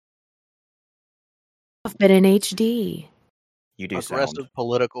But in HD. You do aggressive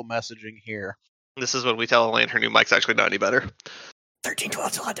political messaging here. This is when we tell Elaine her new mic's actually not any better.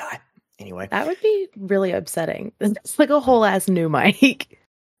 1312 till I die. Anyway. That would be really upsetting. It's like a whole ass new mic.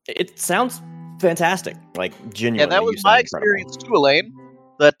 It sounds fantastic. Like, genuinely. Yeah, that was my experience too, Elaine.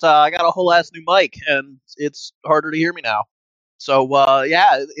 That I got a whole ass new mic, and it's harder to hear me now. So,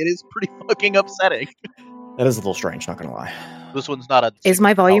 yeah, it is pretty fucking upsetting. That is a little strange, not gonna lie. This one's not a... Is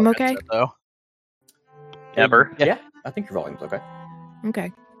my volume okay? Headset, though. Ever? Yeah, I think your volume's okay.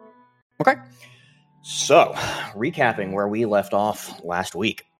 Okay. Okay. So, recapping where we left off last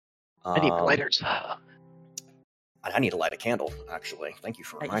week. I need lighters. I need to light a candle, actually. Thank you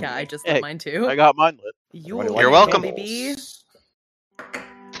for reminding Yeah, me. I just lit mine too. I got mine lit. You're welcome. Baby.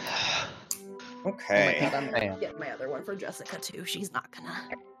 Okay. Oh my God, I'm gonna get my other one for Jessica too. She's not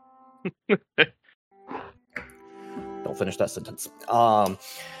gonna. Don't finish that sentence.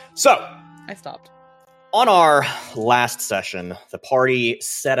 So, I stopped. on our last session, the party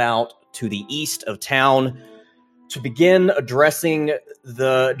set out to the east of town to begin addressing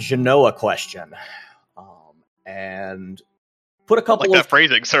the Genoa question. And put a couple Like that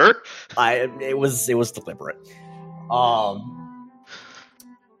phrasing, sir. It was deliberate.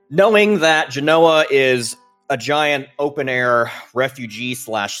 Knowing that Genoa is a giant open-air refugee /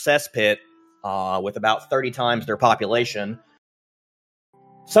 cesspit with about 30 times their population,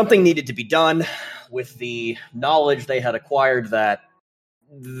 something needed to be done with the knowledge they had acquired that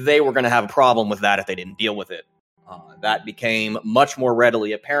they were going to have a problem with that if they didn't deal with it. That became much more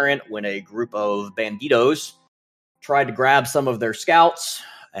readily apparent when a group of banditos tried to grab some of their scouts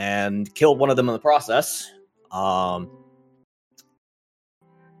and killed one of them in the process. The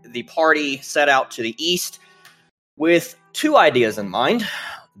party set out to the east with two ideas in mind.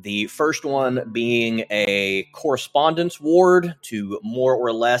 The first one being a correspondence ward to more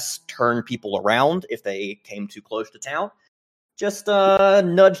or less turn people around if they came too close to town. Just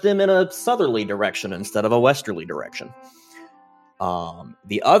nudge them in a southerly direction instead of a westerly direction.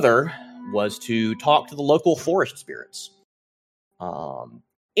 The other was to talk to the local forest spirits.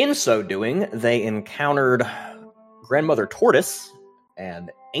 In so doing, they encountered Grandmother Tortoise,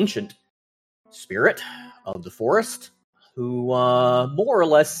 an ancient spirit of the forest, who more or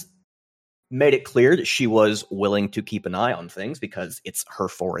less made it clear that she was willing to keep an eye on things because it's her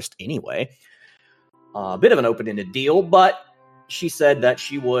forest anyway. A bit of an open-ended deal, but she said that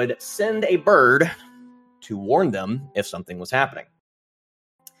she would send a bird to warn them if something was happening.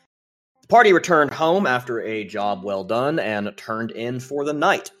 The party returned home after a job well done and turned in for the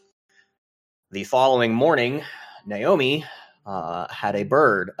night. The following morning, Naomi had a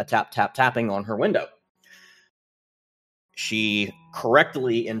bird tapping on her window. She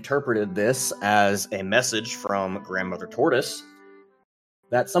correctly interpreted this as a message from Grandmother Tortoise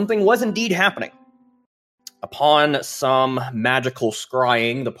that something was indeed happening. Upon some magical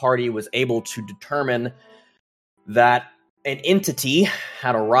scrying, the party was able to determine that an entity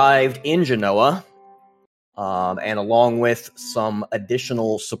had arrived in Genoa, and along with some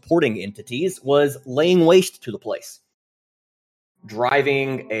additional supporting entities, was laying waste to the place,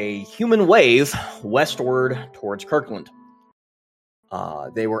 driving a human wave westward towards Kirkland.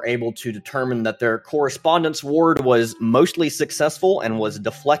 They were able to determine that their correspondence ward was mostly successful and was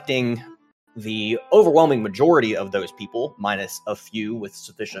deflecting the overwhelming majority of those people, minus a few with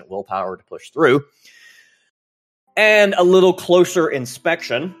sufficient willpower to push through. And a little closer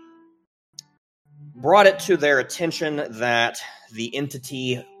inspection brought it to their attention that the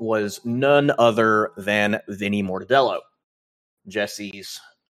entity was none other than Vinnie Mortadello, Jesse's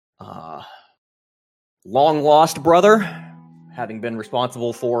long-lost brother, having been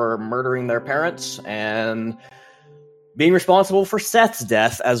responsible for murdering their parents and being responsible for Seth's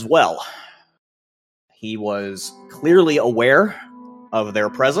death as well. He was clearly aware of their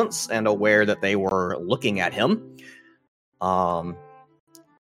presence and aware that they were looking at him.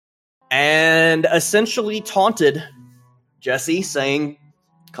 And essentially taunted Jesse, saying,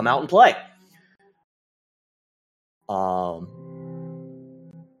 "Come out and play."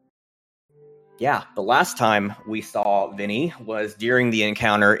 Yeah, the last time we saw Vinny was during the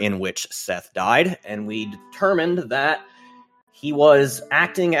encounter in which Seth died, and we determined that he was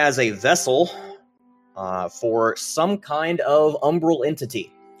acting as a vessel for some kind of umbral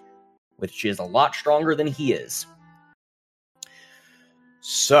entity, which is a lot stronger than he is.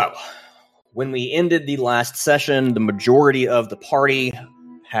 So, when we ended the last session, the majority of the party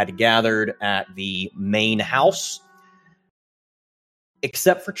had gathered at the main house,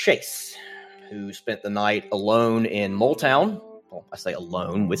 except for Chase, who spent the night alone in Moletown. Well, I say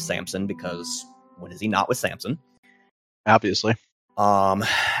alone with Samson because when is he not with Samson? Obviously.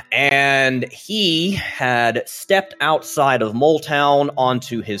 And he had stepped outside of Moletown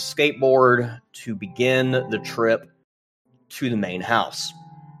onto his skateboard to begin the trip to the main house.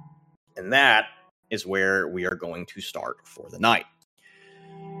 And that is where we are going to start for the night.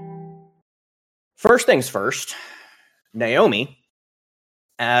 First things first, Naomi,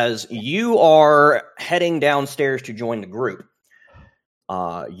 as you are heading downstairs to join the group,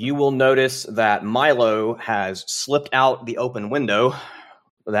 you will notice that Milo has slipped out the open window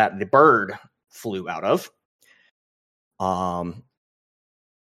that the bird flew out of.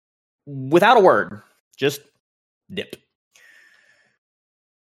 Without a word, just dipped.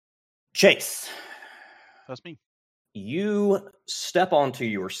 Chase. That's me. You step onto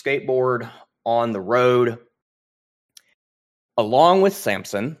your skateboard on the road along with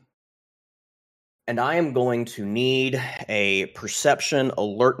Samson, and I am going to need a perception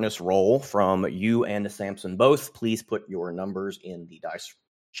alertness roll from you and Samson both. Please put your numbers in the dice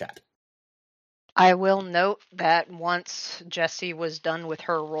chat. I will note that once Jessie was done with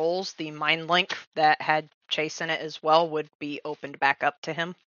her rolls, the mind link that had Chase in it as well would be opened back up to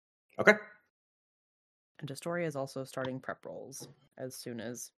him. Okay. And Astoria is also starting prep rolls as soon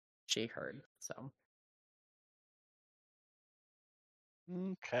as she heard. So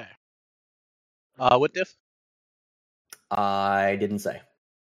Okay. What diff? I didn't say.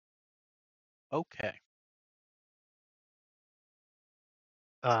 Okay.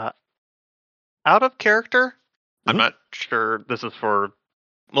 Out of character, I'm Mhm. not sure. This is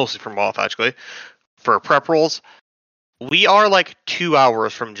mostly for Moth, actually. For prep rolls, we are like 2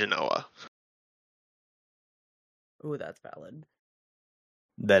 hours from Genoa. ooh, that's valid.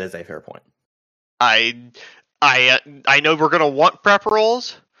 That is a fair point. I know we're gonna want prep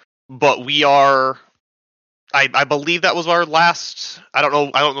rolls, but we are. I believe that was our last. I don't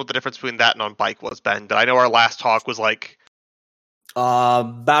know what the difference between that and on bike was, Ben. But I know our last talk was like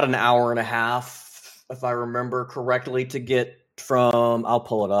About an hour and a half, if I remember correctly, to get from. I'll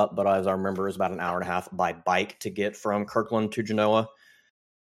pull it up, but as I remember, it's about an hour and a half by bike to get from Kirkland to Genoa.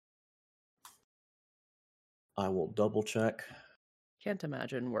 I will double check. Can't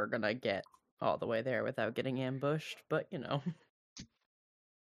imagine we're gonna get all the way there without getting ambushed, but you know.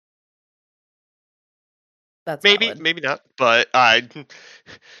 That's valid. maybe not, but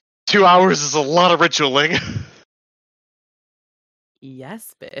 2 hours is a lot of ritualing.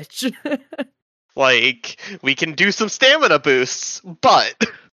 Yes, bitch. Like, we can do some stamina boosts, but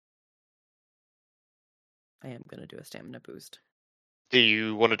I am gonna do a stamina boost. do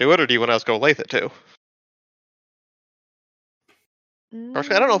you want to do it, or do you want us to go Latha too?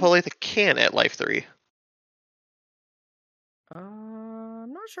 Actually, I don't know if Latha can at Life 3.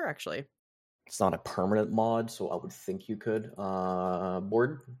 I'm not sure actually. It's not a permanent mod, so I would think you could.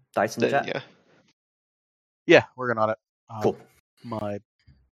 Board dice in the chat. Yeah. Yeah, working on it. Cool. My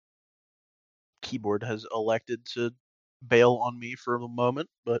keyboard has elected to bail on me for the moment,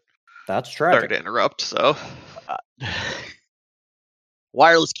 but That's Sorry tragic. to interrupt, so.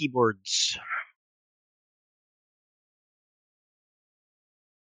 wireless keyboards.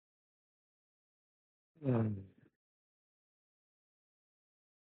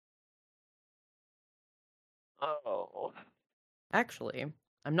 Oh. Actually,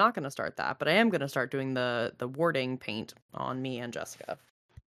 I'm not gonna start that, but I am gonna start doing the warding paint on me and Jessica.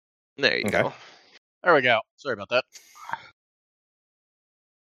 There you Okay. go. There we go. Sorry about that.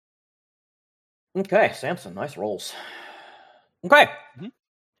 Okay, Samson, nice rolls. Okay. Mhm.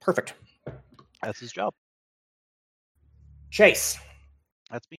 Perfect. That's his job. Chase,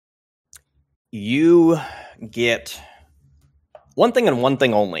 That's me. you get one thing and one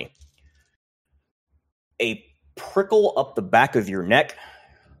thing only. A prickle up the back of your neck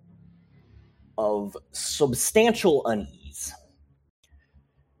of substantial unease.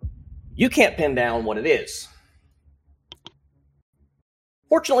 You can't pin down what it is.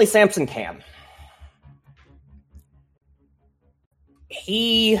 Fortunately, Samson can.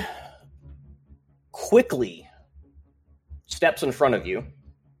 He quickly steps in front of you,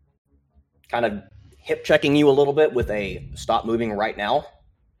 kind of hip checking you a little bit with a stop moving right now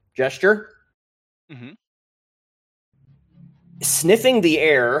gesture. Mhm. Sniffing the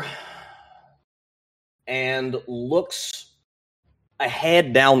air and looks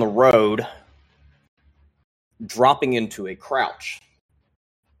ahead down the road, dropping into a crouch.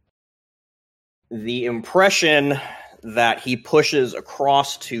 The impression that he pushes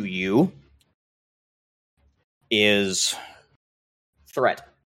across to you is threat.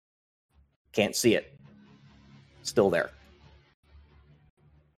 Can't see it. Still there.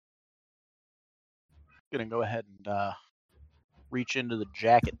 Gonna go ahead and reach into the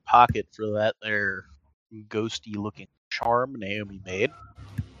jacket pocket for that there ghosty looking charm Naomi made.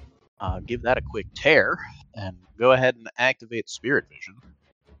 Give that a quick tear, and go ahead and activate Spirit Vision.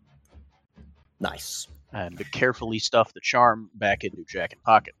 Nice. And to carefully stuff the charm back into jacket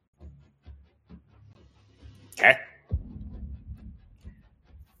pocket. Okay.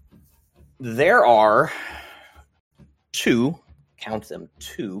 There are two, count them,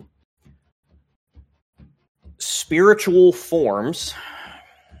 two spiritual forms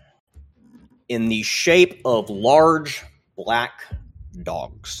in the shape of large black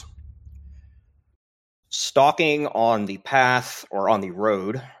dogs stalking on the path or on the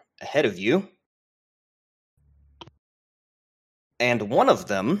road ahead of you. And one of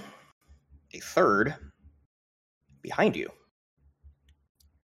them, a third, behind you.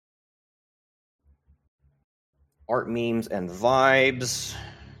 Art memes and vibes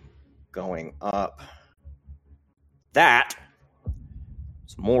going up. That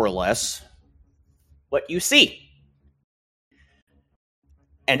is more or less what you see.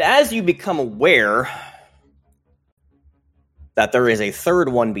 And as you become aware that there is a third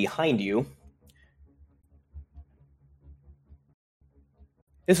one behind you,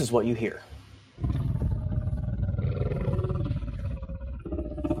 this is what you hear.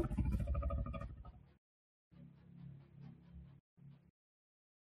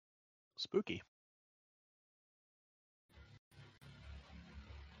 Spooky.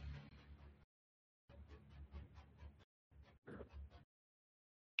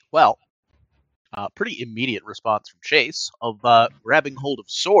 Well, pretty immediate response from Chase of grabbing hold of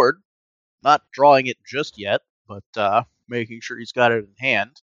sword, not drawing it just yet, but making sure he's got it in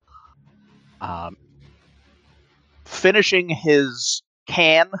hand. Finishing his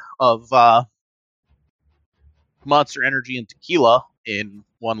can of Monster Energy and tequila in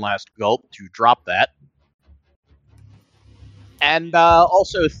one last gulp to drop that. And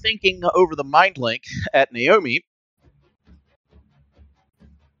also thinking over the mind link at Naomi.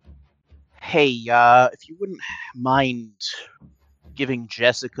 Hey, if you wouldn't mind giving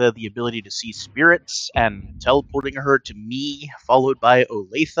Jessica the ability to see spirits and teleporting her to me, followed by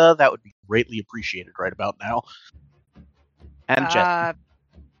Olathe, that would be greatly appreciated right about now. And Jessica.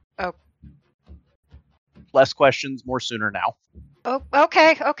 Oh. Less questions, more sooner now. Oh,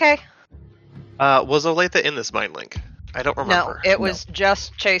 okay. Was Olathe in this mind link? I don't remember. No, it was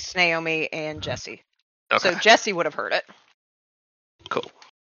just Chase, Naomi, and Jesse. Okay. So Jesse would have heard it. Cool.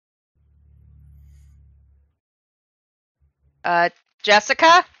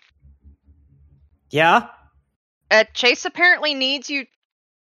 Jessica? Yeah? Chase apparently needs you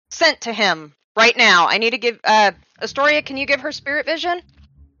sent to him right now. I need to give, Astoria, can you give her spirit vision?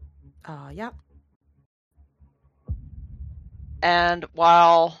 Yep. And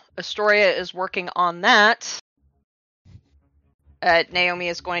while Astoria is working on that, Naomi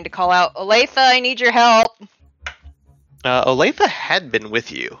is going to call out, Olathe, I need your help. Olathe had been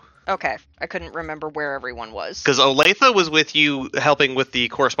with you. Okay, I couldn't remember where everyone was. Because Olathe was with you helping with the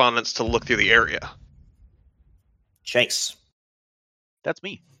correspondence to look through the area. Chase. That's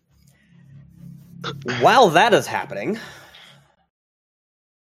me. While that is happening,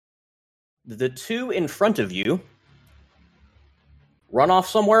 the two in front of you run off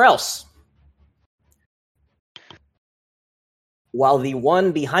somewhere else. While the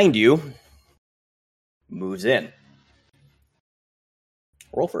one behind you moves in.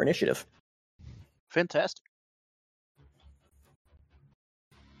 Roll for initiative. Fantastic.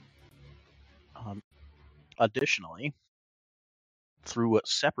 Additionally, through a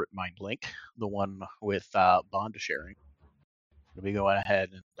separate mind link, the one with bond sharing, we go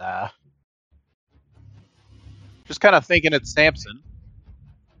ahead and just kind of thinking it's Samson.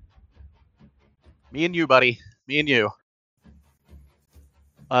 Me and you, buddy. Me and you.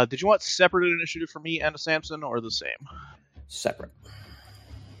 Did you want separate initiative for me and a Samson, or the same? Separate.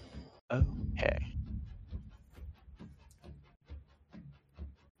 Okay.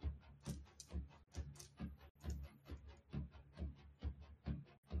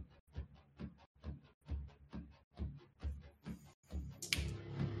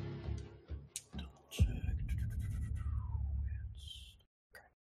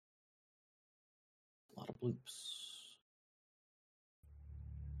 A lot of bloops.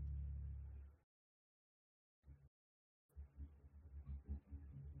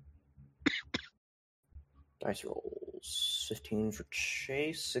 Dice rolls. 15 for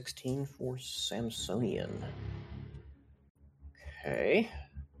Chase, 16 for Samsonian. Okay.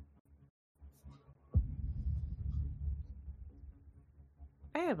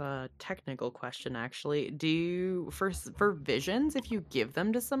 I have a technical question, actually. Do you, for visions, if you give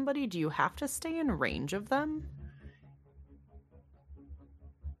them to somebody, do you have to stay in range of them?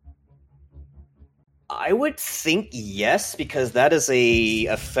 I would think yes, because that is a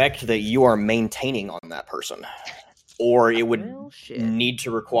effect that you are maintaining on that person. Or it would Well, shit. need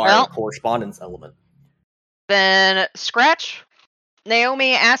to require Well- a correspondence element. Then scratch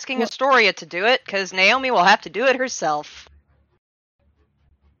Naomi asking Astoria to do it, because Naomi will have to do it herself.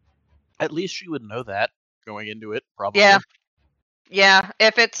 At least she would know that going into it, probably. Yeah,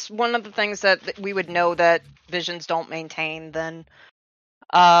 if it's one of the things that we would know that visions don't maintain, then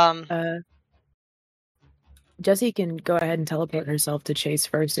Jessie can go ahead and teleport herself to Chase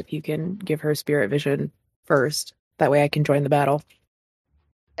first if you can give her spirit vision first. That way I can join the battle.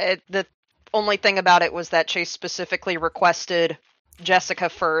 the only thing about it was that Chase specifically requested Jessica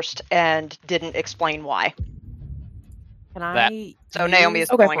first and didn't explain why. Can That- I? So Naomi use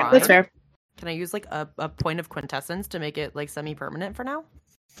is Okay, going in that's line. fair. Can I use like a point of quintessence to make it like semi-permanent for now?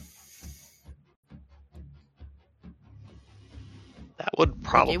 That would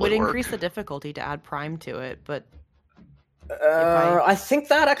probably It would work. increase the difficulty to add prime to it, but I think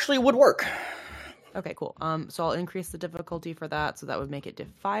that actually would work. okay, cool. So I'll increase the difficulty for that, so that would make it diff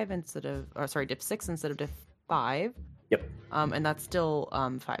 5 instead of, or sorry, diff 6 instead of diff 5. Yep. And that's still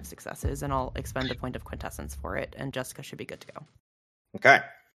 5 successes, and I'll expend a point of quintessence for it, and Jessica should be good to go. Okay.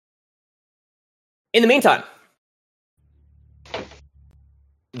 In the meantime,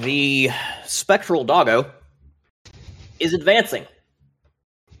 the spectral doggo is advancing.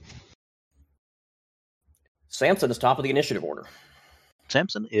 Samson is top of the initiative order.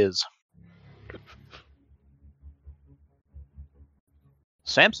 Samson is.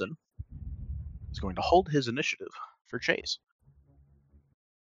 Samson is going to hold his initiative for Chase.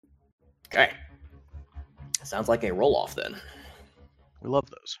 Okay. Sounds like a roll-off then. We love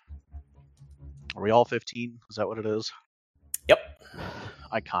those. Are we all 15? Is that what it is? Yep.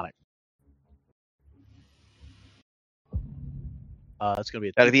 Iconic. It's going to be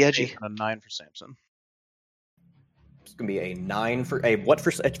a Gotta be 2 for edgy. Chase and a 9 for Samson. It's going to be a 9 for... A what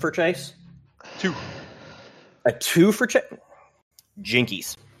for Chase? 2. A 2 for Chase?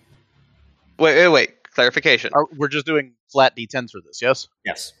 Jinkies. Wait. Clarification. We're just doing flat D10s for this, yes?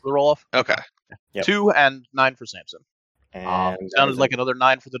 Yes. For the roll off? Okay. Yep. 2 and 9 for Samson. And that Sounded is like another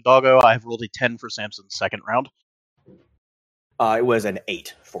 9 for the doggo. I have rolled a 10 for Samson's second round. it was an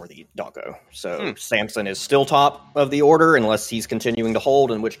 8 for the doggo. So Samson is still top of the order unless he's continuing to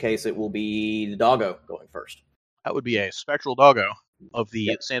hold, in which case it will be the doggo going first. That would be a spectral doggo. Of the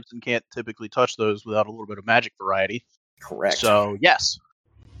Yep. Samson can't typically touch those without a little bit of magic variety. Correct. So, yes.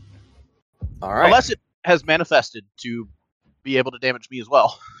 all right. Unless it has manifested to be able to damage me as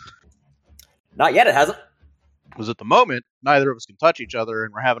well. Not yet, it hasn't. Because at the moment, neither of us can touch each other,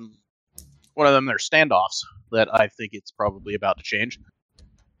 and we're having one of them their standoffs that I think it's probably about to change.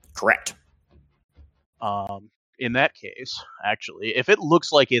 Correct. In that case, actually, if it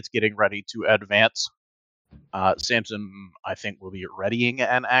looks like it's getting ready to advance, Samson, I think, will be readying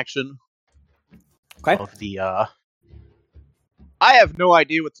an action. Okay. Of the, I have no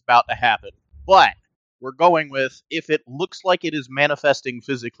idea what's about to happen, but we're going with, if it looks like it is manifesting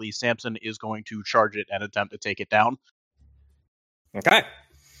physically, Samson is going to charge it and attempt to take it down. Okay.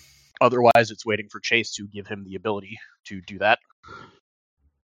 Otherwise, it's waiting for Chase to give him the ability to do that.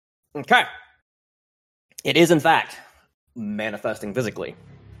 Okay. It is, in fact, manifesting physically.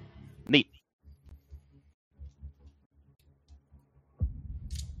 Neat.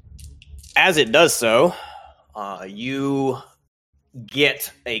 As it does so, you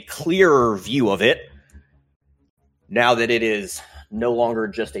get a clearer view of it now that it is no longer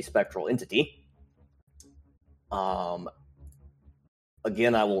just a spectral entity.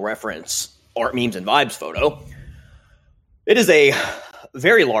 Again, I will reference Art Memes and Vibes photo. It is a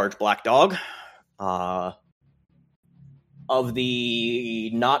very large black dog, of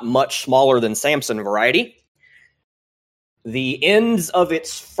the not much smaller than Samson variety. The ends of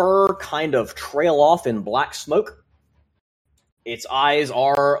its fur kind of trail off in black smoke. Its eyes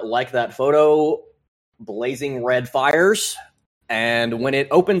are, like that photo, blazing red fires. And when it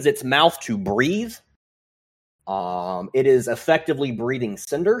opens its mouth to breathe, it is effectively breathing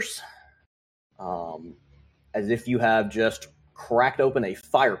cinders. As if you have just cracked open a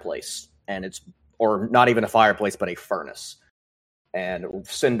fireplace, and it's, or not even a fireplace, but a furnace. And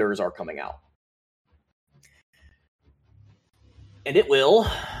cinders are coming out. And it will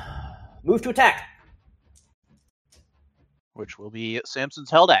move to attack. Which will be Samson's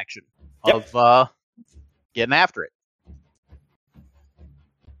held action Yep. of getting after it.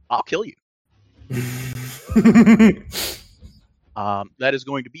 I'll kill you. That is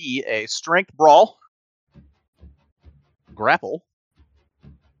going to be a strength brawl, grapple.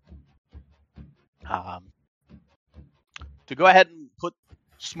 To go ahead and put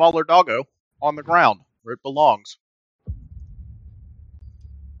smaller doggo on the ground where it belongs.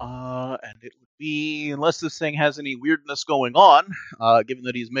 And it would be, unless this thing has any weirdness going on, given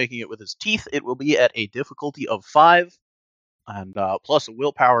that he's making it with his teeth, it will be at a difficulty of 5, and plus a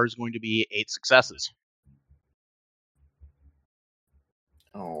willpower is going to be 8 successes.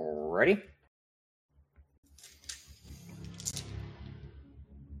 Alrighty.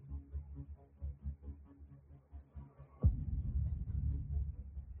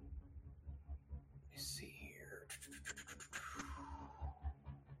 Let's see here.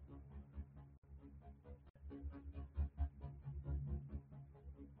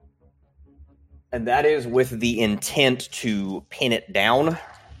 And that is with the intent to pin it down?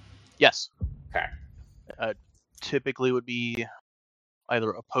 Yes. Okay. Typically would be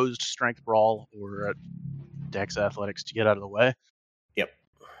either opposed strength brawl or dex athletics to get out of the way. Yep.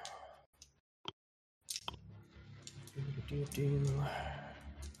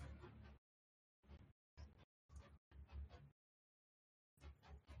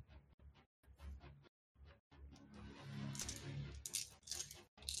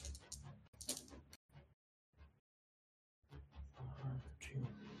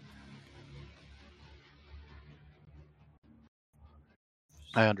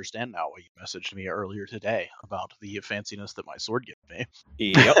 I understand now why you messaged me earlier today about the fanciness that my sword gave me.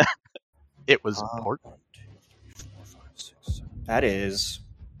 Yep. It was important. 1, 2, 3, 4, 5, 6, 7. That is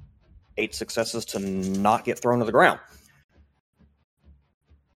 8 successes to not get thrown to the ground.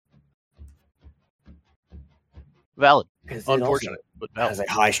 Valid. Because Unfortunate, but it has valid.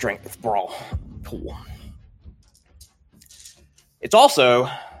 a high strength brawl pool. It's also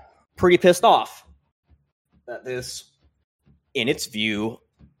pretty pissed off that this, in its view,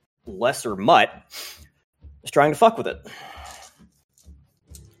 lesser mutt is trying to fuck with it.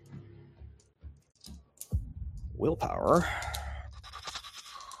 Willpower.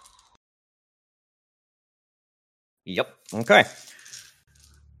 Yep. Okay.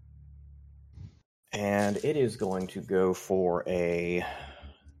 And it is going to go for a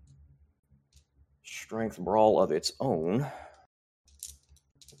strength brawl of its own. I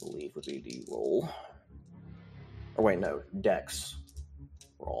believe would be the roll. Or wait, no, dex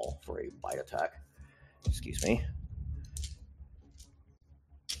roll for a bite attack. Excuse me.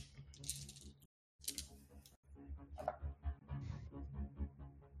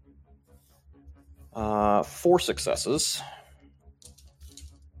 Four successes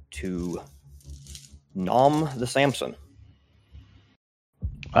to nom the Samson.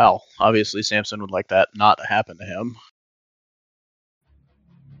 Well, obviously Samson would like that not to happen to him.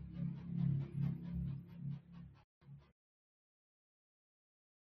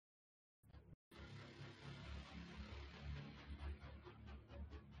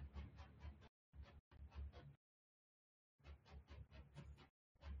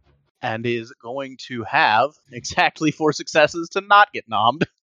 And is going to have exactly 4 successes to not get nommed.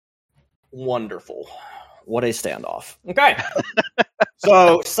 Wonderful. What a standoff. Okay.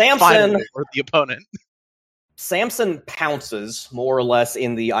 So Samson Finally, for the opponent. Samson pounces more or less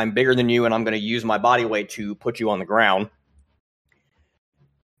in the I'm bigger than you and I'm going to use my body weight to put you on the ground.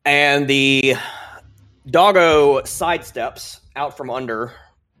 And the doggo sidesteps out from under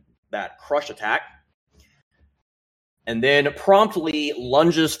that crush attack and then promptly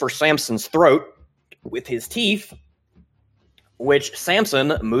lunges for Samson's throat with his teeth, which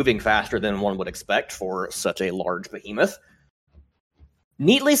Samson, moving faster than one would expect for such a large behemoth,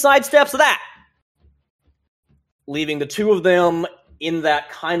 neatly sidesteps that, leaving the two of them in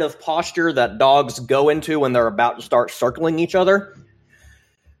that kind of posture that dogs go into when they're about to start circling each other.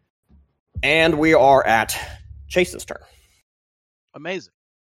 And we are at Chase's turn. Amazing.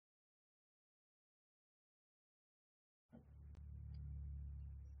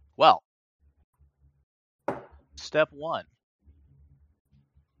 Well, step 1.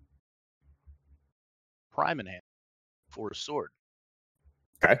 Prime in hand for a sword.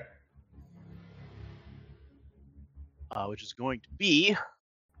 Okay. Which is going to be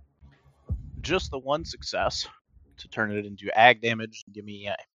just the 1 success to turn it into ag damage and give me,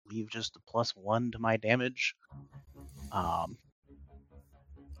 I believe, just a +1 to my damage. I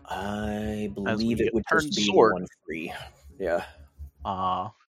As we believe it would turn just be sword. 1 free. Yeah.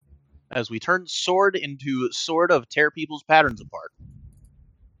 As we turn sword into sword of tear people's patterns apart.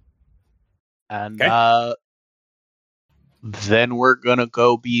 And Okay. then we're gonna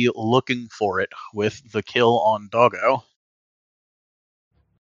go be looking for it with the kill on Doggo.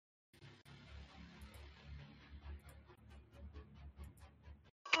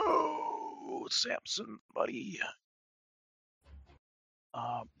 Oh, Samson, buddy.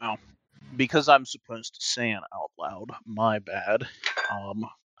 No. Because I'm supposed to say it out loud, my bad.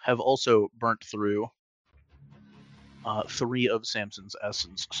 have also burnt through 3 of Samson's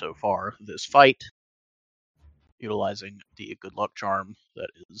essence so far this fight, utilizing the good luck charm that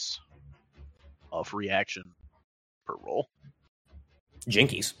is a free action per roll.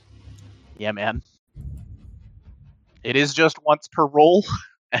 Jinkies. Yeah, man. It is just once per roll,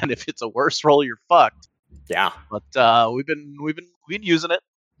 and if it's a worse roll, you're fucked. Yeah. But we've been using it.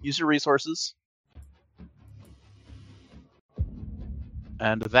 Use your resources.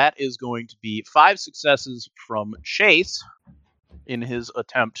 And that is going to be 5 successes from Chase in his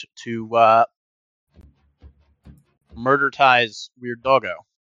attempt to murder Ty's weird doggo.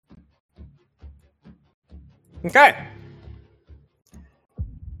 Okay.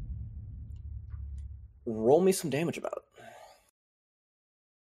 Roll me some damage about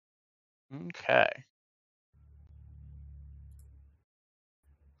it. Okay.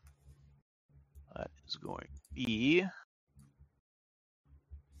 That is going to be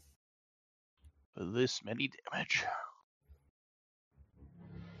this many damage.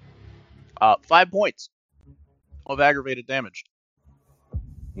 5 points of aggravated damage.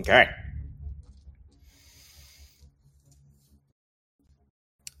 Okay.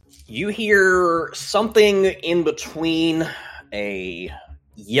 You hear something in between a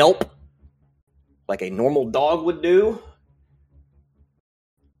yelp, like a normal dog would do,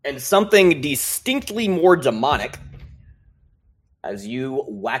 and something distinctly more demonic as you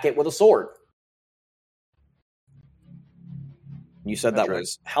whack it with a sword. You said That's that right.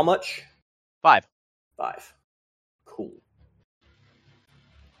 was how much? 5. 5. Cool.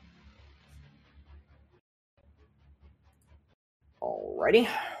 Alrighty.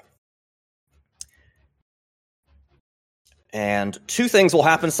 And 2 things will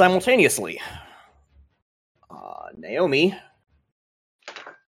happen simultaneously. Naomi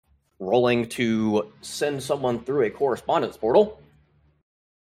rolling to send someone through a correspondence portal.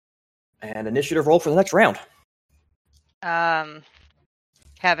 And initiative roll for the next round.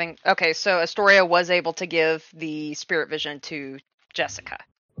 Okay, so Astoria was able to give the spirit vision to Jessica.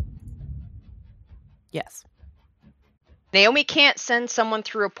 Yes. Naomi can't send someone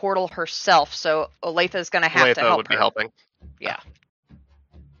through a portal herself, so Olathe is going to have to Olathe help would her. be helping. Yeah.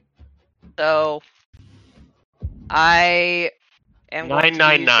 So I am going to be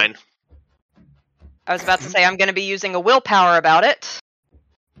 999. I was about to say I'm going to be using a willpower about it.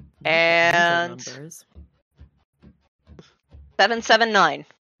 And Numbers. 779.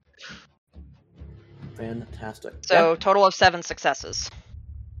 Fantastic. So Yeah. total of 7 successes.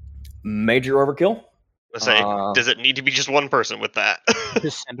 Major overkill. Let's say, does it need to be just one person with that?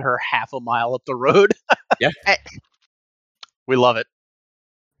 Just send her half a mile up the road. Yeah. We love it.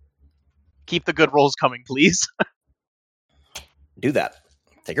 Keep the good rolls coming, please. Do that.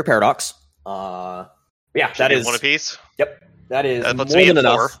 Take your paradox. Yeah, that is one apiece. Yep, that is That more puts me than at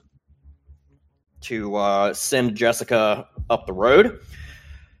enough 4. to send Jessica up the road.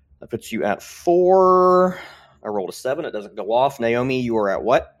 That puts you at 4. I rolled a 7. It doesn't go off. Naomi, you are at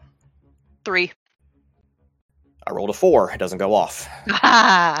what? 3. I rolled a 4. It doesn't go off.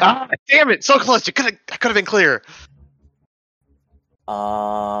 Ah, damn it! So close. I could have been clear.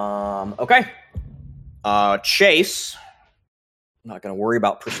 Okay. Chase. I'm not going to worry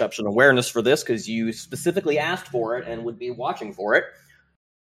about perception awareness for this because you specifically asked for it and would be watching for it.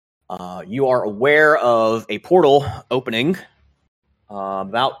 You are aware of a portal opening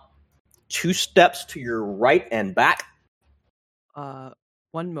about 2 steps to your right and back.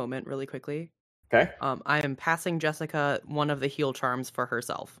 One moment, really quickly. Okay. I am passing Jessica one of the heal charms for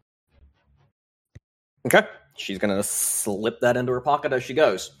herself. Okay. She's going to slip that into her pocket as she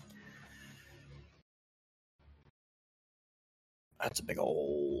goes. That's a big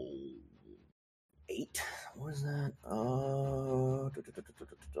old 8. What is that?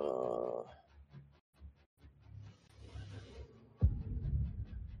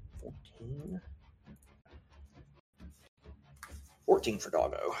 14. 14 for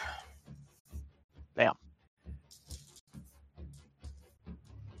Doggo. Damn.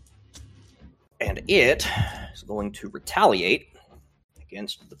 And it is going to retaliate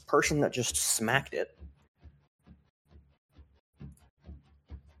against the person that just smacked it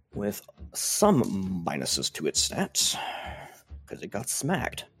with some minuses to its stats because it got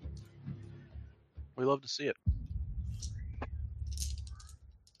smacked. We love to see it.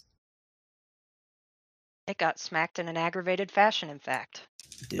 It got smacked in an aggravated fashion, in fact.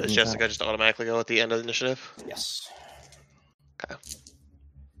 Does Jessica just automatically go at the end of the initiative? Yes. Okay.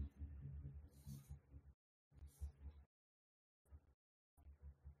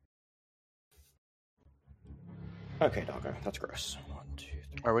 Okay, Doggo, that's gross. 1, 2,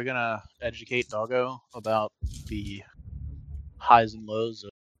 3. Are we gonna educate Doggo about the highs and lows of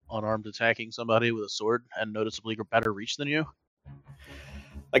unarmed attacking somebody with a sword and noticeably better reach than you?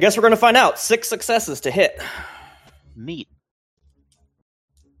 I guess we're going to find out. 6 successes to hit. Neat.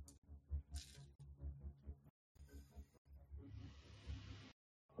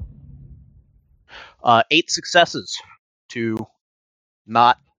 Eight successes to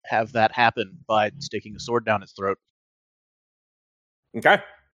not have that happen by sticking a sword down its throat. Okay.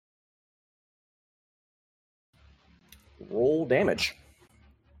 Roll damage.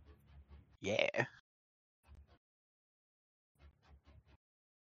 Yeah.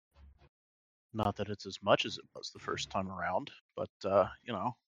 Not that it's as much as it was the first time around, but, that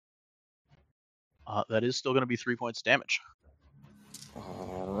is still going to be 3 points damage.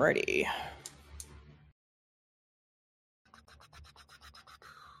 Alrighty.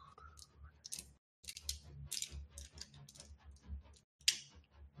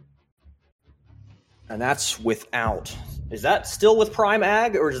 And that's without. Is that still with Prime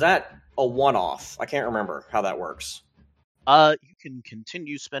Ag, or is that a one-off? I can't remember how that works. You can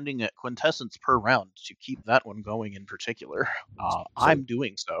continue spending at quintessence per round to keep that one going in particular. I'm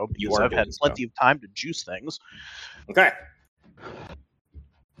doing so because I've had plenty of time to juice things. Okay.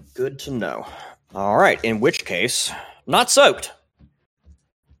 Good to know. All right, in which case, not soaked.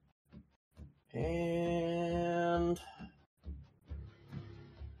 And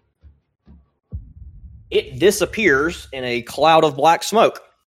it disappears in a cloud of black smoke.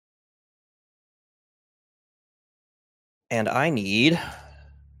 And I need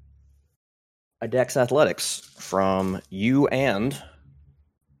a Dex Athletics from you and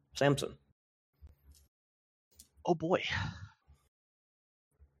Samson. Oh boy.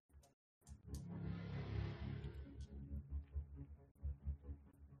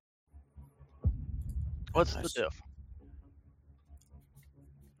 What's the diff?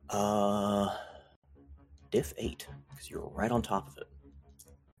 Diff 8, because you're right on top of it.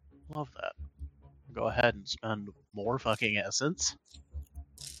 Love that. Go ahead and spend more fucking essence.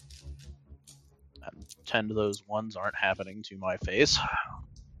 And 10 of those ones aren't happening to my face.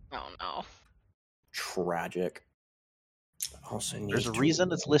 Oh no. Tragic. Also There's a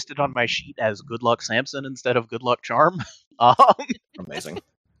reason it's listed on my sheet as Good Luck Samson instead of Good Luck Charm. Amazing.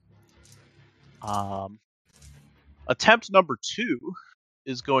 Attempt number 2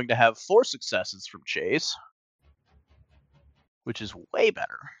 is going to have 4 successes from Chase, which is way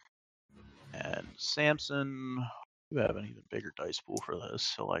better. And Samson, you have an even bigger dice pool for this,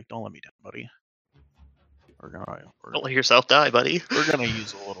 so don't let me down, buddy. Don't let yourself die, buddy. We're gonna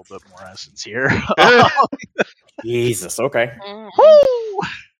use a little bit more essence here. Jesus, okay. Woo!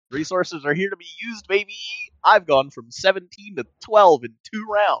 Resources are here to be used, baby. I've gone from 17 to 12 in 2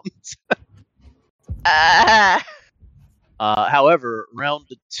 rounds. However, round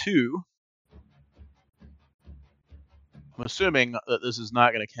 2, I'm assuming that this is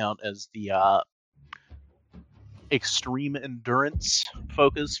not going to count as the extreme endurance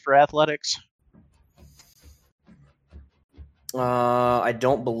focus for athletics. I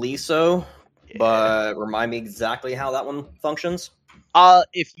don't believe so, but remind me exactly how that one functions.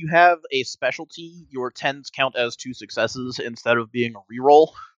 If you have a specialty, your 10s count as 2 successes instead of being a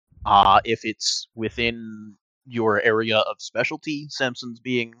reroll. If it's within your area of specialty, Samson's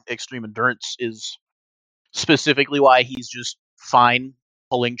being extreme endurance is specifically why he's just fine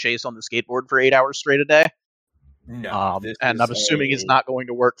pulling Chase on the skateboard for 8 hours straight a day. No, and I'm assuming it's not going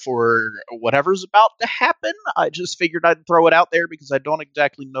to work for whatever's about to happen. I just figured I'd throw it out there because I don't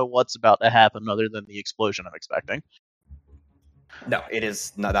exactly know what's about to happen other than the explosion I'm expecting. No, it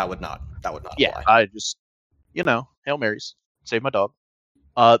is no. That would not. Yeah, apply. I just, Hail Marys, save my dog.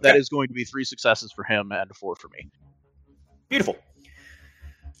 That is going to be 3 successes for him and 4 for me. Beautiful.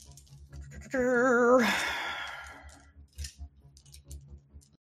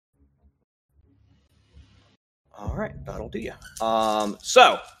 All right, that'll do you.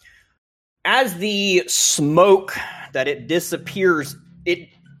 So, as the smoke that it disappears, it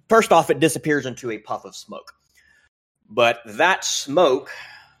disappears into a puff of smoke. But that smoke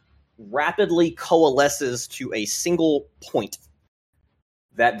rapidly coalesces to a single point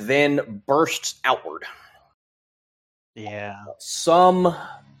that then bursts outward. Yeah. Some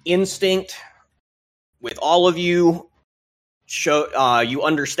instinct with all of you you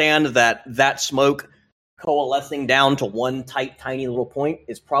understand that smoke coalescing down to one tight, tiny little point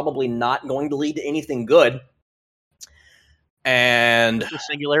is probably not going to lead to anything good. And it's a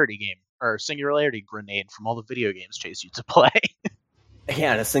singularity game, or singularity grenade from all the video games Chase used to play.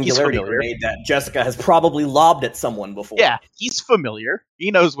 Yeah, and a singularity grenade that Jessica has probably lobbed at someone before. Yeah, he's familiar. He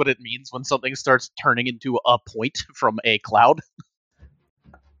knows what it means when something starts turning into a point from a cloud.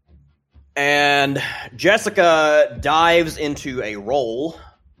 And Jessica dives into a roll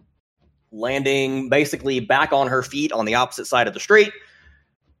landing basically back on her feet on the opposite side of the street.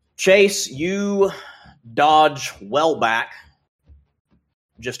 Chase, you dodge well back,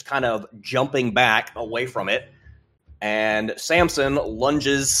 just kind of jumping back away from it. And Samson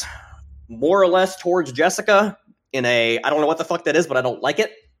lunges more or less towards Jessica in a, I don't know what the fuck that is, but I don't like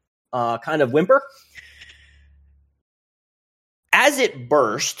it, kind of whimper. As it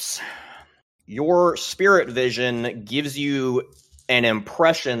bursts, your spirit vision gives you an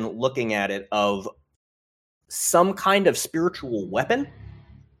impression looking at it of some kind of spiritual weapon.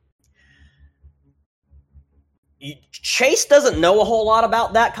 Chase doesn't know a whole lot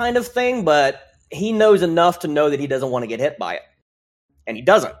about that kind of thing, but he knows enough to know that he doesn't want to get hit by it. And he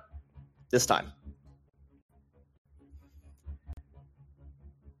doesn't this time.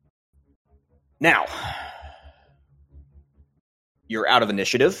 Now, you're out of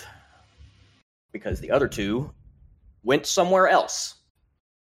initiative because the other two went somewhere else.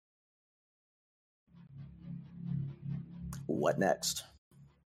 What next?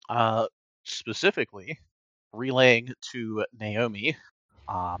 Specifically, relaying to Naomi,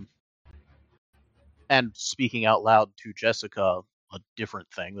 and speaking out loud to Jessica, a different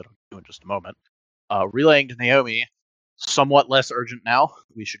thing that I'll do in just a moment. Relaying to Naomi, somewhat less urgent now.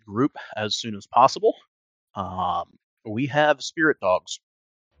 We should group as soon as possible. We have spirit dogs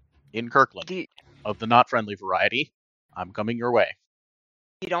in Kirkland of the not friendly variety. I'm coming your way.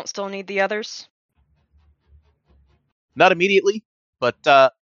 You don't still need the others? Not immediately, but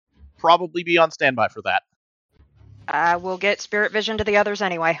probably be on standby for that. I will get spirit vision to the others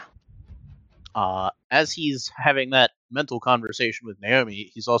anyway. As he's having that mental conversation with Naomi,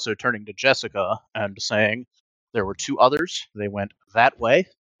 he's also turning to Jessica and saying, there were two others. They went that way.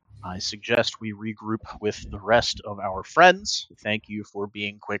 I suggest we regroup with the rest of our friends. Thank you for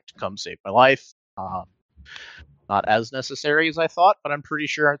being quick to come save my life. Not as necessary as I thought, but I'm pretty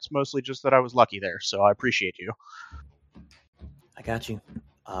sure it's mostly just that I was lucky there, so I appreciate you. I got you.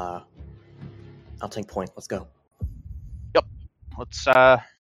 I'll take point. Let's go. Yep. Let's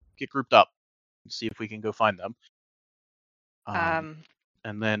get grouped up and see if we can go find them.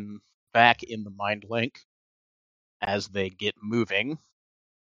 And then back in the mind link, as they get moving,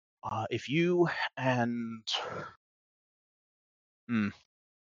 if you and...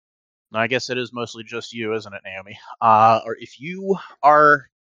 I guess it is mostly just you, isn't it, Naomi? Or if you are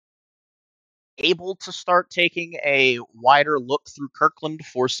able to start taking a wider look through Kirkland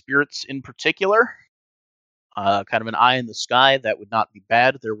for spirits in particular, kind of an eye in the sky, that would not be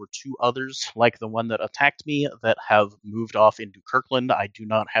bad. There were two others, like the one that attacked me, that have moved off into Kirkland. I do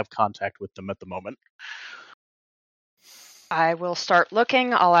not have contact with them at the moment. I will start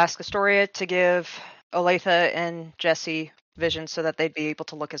looking. I'll ask Astoria to give Olathe and Jesse vision so that they'd be able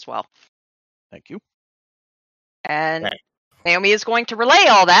to look as well. Thank you. And Okay. Naomi is going to relay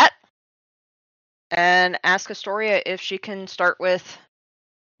all that and ask Astoria if she can start with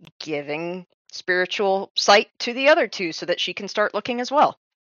giving spiritual sight to the other two so that she can start looking as well.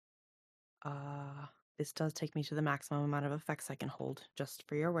 This does take me to the maximum amount of effects I can hold, just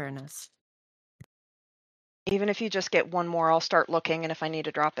for your awareness. Even if you just get one more, I'll start looking, and if I need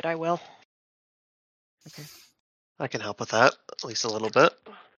to drop it, I will. Okay. I can help with that, at least a little bit.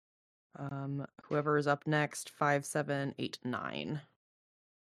 Whoever is up next, 5, 7, 8, 9.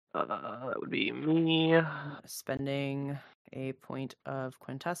 That would be me. Spending a point of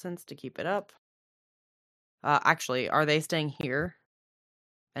quintessence to keep it up. Actually, are they staying here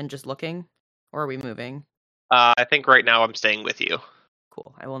and just looking, or are we moving? I think right now I'm staying with you.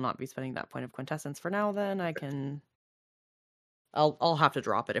 Cool. I will not be spending that point of quintessence for now. Then I can. I'll have to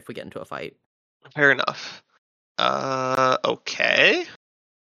drop it if we get into a fight. Fair enough. Okay.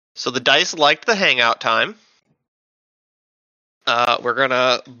 So the dice liked the hangout time. We're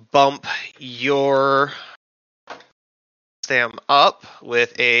gonna bump your stam up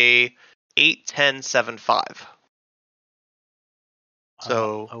with a 8, 10, 7, 5.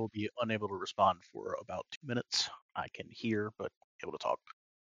 So I will be unable to respond for about 2 minutes. I can hear, but able to talk.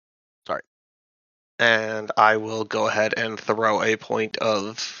 Sorry. And I will go ahead and throw a point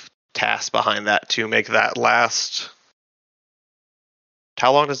of task behind that to make that last.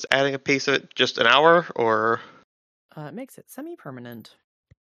 How long does adding a piece of it? Just an hour, or? It makes it semi-permanent.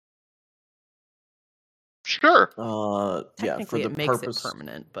 Sure. Yeah, for Technically, the it makes purpose. it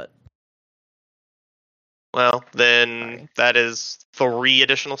permanent, but Well, then Sorry. that is 3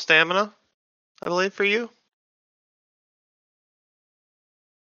 additional stamina, I believe, for you.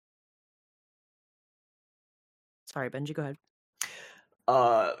 sorry, Benji, go ahead.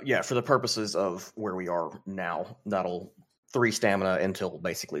 Yeah, for the purposes of where we are now, that'll 3 stamina until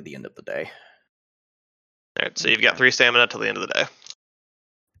basically the end of the day. Alright, so you've got 3 stamina till the end of the day.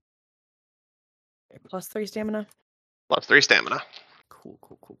 Plus 3 stamina. Plus 3 stamina. Cool.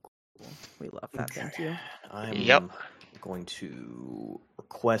 We love that. Thank you. I'm Yep. going to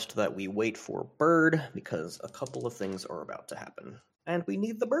request that we wait for Bird because a couple of things are about to happen, and we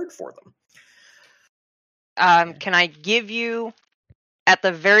need the Bird for them. Can I give you, at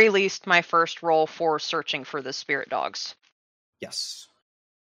the very least, my first roll for searching for the spirit dogs? Yes.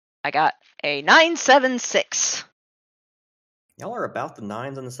 I got a 976. Y'all are about the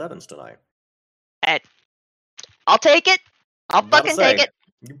 9s and the 7s tonight. I'll take it. I'll About to fucking take say, it.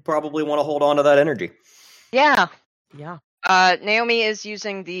 You probably want to hold on to that energy. Yeah. Yeah. Naomi is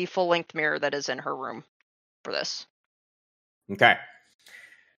using the full-length mirror that is in her room for this. Okay.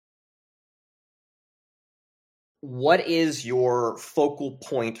 What is your focal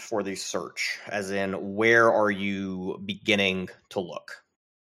point for the search? As in, where are you beginning to look?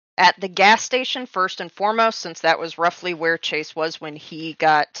 At the gas station, first and foremost, since that was roughly where Chase was when he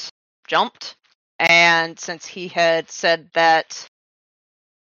got jumped. And since he had said that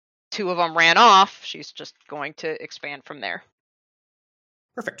 2 of them ran off, she's just going to expand from there.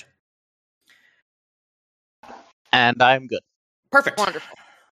 Perfect. And I'm good. Perfect. Wonderful.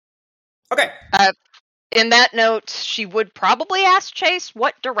 Okay. In that note, she would probably ask Chase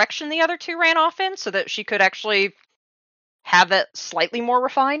what direction the other 2 ran off in so that she could actually have it slightly more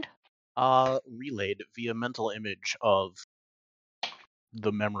refined. Relayed via mental image of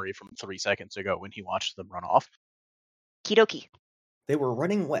the memory from 3 seconds ago when he watched them run off. Kidoki. They were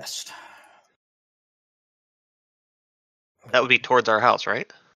running west. That would be towards our house, right?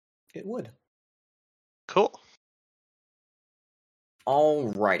 It would. Cool.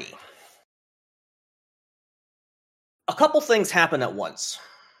 Alrighty. A couple things happen at once.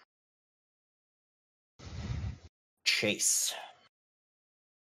 Chase.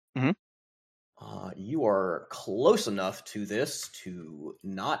 Mhm. You are close enough to this to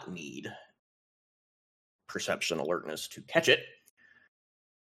not need perception alertness to catch it.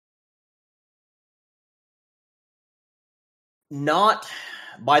 Not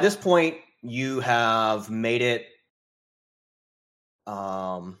by this point, you have made it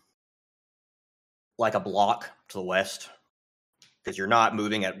like a block to the west, because you're not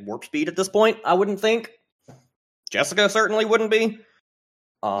moving at warp speed at this point, I wouldn't think. Jessica certainly wouldn't be.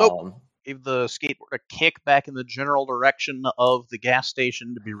 Nope. Gave the skateboard a kick back in the general direction of the gas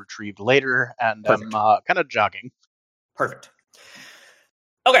station to be retrieved later, and Perfect. I'm kind of jogging. Perfect.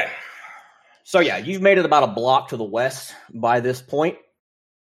 Okay. So yeah, you've made it about a block to the west by this point.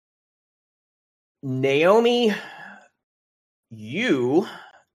 Naomi, you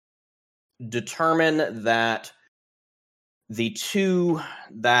determine that the 2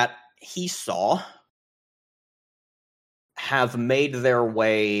 that he saw have made their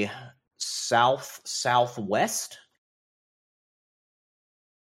way south-southwest.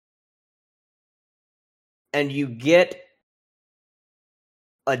 And you get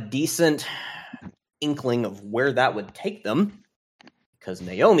a decent inkling of where that would take them, because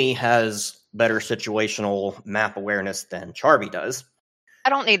Naomi has better situational map awareness than Charby does. I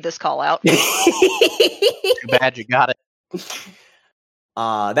don't need this call out. Too bad you got it.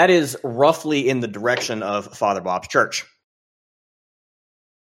 That is roughly in the direction of Father Bob's church.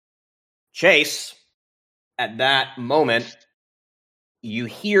 Chase, at that moment, you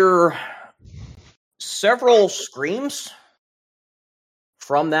hear several screams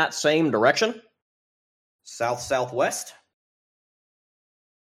from that same direction, south-southwest.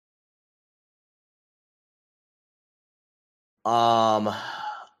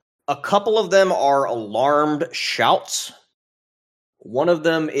 A couple of them are alarmed shouts. One of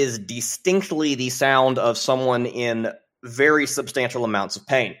them is distinctly the sound of someone in very substantial amounts of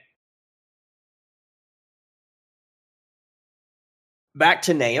pain. Back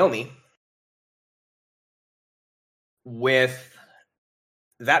to Naomi. With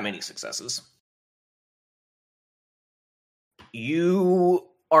that many successes, you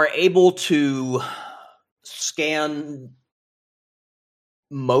are able to scan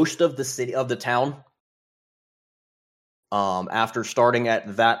most of the city, of the town, after starting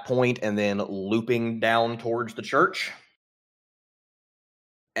at that point and then looping down towards the church,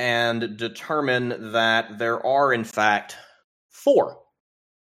 and determine that there are, in fact, 4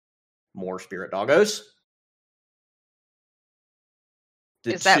 more spirit doggos.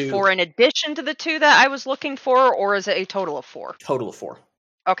 Is that 4 in addition to the 2 that I was looking for, or is it a total of 4? Total of 4.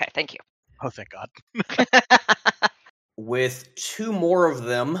 Okay, thank you. Oh, thank God. With 2 more of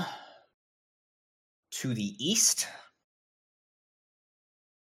them to the east.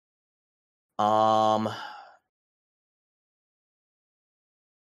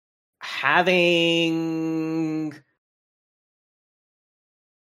 Having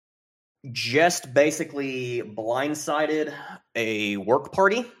just basically blindsided a work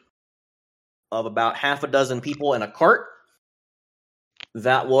party of about half a dozen people in a cart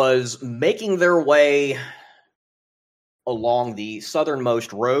that was making their way along the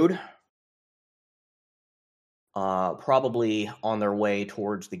southernmost road, probably on their way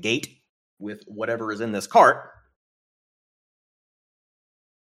towards the gate with whatever is in this cart.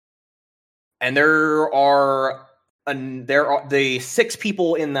 And there are the 6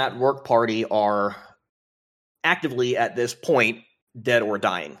 people in that work party are actively at this point dead or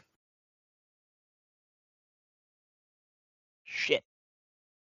dying. Shit.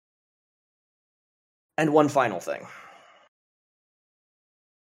 And one final thing.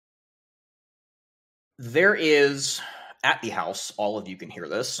 There is, at the house, all of you can hear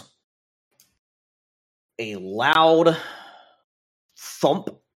this, a loud thump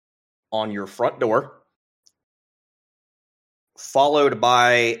on your front door, followed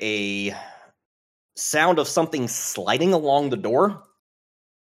by a sound of something sliding along the door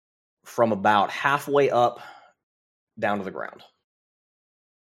from about halfway up down to the ground.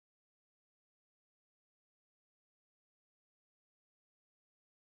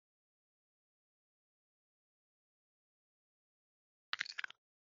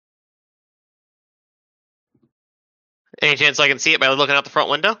 Any chance I can see it by looking out the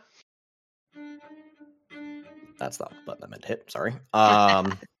front window? That's not the button I meant to hit. Sorry.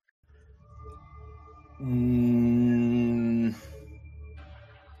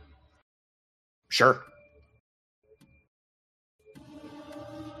 Sure.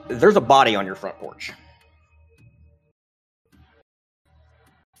 There's a body on your front porch.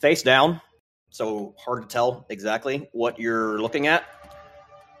 Face down, so hard to tell exactly what you're looking at.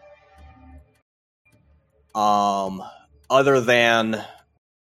 Other than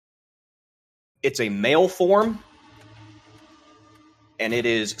it's a male form, and it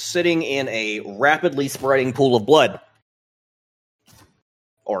is sitting in a rapidly spreading pool of blood.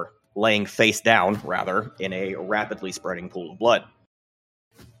 Or laying face down, rather, in a rapidly spreading pool of blood.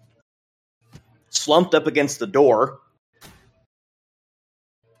 Slumped up against the door,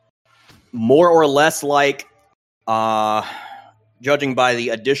 more or less like, judging by the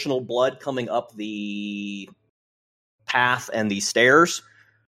additional blood coming up the path and the stairs,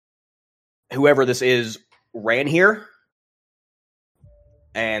 whoever this is ran here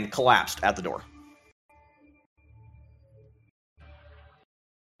and collapsed at the door.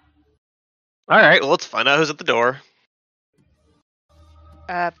 All right, well, let's find out who's at the door.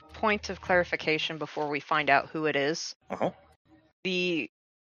 Point of clarification before we find out who it is. Uh-huh. The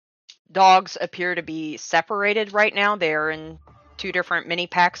dogs appear to be separated right now. They are in 2 different mini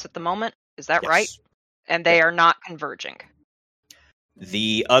packs at the moment. Is that right? And they are not converging.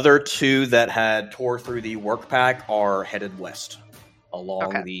 The other 2 that had tore through the work pack are headed west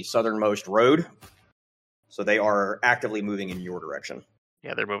along the southernmost road. So they are actively moving in your direction.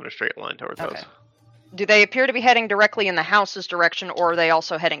 Yeah, they're moving a straight line towards us. Do they appear to be heading directly in the house's direction, or are they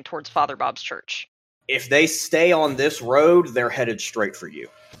also heading towards Father Bob's church? If they stay on this road, they're headed straight for you.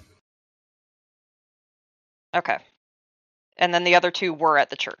 Okay. And then the other 2 were at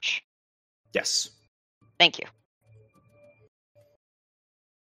the church? Yes. Thank you.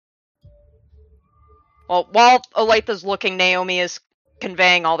 Well, while Olathe's looking, Naomi is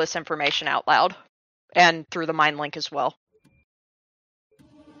conveying all this information out loud. And through the mind link as well.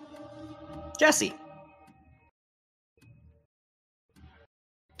 Jesse.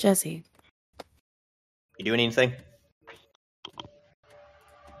 Jesse. You doing anything?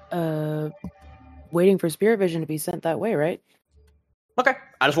 Waiting for spirit vision to be sent that way, right? Okay.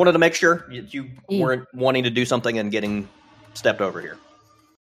 I just wanted to make sure you weren't wanting to do something and getting stepped over here.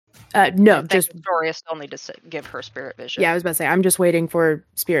 No, just Victoria still need to give her spirit vision. Yeah, I was about to say, I'm just waiting for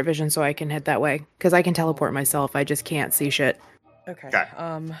spirit vision so I can head that way. Because I can teleport myself, I just can't see shit. Okay.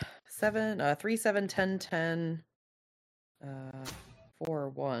 3, 7, 10, 10, 4,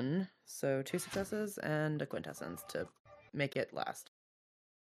 1. So 2 successes and a quintessence to make it last.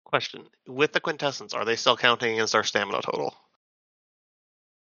 Question. With the quintessence, are they still counting against our stamina total?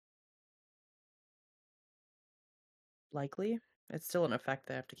 Likely. It's still an effect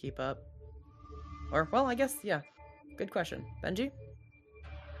they have to keep up. Or, well, I guess, yeah. Good question. Benji?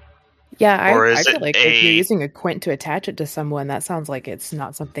 Yeah, I feel like if you're using a quint to attach it to someone, that sounds like it's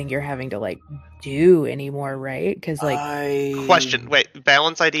not something you're having to, like, do anymore, right? Because, like... Question. Wait,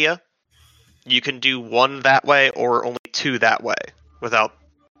 balance idea? You can do 1 that way or only 2 that way without...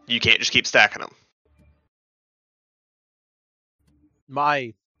 You can't just keep stacking them.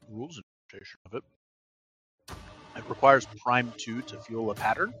 My rules interpretation of it. It requires prime 2 to fuel a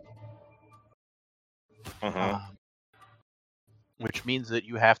pattern. which means that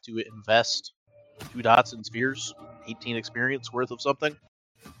you have to invest 2 dots in spheres, 18 experience worth of something,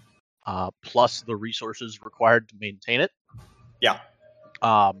 plus the resources required to maintain it. Yeah.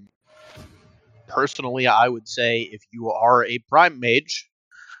 Personally, I would say if you are a Prime Mage,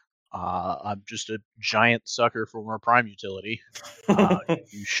 I'm just a giant sucker for more Prime utility.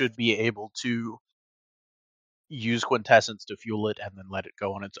 You should be able to use Quintessence to fuel it and then let it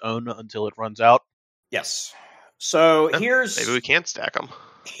go on its own until it runs out. Yes. So maybe we can stack them.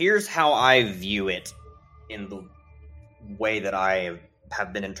 Here's how I view it in the way that I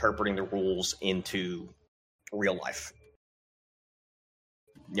have been interpreting the rules into real life.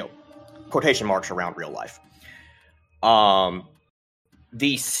 Quotation marks around real life.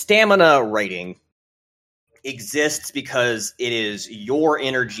 The stamina rating exists because it is your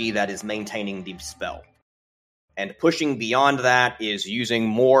energy that is maintaining the spell. And pushing beyond that is using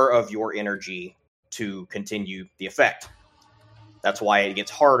more of your energy to continue the effect. That's why it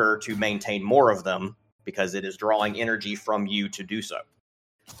gets harder to maintain more of them, because it is drawing energy from you to do so.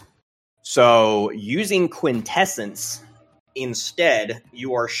 So, using Quintessence, instead,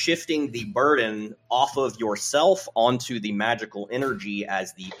 you are shifting the burden off of yourself onto the magical energy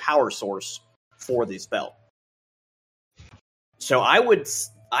as the power source for the spell. So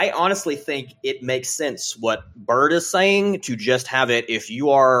I honestly think it makes sense what Bird is saying, to just have it, if you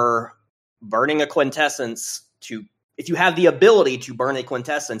are burning a Quintessence, if you have the ability to burn a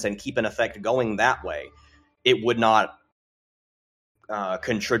Quintessence and keep an effect going that way, it would not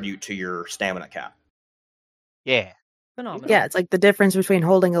contribute to your stamina cap. Yeah. Phenomenal. Yeah, it's like the difference between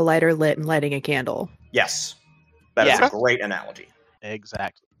holding a lighter lit and lighting a candle. Yes. That is a great analogy.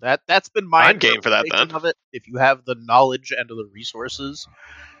 Exactly. That's been my I'm game for that, then. of it. If you have the knowledge and the resources,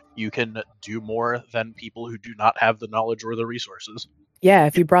 you can do more than people who do not have the knowledge or the resources. Yeah,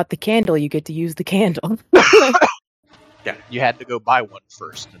 if you brought the candle, you get to use the candle. Yeah. You had to go buy one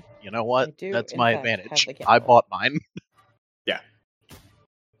first, and you know what? That's my advantage. I bought mine. Yeah.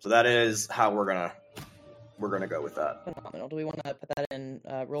 So that is how we're gonna go with that. Phenomenal. Do we want to put that in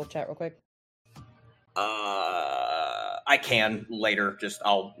rule chat real quick? I can later. Just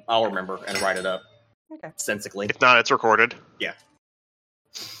I'll remember and write it up. Okay. Sensically. If not, it's recorded. Yeah.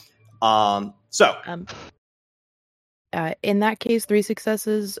 In that case, 3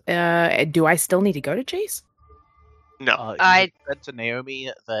 successes. Do I still need to go to Chase? No. I said to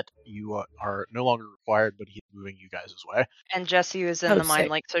Naomi that you are no longer required, but he's moving you guys' way. And Jessie is in the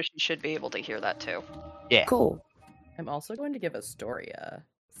mind link, so she should be able to hear that too. Yeah. Cool. I'm also going to give Astoria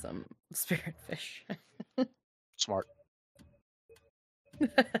some spirit fish. Smart.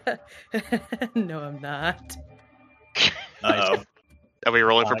 No, I'm not. Uh-oh. Are we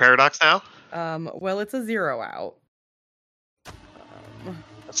rolling for Paradox now? Well, it's a 0 out.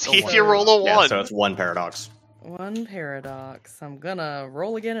 See if you roll a 1. Yeah, so it's 1 Paradox. 1 Paradox. I'm gonna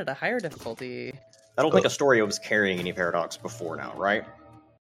roll again at a higher difficulty. I don't think Astoria was carrying any Paradox before now, right?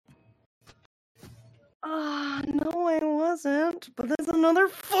 No, I wasn't. But there's another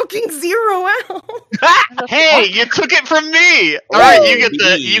fucking 0 out. Hey, you took it from me. All right, you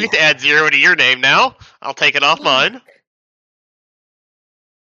get to add 0 to your name now. I'll take it off mine.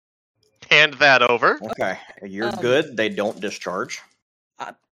 Hand that over. Okay, you're good. They don't discharge.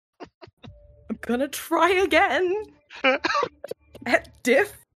 I'm gonna try again. At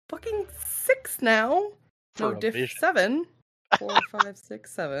diff fucking 6 now. No, diff 7. 4, 5,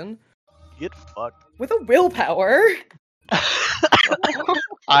 6, 7. Get fucked. With a willpower.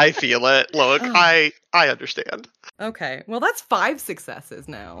 I feel it. Look, I understand. Okay, well that's 5 successes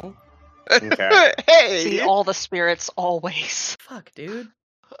now. Okay. Hey! See all the spirits always. Fuck, dude.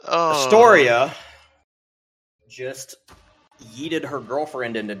 Astoria just yeeted her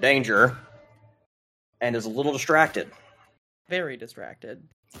girlfriend into danger and is a little distracted. Very distracted.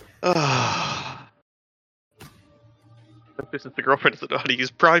 This is the girlfriend doesn't know how to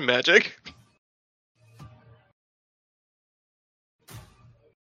use Prime Magic.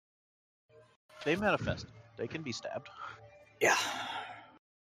 They manifest. They can be stabbed. Yeah.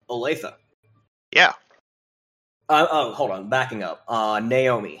 Olathe. Yeah. Hold on. Backing up.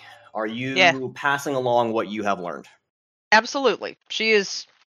 Naomi, are you passing along what you have learned? Absolutely. She is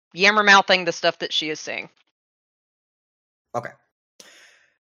yammer-mouthing the stuff that she is seeing. Okay.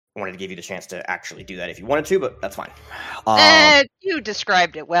 I wanted to give you the chance to actually do that if you wanted to, but that's fine. You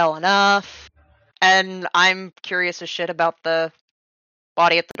described it well enough. And I'm curious as shit about the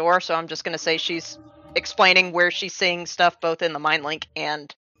body at the door, so I'm just going to say she's explaining where she's seeing stuff both in the mind link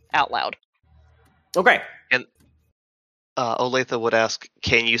and out loud. Okay. And Olathe would ask,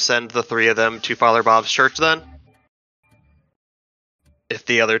 can you send the 3 of them to Father Bob's church then? If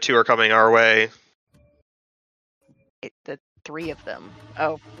the other 2 are coming our way. 3 of them.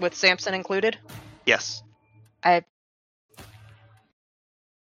 Oh, with Samson included? Yes.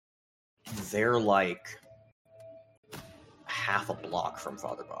 They're like half a block from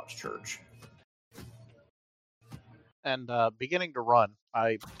Father Bob's church. And beginning to run.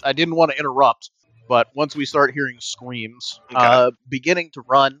 I didn't want to interrupt, but once we start hearing screams, beginning to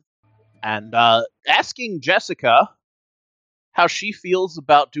run, and asking Jessica how she feels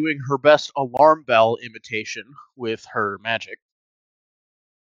about doing her best alarm bell imitation with her magic.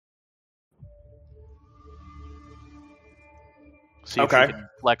 See if she can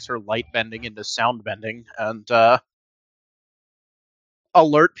flex her light bending into sound bending, and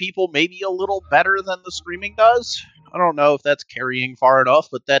alert people maybe a little better than the screaming does. I don't know if that's carrying far enough,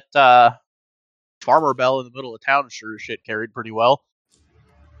 but that farmer bell in the middle of town sure as shit carried pretty well.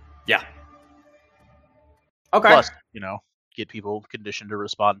 Yeah. Okay. Plus, get people conditioned to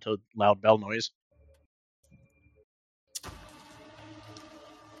respond to loud bell noise.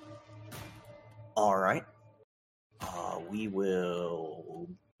 All right. We will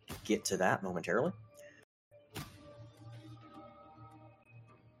get to that momentarily.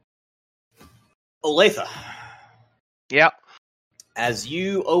 Olathe. Yeah. As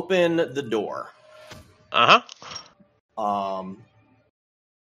you open the door, the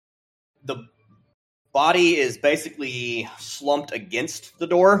body is basically slumped against the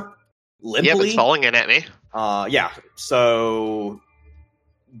door, limply. Yep, it's falling in at me. Yeah. So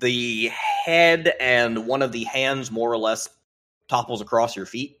the head and one of the hands more or less topples across your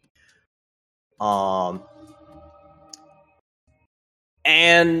feet.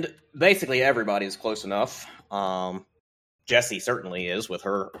 And basically everybody is close enough. Jessie certainly is with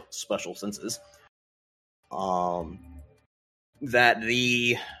her special senses. That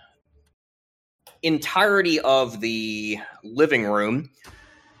the entirety of the living room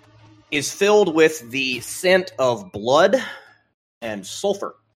is filled with the scent of blood and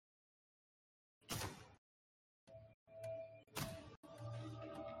sulfur.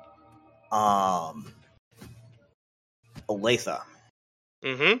 Olathe.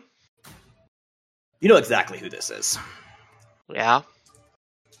 Mm-hmm. You know exactly who this is. Yeah.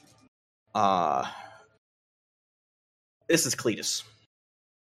 This is Cletus,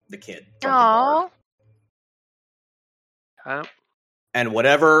 the kid. Aww. And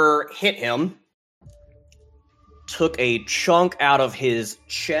whatever hit him took a chunk out of his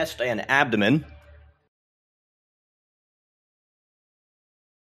chest and abdomen.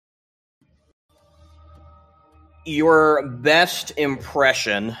 Your best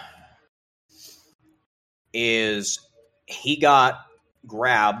impression is he got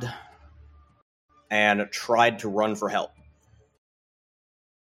grabbed and tried to run for help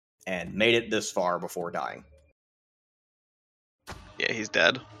and made it this far before dying. Yeah, he's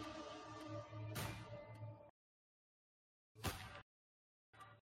dead.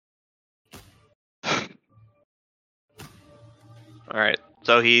 All right,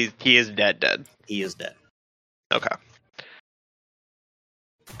 so he is dead. He is dead. Okay.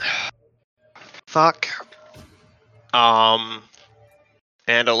 Fuck.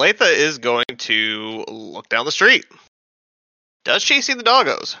 And Olathe is going to look down the street. Does she see the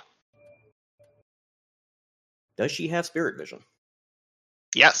doggos? Does she have spirit vision?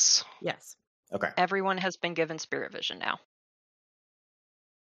 Yes. Yes. Okay. Everyone has been given spirit vision now.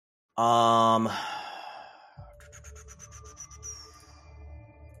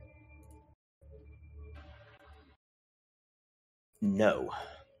 No.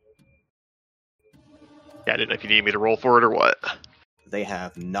 Yeah, I didn't know if you needed me to roll for it or what. They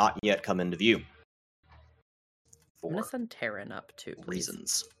have not yet come into view. I'm going to send Taryn up too, please.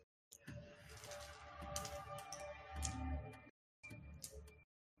 Reasons.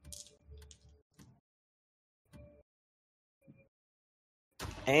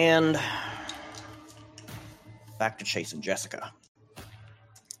 And back to Chase and Jessica.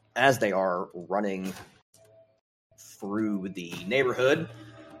 As they are running through the neighborhood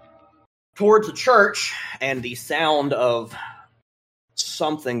towards the church and the sound of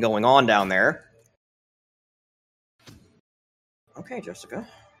something going on down there. Okay, Jessica.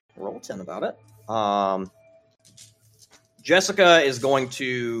 Roll 10 about it. Jessica is going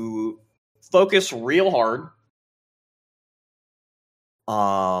to focus real hard.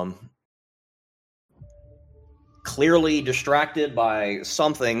 Clearly distracted by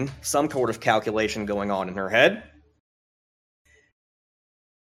something, some sort of calculation going on in her head.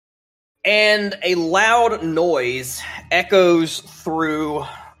 And a loud noise echoes through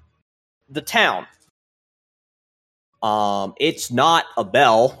the town. It's not a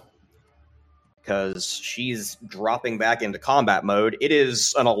bell, because she's dropping back into combat mode. It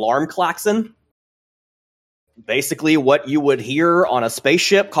is an alarm klaxon basically what you would hear on a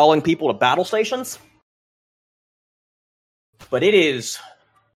spaceship calling people to battle stations. But it is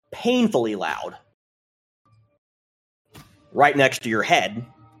painfully loud right next to your head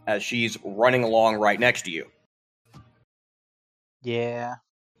as she's running along right next to you. Yeah.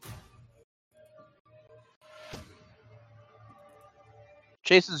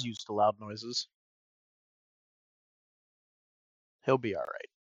 Chase is used to loud noises. He'll be alright.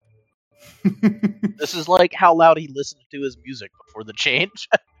 This is like how loud he listened to his music before the change.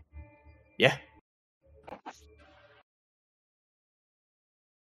 Yeah.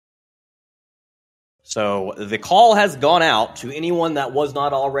 So the call has gone out to anyone that was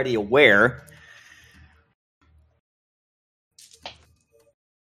not already aware.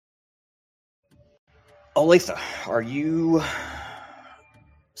 Olathe, are you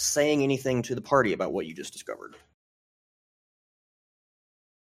saying anything to the party about what you just discovered?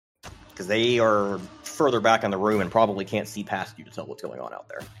 Because they are further back in the room and probably can't see past you to tell what's going on out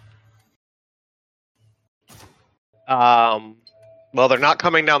there. Well, they're not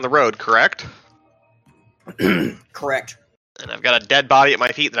coming down the road, correct? Correct. And I've got a dead body at my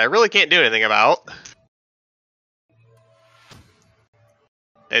feet that I really can't do anything about.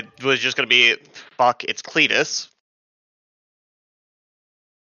 It was just going to be, fuck, it's Cletus.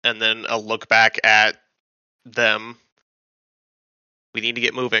 And then a look back at them. We need to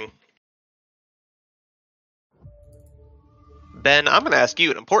get moving. Ben, I'm going to ask you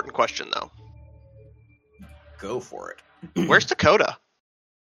an important question, though. Go for it. Where's Dakota?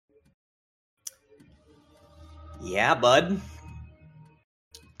 Yeah, bud.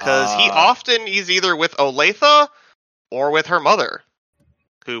 Because he's either with Olathe or with her mother,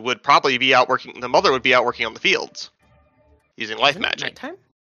 who would probably be out working. The mother would be out working on the fields using life magic. Nighttime?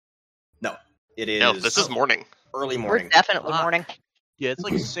 No, it is. No, this is morning. Early morning. We're definitely morning. Yeah, it's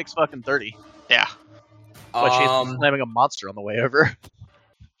like 6:30. Yeah. But Chase is slamming a monster on the way over.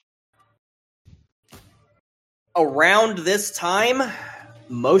 Around this time,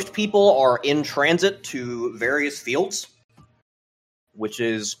 most people are in transit to various fields, which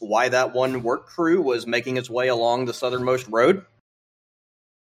is why that one work crew was making its way along the southernmost road.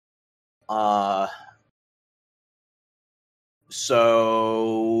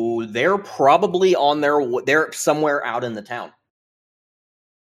 So they're probably they're somewhere out in the town.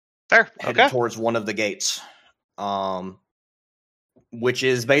 Fair. Headed towards one of the gates. Which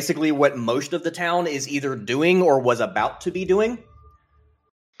is basically what most of the town is either doing or was about to be doing.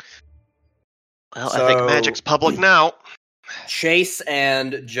 Well, I think magic's public now. Chase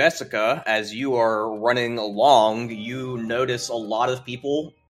and Jessica, as you are running along, you notice a lot of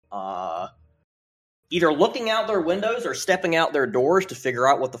people either looking out their windows or stepping out their doors to figure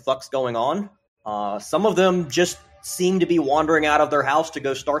out what the fuck's going on. Some of them just seem to be wandering out of their house to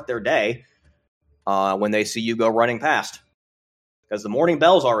go start their day when they see you go running past. Because the morning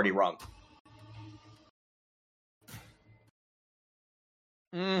bell's already rung.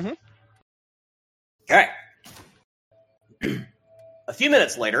 Mm-hmm. Okay. A few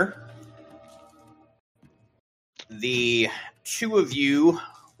minutes later, the two of you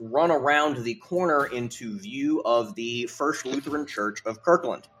run around the corner into view of the First Lutheran Church of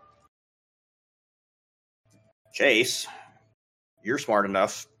Kirkland. Chase, you're smart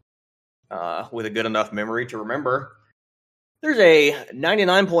enough, with a good enough memory to remember, there's a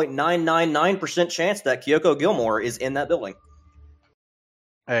 99.999% chance that Kyoko Gilmore is in that building.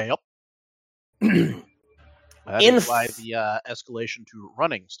 Hey, yep. That's why the escalation to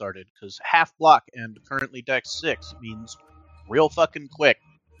running started, because half block and currently Dex 6 means real fucking quick.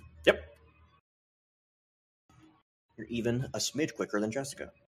 Yep. You're even a smidge quicker than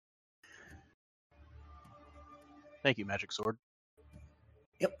Jessica. Thank you, Magic Sword.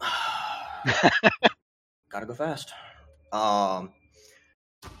 Yep. Gotta go fast.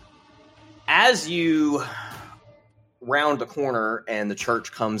 As you round the corner and the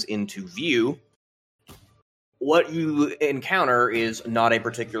church comes into view, what you encounter is not a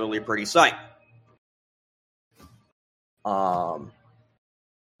particularly pretty sight.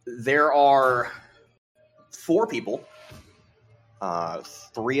 There are 4 people,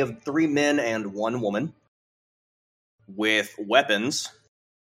 3 men and 1 woman, with weapons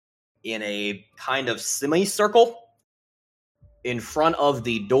in a kind of semicircle in front of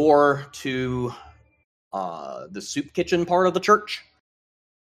the door to the soup kitchen part of the church,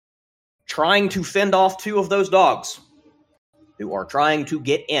 trying to fend off 2 of those dogs who are trying to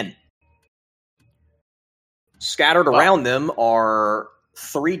get in. Scattered around them are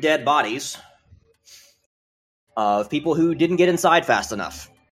 3 dead bodies of people who didn't get inside fast enough.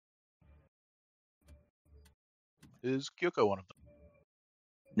 Is Kyoko one of them?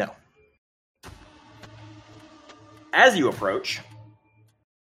 No. As you approach,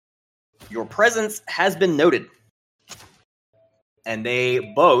 your presence has been noted. And they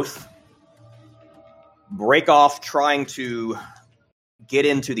both break off trying to get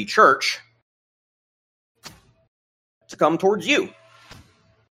into the church to come towards you.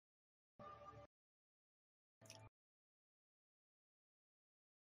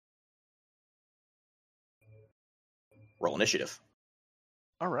 Roll initiative.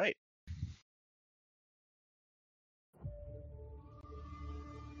 All right.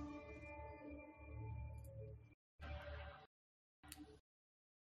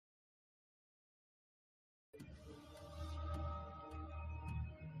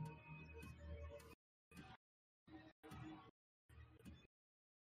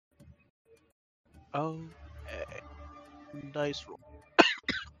 Oh, dice roll.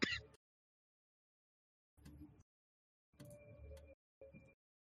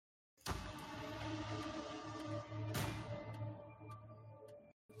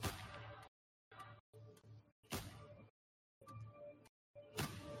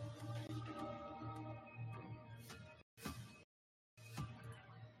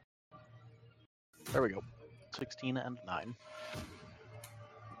 There we go. 16 and 9.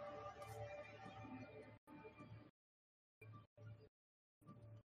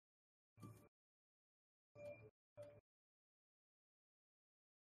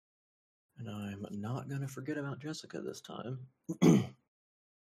 And I'm not going to forget about Jessica this time. I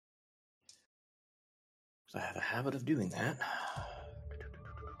have a habit of doing that.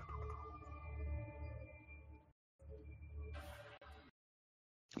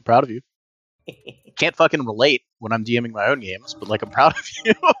 I'm proud of you. Can't fucking relate when I'm DMing my own games, but like I'm proud of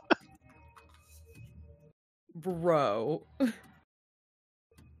you. Bro.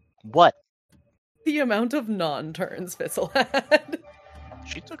 What? The amount of non-turns Fizzle had.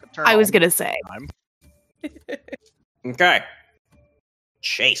 She took a turn. I was going to say. Okay.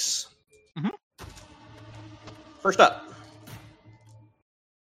 Chase. Mm-hmm. First up.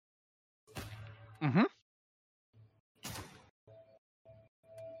 Mm-hmm.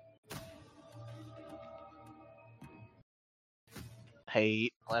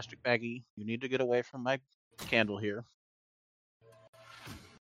 Hey, Plastic Baggy, you need to get away from my candle here.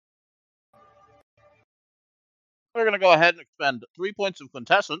 We're going to go ahead and expend 3 points of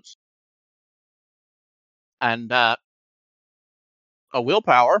quintessence and a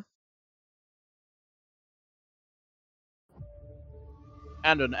willpower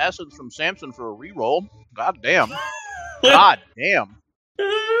and an essence from Samson for a reroll. God damn. God damn.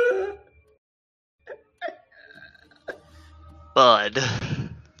 Bud.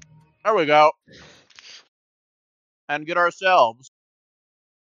 There we go. And get ourselves.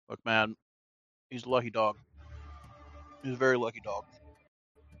 Look, man, he's a lucky dog. He's a very lucky dog.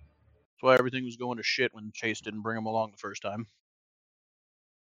 That's why everything was going to shit when Chase didn't bring him along the first time.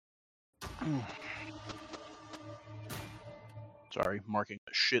 Sorry, marking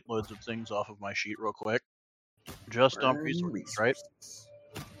shitloads of things off of my sheet real quick. Just dump resources, right?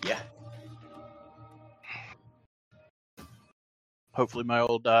 Yeah. Hopefully my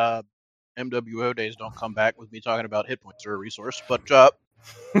old MWO days don't come back with me talking about hit points or a resource, but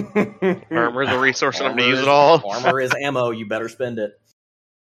armor is a resource and I'm going to use it all. Armor is ammo, you better spend it.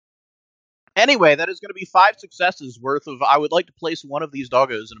 Anyway, that is going to be 5 successes worth of... I would like to place one of these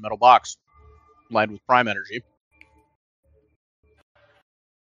doggos in a metal box lined with prime energy.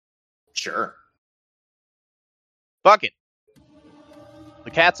 Sure. Fuck it.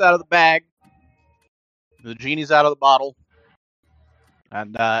 The cat's out of the bag. The genie's out of the bottle.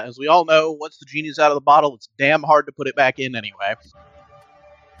 And as we all know, once the genie's out of the bottle, it's damn hard to put it back in anyway.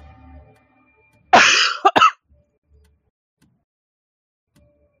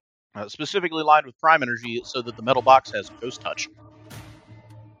 Specifically lined with prime energy so that the metal box has ghost touch.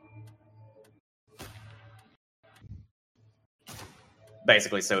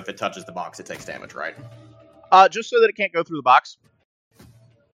 Basically, so if it touches the box, it takes damage, right? Just so that it can't go through the box.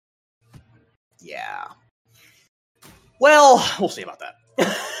 Yeah. Well, we'll see about that.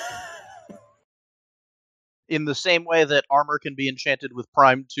 In the same way that armor can be enchanted with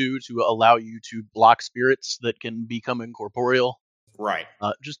Prime 2 to allow you to block spirits that can become incorporeal. Right.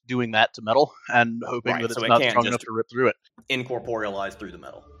 Just doing that to metal and hoping that it's not strong enough to rip through it. Incorporealize through the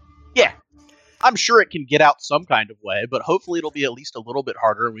metal. Yeah. I'm sure it can get out some kind of way, but hopefully it'll be at least a little bit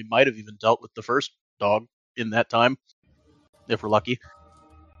harder. We might have even dealt with the first dog in that time, if we're lucky.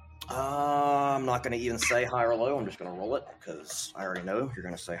 I'm not going to even say high or low. I'm just going to roll it, because I already know you're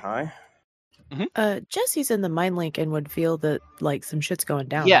going to say high. Mm-hmm. Jesse's in the mind link and would feel that like some shit's going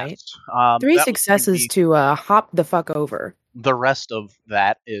down, yes. Right? 3 successes to hop the fuck over. The rest of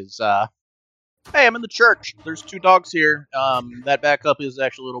that is Hey, I'm in the church. There's 2 dogs here. That backup is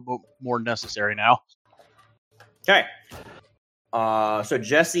actually a little bit more necessary now. Okay. So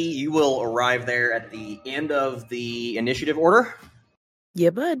Jesse, you will arrive there at the end of the initiative order.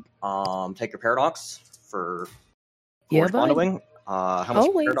 Yeah, bud. Take your paradox for Yeah, corresponding. How much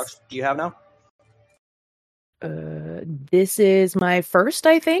Always. paradox do you have now? This is my first,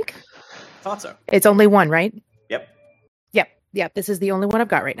 I think. Thought so. It's only 1, right? Yep. Yep. This is the only one I've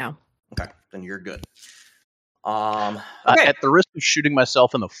got right now. Okay, then you're good. At the risk of shooting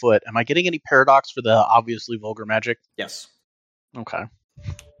myself in the foot, am I getting any paradox for the obviously vulgar magic? Yes. Okay.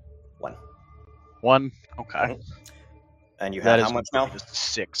 1. 1. Okay. Mm-hmm. And you have how much now?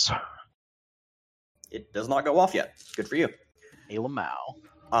 6. It does not go off yet. Good for you. Alamau.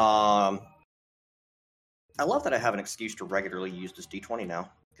 I love that I have an excuse to regularly use this D20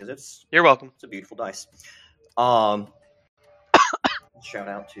 now because You're welcome. It's a beautiful dice. Shout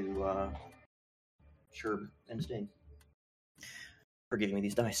out to Sherb and Sting for giving me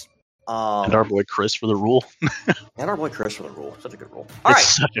these dice. And our boy Chris for the rule. And our boy Chris for the rule. Such a good rule.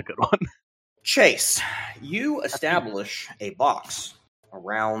 It's such a good one. Chase, you establish a box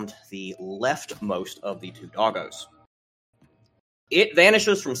around the leftmost of the 2 doggos. It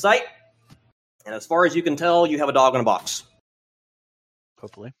vanishes from sight, and as far as you can tell, you have a dog in a box.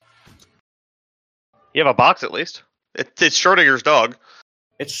 Hopefully. You have a box at least. It's Schrodinger's dog.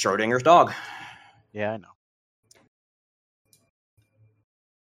 It's Schrodinger's dog. Yeah, I know.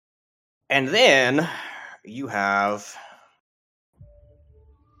 And then you have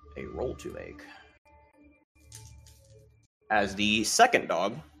a roll to make. As the second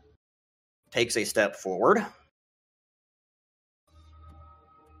dog takes a step forward,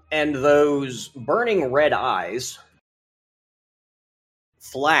 and those burning red eyes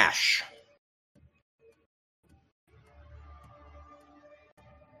flash.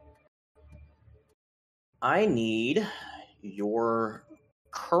 I need your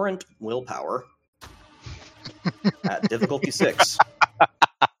current willpower at difficulty 6.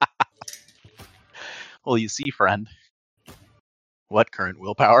 Well, you see, friend. What current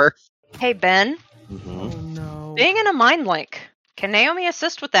willpower? Hey, Ben. Mm-hmm. Oh, no. Being in a mind link, can Naomi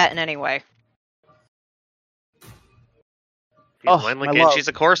assist with that in any way? She's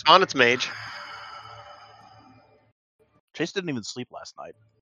a correspondence mage. Chase didn't even sleep last night.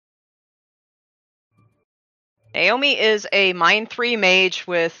 Naomi is a Mind 3 mage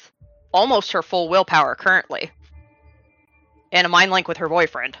with almost her full willpower currently. And a Mind Link with her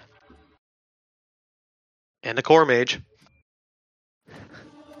boyfriend. And a core mage.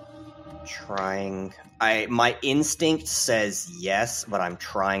 My instinct says yes, but I'm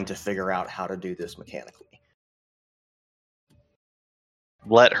trying to figure out how to do this mechanically.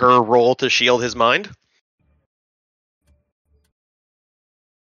 Let her roll to shield his mind.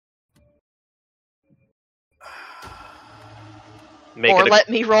 Let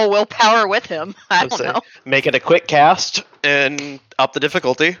me roll willpower with him. I don't know. Make it a quick cast and up the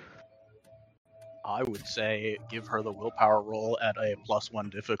difficulty. I would say give her the willpower roll at a +1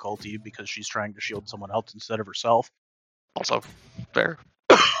 difficulty because she's trying to shield someone else instead of herself. Also, fair.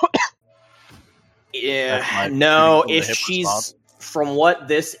 Yeah, no, if she's... From what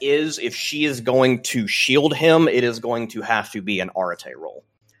this is, if she is going to shield him, it is going to have to be an Arate roll.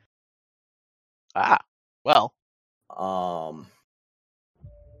 Ah, well.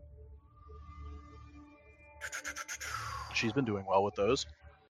 She's been doing well with those.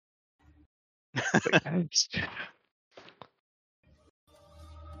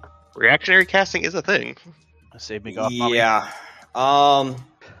 Reactionary casting is a thing. Save me, Goth Mommy. Yeah.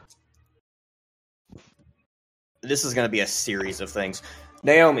 This is going to be a series of things.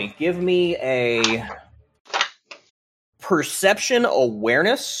 Naomi, give me a perception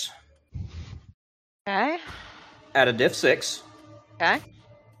awareness. Okay. At a diff 6. Okay.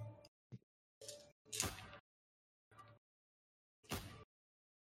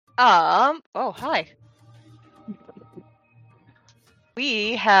 Oh, hi.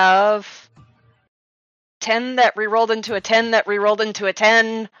 We have 10 that rerolled into a 10 that rerolled into a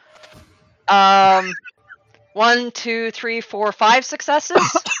 10. 1, 2, 3, 4, 5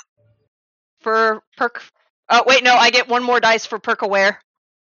 successes for perk. Oh, wait, no, I get 1 more dice for perk aware.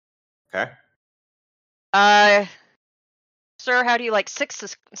 Okay. Sir, how do you like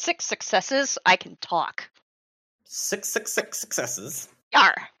 6 successes? I can talk. 6 successes.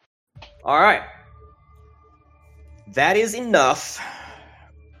 Yar. All right. That is enough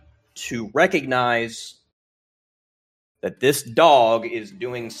to recognize that this dog is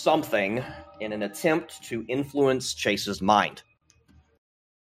doing something in an attempt to influence Chase's mind.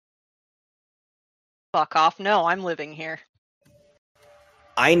 Fuck off. No, I'm living here.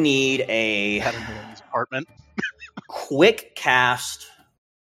 I need a apartment. quick cast.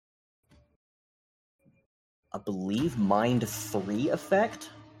 I believe Mind 3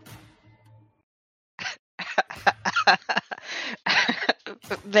 effect.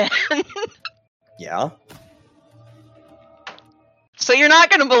 Ben. Yeah. So you're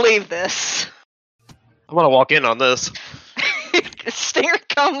not going to believe this. I want to walk in on this. Stinger,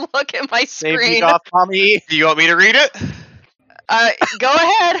 come look at my Save screen. me off, mommy. Do you want me to read it? Go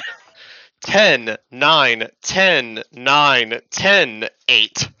ahead. 10, 9, 10, 9, 10,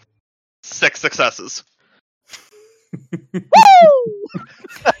 8. 6 successes. Woo!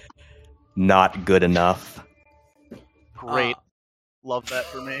 Not good enough. Great. Love that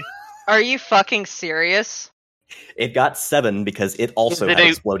for me. Are you fucking serious? It got 7 because it also Is it had a-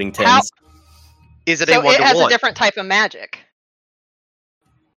 exploding How- 10s. Is it So a 1 it to has 1? a different type of magic.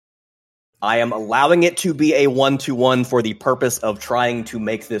 I am allowing it to be a 1-to-1 for the purpose of trying to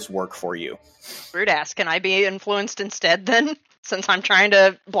make this work for you. Rude ass. Can I be influenced instead then? Since I'm trying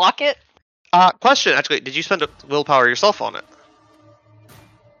to block it? Question, actually, did you spend willpower yourself on it?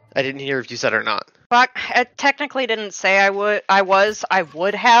 I didn't hear if you said it or not. Fuck, I technically didn't say I would. I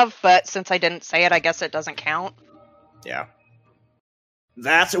would have, but since I didn't say it, I guess it doesn't count. Yeah.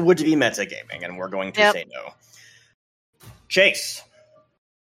 That would be metagaming, and we're going to Yep. say no. Chase.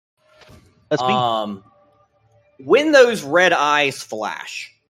 That's me. When those red eyes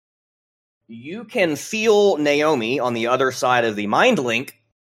flash, you can feel Naomi on the other side of the mind link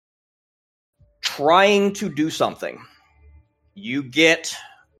trying to do something. You get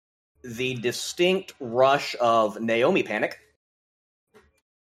the distinct rush of Naomi panic.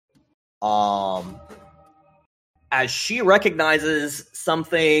 As she recognizes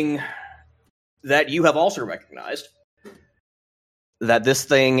something that you have also recognized, that this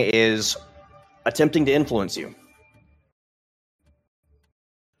thing is attempting to influence you.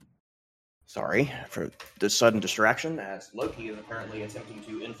 Sorry for the sudden distraction, as Loki is apparently attempting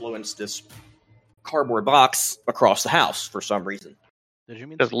to influence this cardboard box across the house for some reason. Did you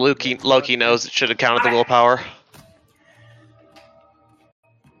mean Because Loki knows it should have counted the willpower.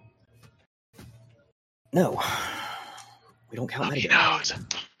 No. We don't count Loki metagame. knows.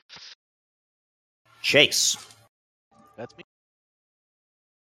 Chase. That's me.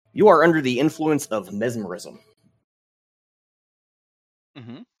 You are under the influence of mesmerism.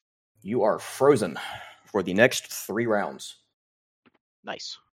 Mm-hmm. You are frozen for the next 3 rounds.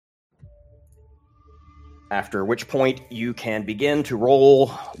 Nice. After which point you can begin to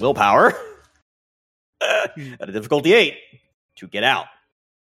roll willpower at a difficulty 8 to get out,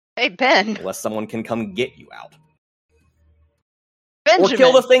 Hey, Ben. unless someone can come get you out. Benjamin. Or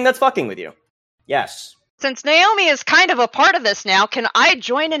kill the thing that's fucking with you. Yes. Since Naomi is kind of a part of this now, can I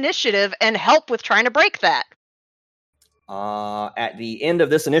join initiative and help with trying to break that? At the end of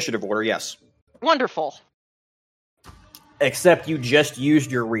this initiative order, yes. Wonderful. Except you just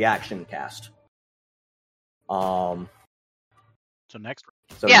used your reaction cast. So next.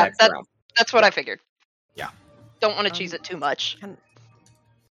 So Yeah, next round. That's what I figured. Yeah. Don't want to cheese it too much. Can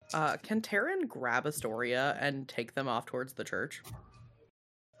Taryn grab Astoria and take them off towards the church?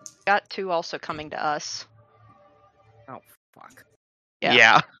 Got 2 also coming to us. Oh, fuck.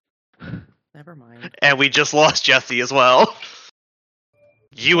 Yeah. Never mind. And we just lost Jesse as well.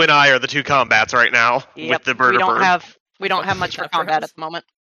 You and I are the 2 combats right now Yep. with the bird. We don't have much for combat at the moment.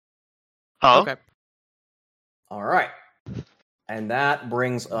 Huh? Okay. All right. And that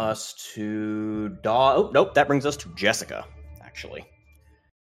brings us to Oh, nope. That brings us to Jessica, actually.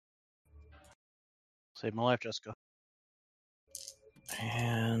 Save my life, Jessica.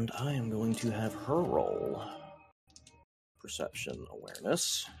 And I am going to have her roll perception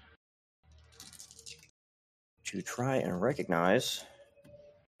awareness to try and recognize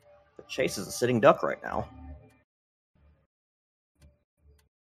that Chase is a sitting duck right now.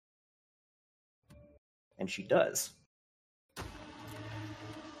 And she does.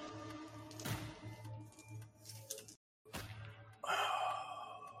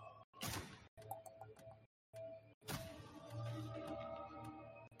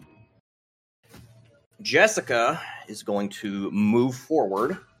 Jessica is going to move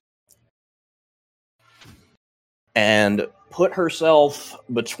forward and put herself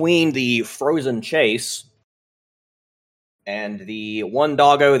between the frozen Chase and the one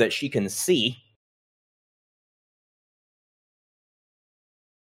doggo that she can see.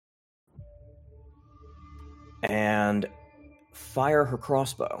 And fire her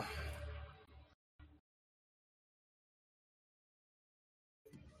crossbow.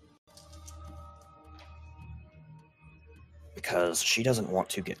 Because she doesn't want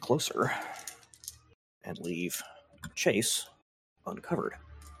to get closer and leave Chase uncovered.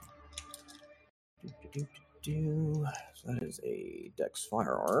 So that is a Dex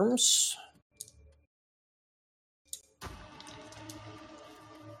Firearms.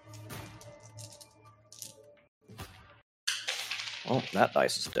 Oh, that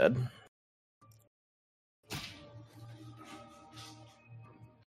dice is dead.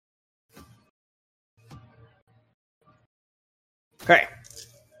 Okay.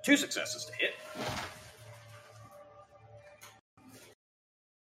 2 successes to hit.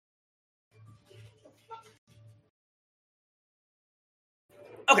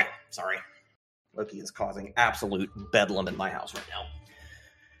 Okay, sorry. Loki is causing absolute bedlam in my house right now.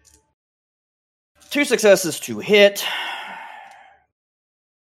 2 successes to hit.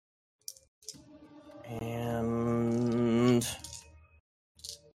 And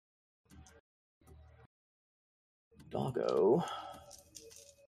Doggo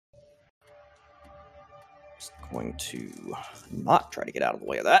is going to not try to get out of the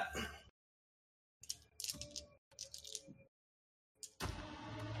way of that.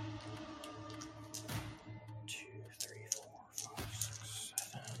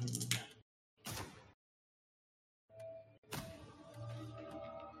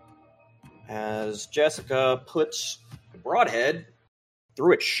 As Jessica puts the broadhead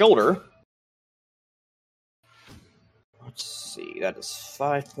through its shoulder. Let's see, that is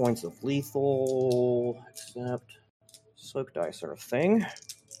 5 points of lethal, except soak dice are a thing.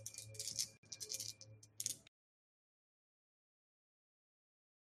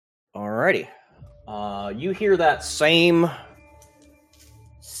 Alrighty. You hear that same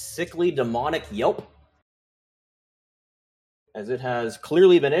sickly demonic yelp as it has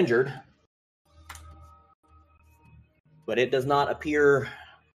clearly been injured. But it does not appear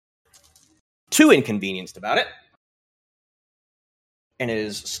too inconvenienced about it. And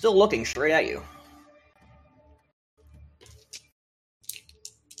is still looking straight at you.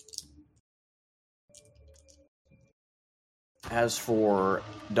 As for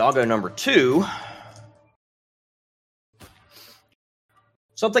Doggo number 2,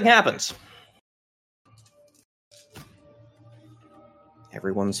 something happens.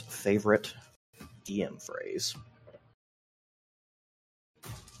 Everyone's favorite DM phrase.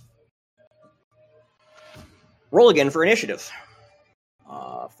 Roll again for initiative.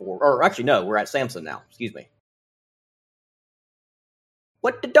 Actually, no, we're at Samson now. Excuse me.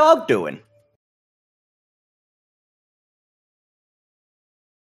 What the dog doing?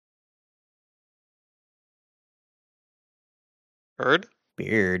 Heard?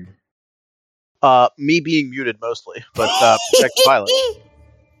 Beard. Me being muted mostly, but protect the pilot.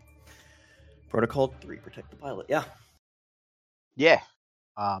 Protocol 3, protect the pilot. Yeah. Yeah.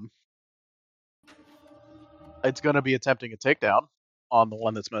 It's going to be attempting a takedown on the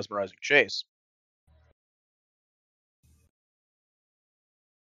one that's mesmerizing Chase.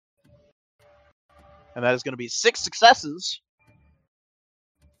 And that is going to be 6 successes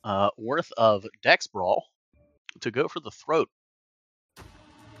worth of Dex Brawl to go for the throat.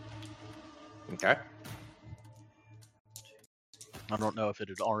 Okay. I don't know if it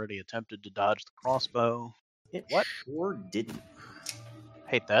had already attempted to dodge the crossbow. It sure didn't.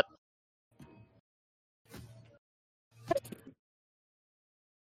 Hate that.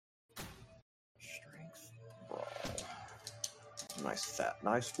 Strength Brawl. Nice fat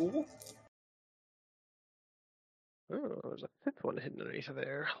knife spool. Oh, there's a 5th one hidden underneath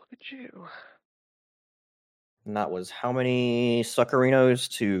there. Look at you. And that was how many Succarinos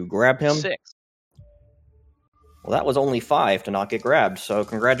to grab him? 6. Well, that was only 5 to not get grabbed, so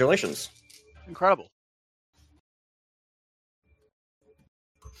congratulations. Incredible.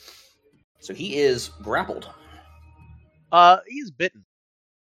 So he is grappled. He's bitten.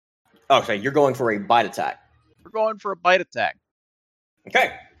 Okay, you're going for a bite attack. We're going for a bite attack.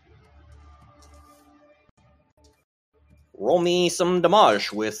 Okay. Roll me some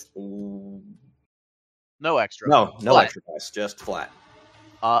damage with... No extra. No flat. Extra dice, just flat.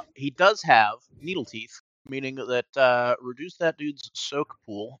 He does have needle teeth, meaning that reduce that dude's soak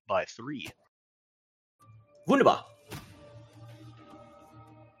pool by 3. Wunderbar.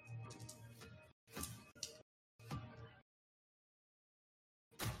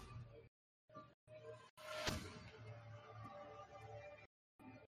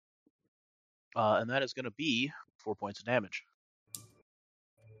 And that is going to be 4 points of damage.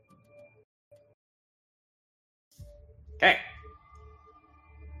 Okay.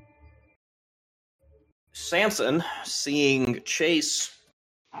 Samson, seeing Chase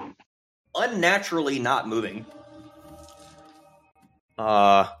unnaturally not moving,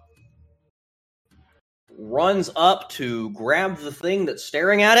 runs up to grab the thing that's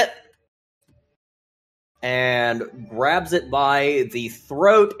staring at it, and grabs it by the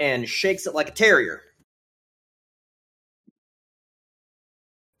throat and shakes it like a terrier.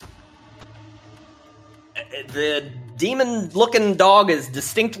 The demon-looking dog is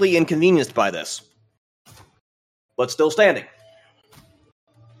distinctly inconvenienced by this, but still standing.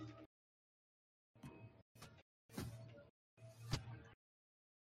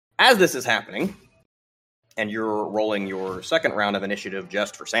 As this is happening, and you're rolling your second round of initiative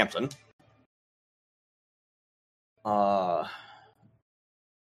just for Samson,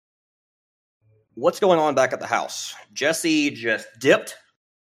 what's going on back at the house? Jesse just dipped.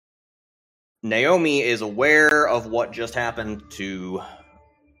 Naomi is aware of what just happened to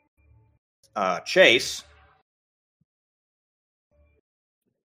Chase.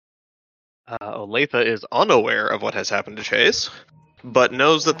 Olathe is unaware of what has happened to Chase, but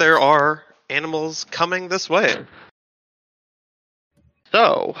knows that there are animals coming this way.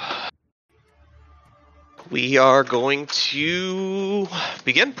 So, we are going to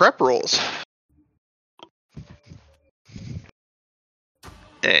begin prep rolls.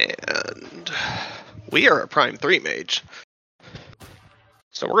 And we are a Prime 3 mage.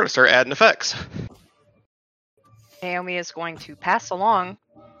 So we're going to start adding effects. Naomi is going to pass along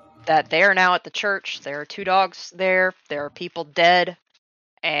that they are now at the church. There are 2 dogs there. There are people dead.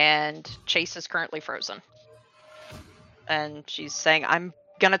 And Chase is currently frozen. And she's saying, I'm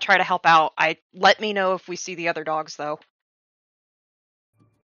going to try to help out. Let me know if we see the other dogs, though.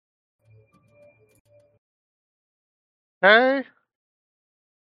 Okay.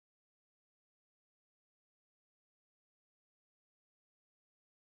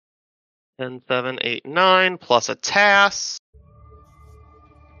 10, 7, 8, 9, plus a task.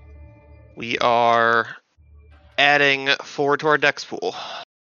 We are adding 4 to our dex pool.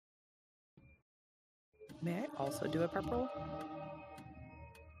 May I also do a prep roll?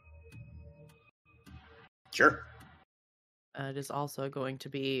 Sure. It is also going to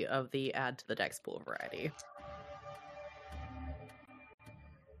be of the add to the dex pool variety.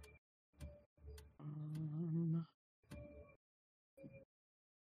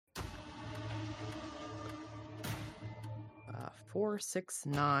 4, 6,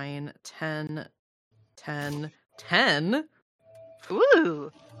 9, 10, 10, 10. Ooh.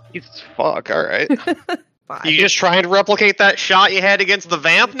 Jesus fuck, alright. 5. You just trying to replicate that shot you had against the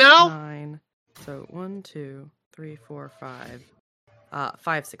vamp 6, now? 9. So 1, 2, 3, 4, 5.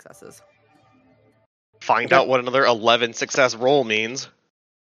 5 successes. Find out what another 11 success roll means.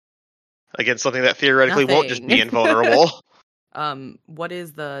 Against something that theoretically won't just be invulnerable. What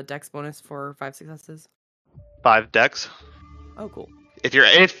is the dex bonus for 5 successes? 5 dex. Oh, cool. If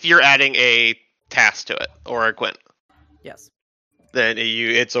you're adding a task to it or a quint, Yes. then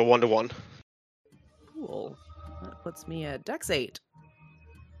it's a 1-to-1. Cool. That puts me at dex 8.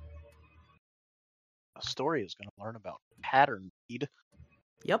 Astoria is going to learn about pattern bleed.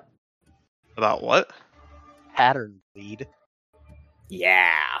 Yep. About what? Pattern bleed.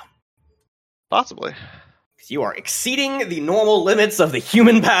 Yeah. Possibly. Because you are exceeding the normal limits of the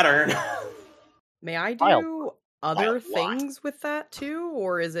human pattern. May I do other things with that too,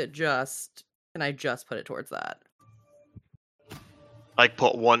 or is it just? Can I just put it towards that? Like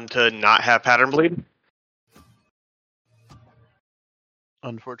put 1 to not have pattern bleed?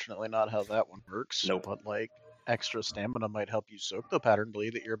 Unfortunately, not how that one works. Nope. But like extra stamina might help you soak the pattern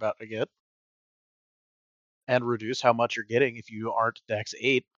bleed that you're about to get, and reduce how much you're getting if you aren't Dex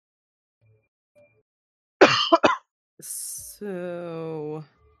 8. So,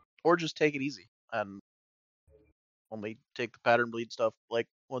 or just take it easy and only take the pattern bleed stuff like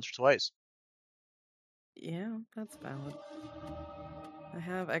once or twice. Yeah, that's valid. I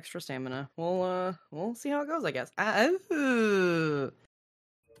have extra stamina. We'll see how it goes, I guess.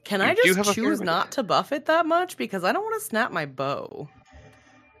 Can I just choose not to buff it that much? Because I don't want to snap my bow.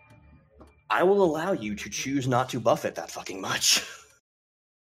 I will allow you to choose not to buff it that fucking much.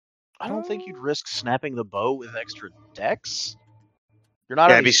 I don't think you'd risk snapping the bow with extra dex. You're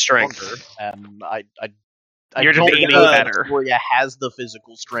not any strength, and I you're don't just aiming think better. Astoria has the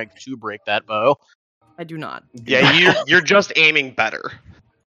physical strength to break that bow. I do not. Yeah, you're just aiming better.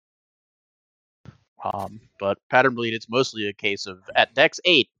 But pattern bleed, it's mostly a case of at Dex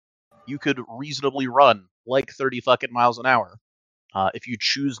 8, you could reasonably run like 30 fucking miles an hour. If you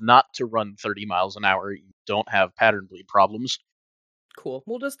choose not to run 30 miles an hour, you don't have pattern bleed problems. Cool.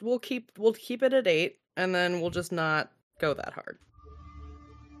 We'll keep it at 8, and then we'll just not go that hard.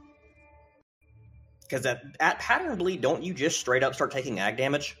 Because at pattern bleed, don't you just straight up start taking ag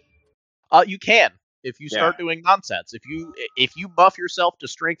damage? You can if you start doing nonsense. If you buff yourself to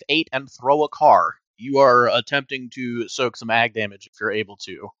strength 8 and throw a car, you are attempting to soak some ag damage if you're able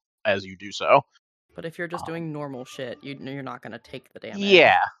to, as you do so. But if you're just doing normal shit, you're not going to take the damage.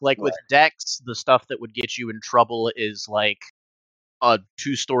 Yeah, like with Dex, the stuff that would get you in trouble is like a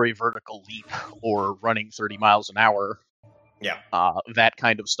 2-story vertical leap or running 30 miles an hour. Yeah. That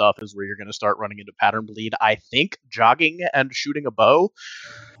kind of stuff is where you're going to start running into pattern bleed. I think jogging and shooting a bow,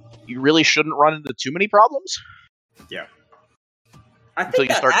 you really shouldn't run into too many problems. Yeah. Until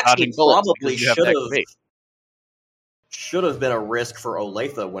you start dodging bullets. Probably should have been a risk for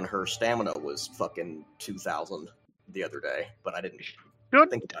Olathe when her stamina was fucking 2,000 the other day, but I didn't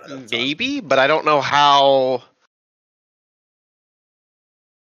think about it. Maybe, but I don't know how.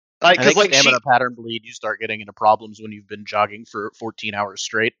 I think stamina pattern bleed, you start getting into problems when you've been jogging for 14 hours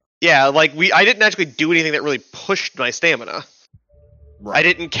straight. Yeah, like I didn't actually do anything that really pushed my stamina. Right. I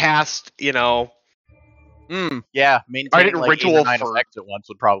didn't cast, Yeah, maintaining I didn't ritual 8 or 9 effects at once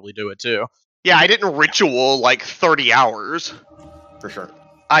would probably do it too. Yeah, I didn't ritual like 30 hours. For sure.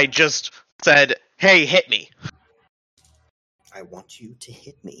 I just said, hey, hit me. I want you to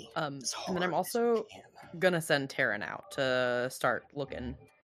hit me. And then I'm also gonna send Taryn out to start looking.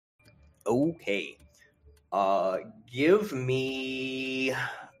 Okay. Give me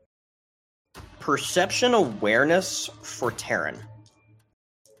perception awareness for Taryn.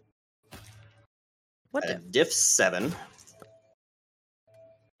 What? A diff 7.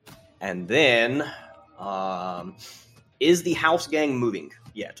 And then, is the house gang moving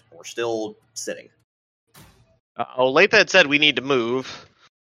yet, or still sitting? Olathe had said we need to move.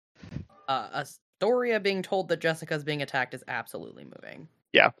 Astoria being told that Jessica's being attacked is absolutely moving.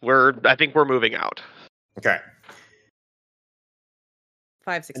 Yeah, I think we're moving out. Okay.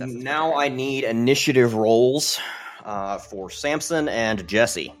 5 successes. Now I need initiative rolls for Samson and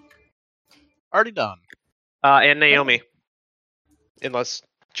Jesse. Already done. And Naomi. Unless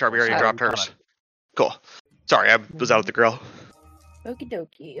Charmy already dropped hers. Cool. Sorry, I was out with the girl. Okie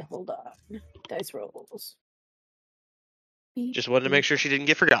dokie. Hold on. Dice rolls. Just wanted to make sure she didn't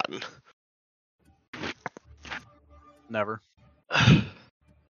get forgotten. Never.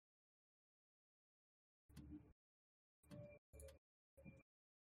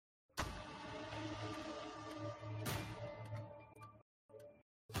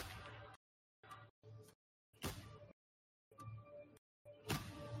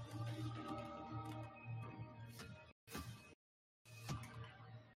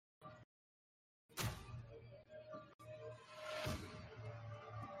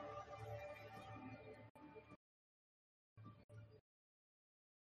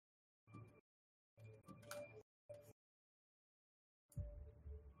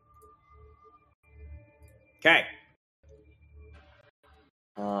 Okay.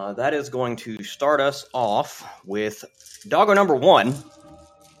 That is going to start us off with doggo number 1.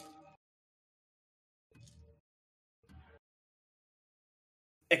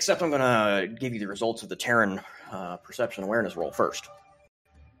 Except I'm going to give you the results of the Terran perception awareness roll first.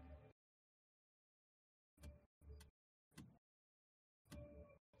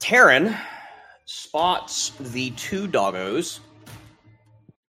 Terran spots the 2 doggos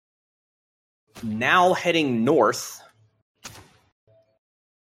now heading north,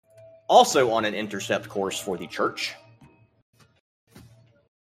 also on an intercept course for the church.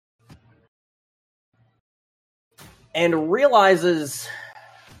 And realizes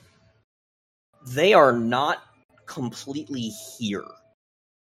they are not completely here.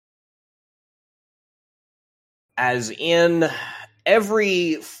 As in,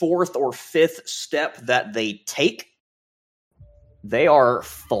 every 4th or 5th step that they take, they are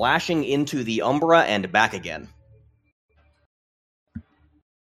flashing into the Umbra and back again.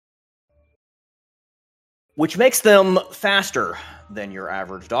 Which makes them faster than your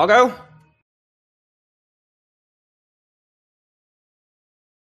average doggo.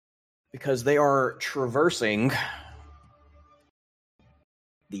 Because they are traversing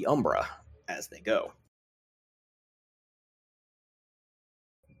the Umbra as they go.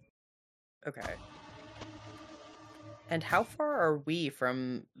 Okay. And how far are we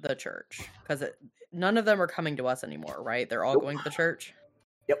from the church? Because none of them are coming to us anymore, right? They're all going to the church?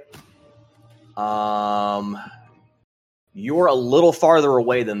 Yep. You're a little farther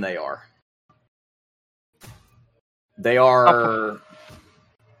away than they are. They are...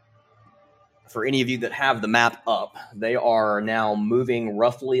 For any of you that have the map up, they are now moving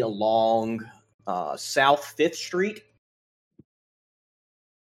roughly along South 5th Street.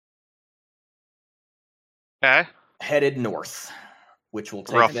 Okay. Headed north, which will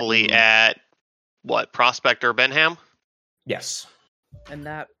take roughly them... at what, Prospect or Benham? Yes. And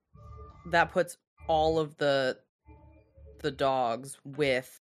that puts all of the dogs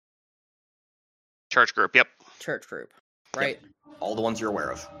with church group. Yep. Church group, right? Yep. All the ones you're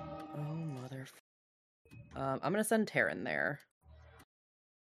aware of. Oh mother. I'm gonna send Taryn there.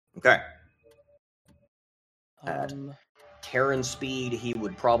 Okay. Terran speed, he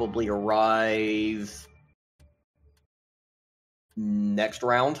would probably arrive next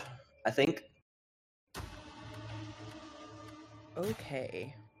round, I think.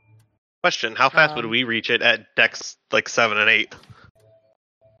 Okay. Question: how fast would we reach it at Dex like 7 and 8?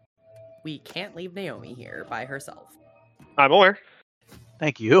 We can't leave Naomi here by herself. I'm aware.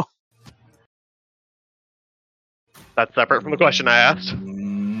 Thank you. That's separate from the question I asked.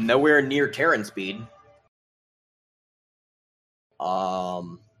 Nowhere near Terran speed.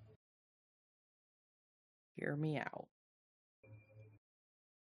 Hear me out.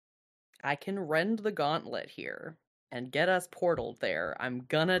 I can rend the gauntlet here and get us portaled there. I'm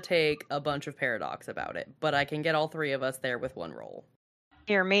gonna take a bunch of paradox about it, but I can get all three of us there with one roll.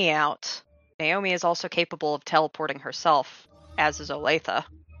 Hear me out. Naomi is also capable of teleporting herself, as is Olathe.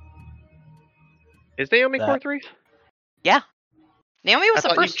 Is Naomi core 3? Yeah. Naomi was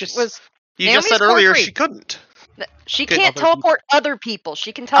the first. You just said earlier she couldn't. She can't teleport other people.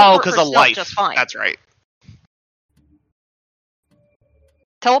 She can teleport herself of life. just fine. That's right.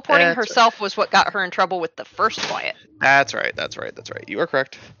 Teleporting herself was what got her in trouble with the first quiet. That's right. You are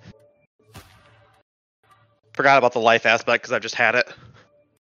correct. Forgot about the life aspect because I've just had it.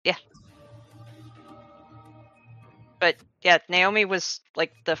 Yeah. But yeah, Naomi was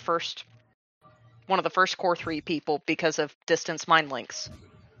like one of the first core 3 people because of distance mind links.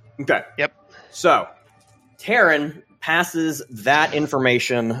 Okay. Yep. So, Terran passes that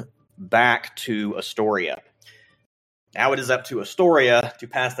information back to Astoria. Now it is up to Astoria to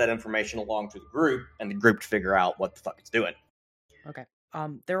pass that information along to the group, and the group to figure out what the fuck it's doing. Okay.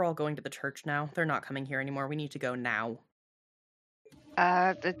 They're all going to the church now. They're not coming here anymore. We need to go now.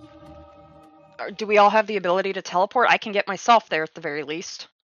 Do we all have the ability to teleport? I can get myself there at the very least.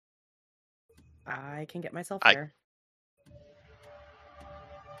 I can get myself there.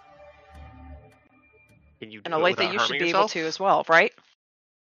 Can you do and it Olathe, without you should harming be yourself? able to as well, right?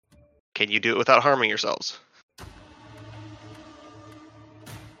 Can you do it without harming yourselves?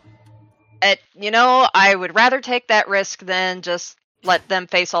 I would rather take that risk than just let them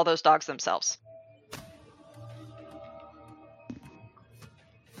face all those dogs themselves.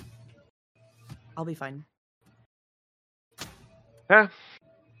 I'll be fine. Yeah.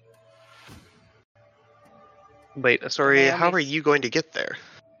 Wait, sorry, how are you going to get there?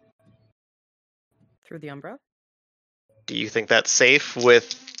 Through the Umbra? Do you think that's safe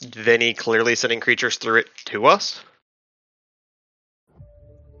with Vinny clearly sending creatures through it to us?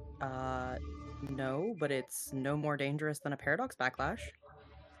 No, but it's no more dangerous than a Paradox Backlash.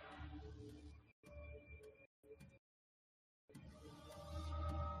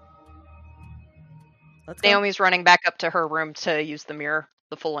 Let's go. Naomi's running back up to her room to use the mirror,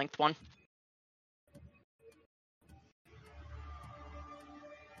 the full-length one.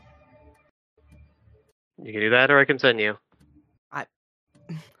 You can do that, or I can send you.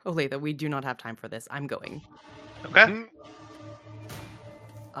 Olathe, we do not have time for this. I'm going. Okay.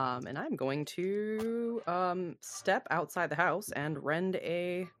 And I'm going to step outside the house and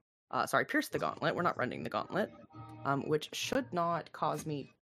pierce the gauntlet. We're not rending the gauntlet, which should not cause me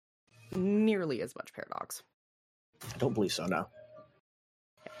nearly as much paradox. I don't believe so, no.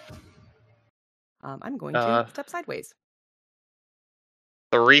 I'm going to step sideways.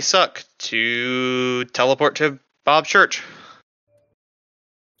 3 suck to teleport to Bob's church.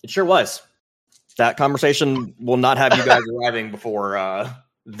 It sure was. That conversation will not have you guys arriving before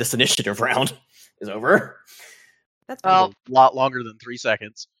this initiative round is over. That's a lot longer than 3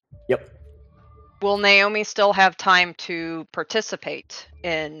 seconds. Yep. Will Naomi still have time to participate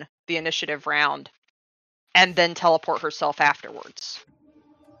in the initiative round and then teleport herself afterwards?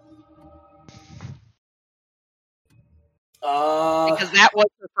 Because that was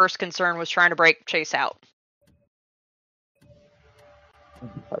her first concern, was trying to break Chase out.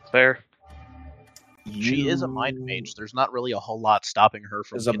 That's fair. She is a mind mage. There's not really a whole lot stopping her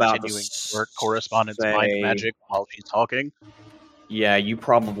from continuing to work correspondence mind magic while she's talking. Yeah, you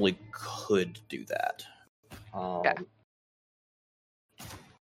probably could do that.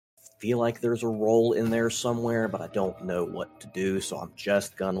 Feel like there's a roll in there somewhere, but I don't know what to do, so I'm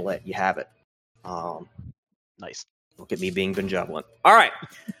just gonna let you have it. Nice. Look at me being benevolent. All right.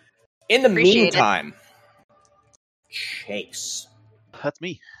 In the meantime, Chase. That's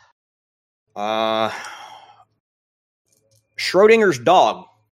me. Schrodinger's dog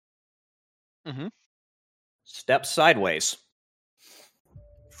Mm-hmm. steps sideways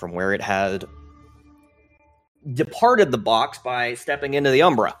from where it had departed the box by stepping into the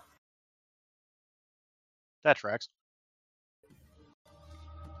Umbra. That tracks.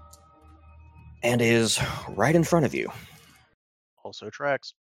 And is right in front of you. Also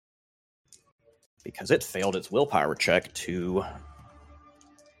tracks. because it failed its willpower check to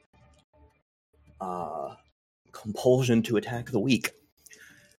compulsion to attack the weak.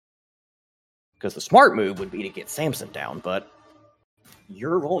 Because the smart move would be to get Samson down, but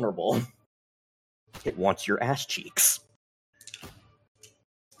you're vulnerable. It wants your ass cheeks.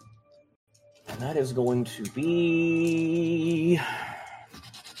 And that is going to be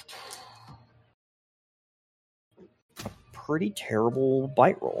a pretty terrible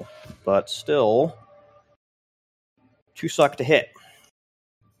bite roll, but still 2 suck to hit.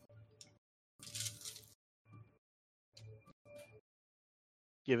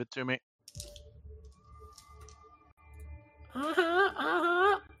 Give it to me.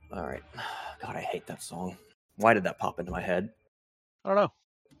 All right. God, I hate that song. Why did that pop into my head? I don't know.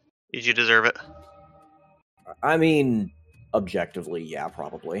 Did you deserve it? I mean, objectively, yeah,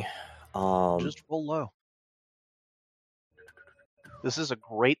 probably. Just roll low. This is a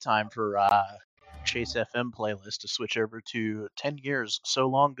great time for Chase FM playlist to switch over to 10 Years, So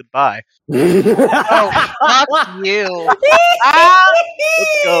Long Goodbye. Oh, fuck you.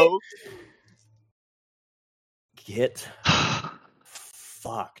 Let's go. Get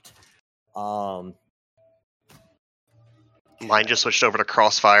fucked. Mine just switched over to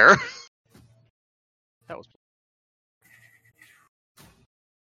Crossfire. That was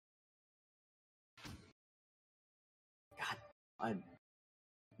God,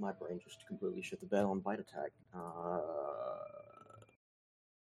 my brain just completely shit the bed on bite attack.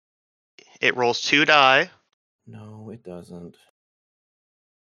 It rolls 2 die. No, it doesn't.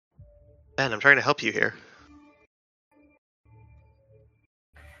 Ben, I'm trying to help you here.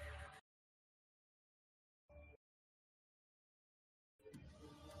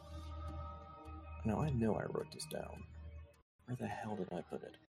 No, I know I wrote this down. Where the hell did I put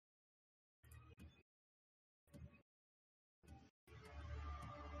it?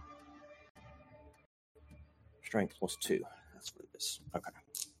 Strength plus 2. That's what it is. Okay.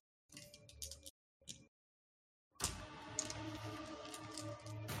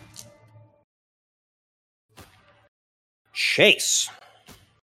 Chase.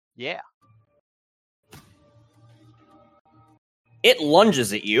 Yeah. It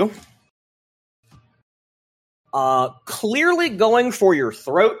lunges at you. Clearly going for your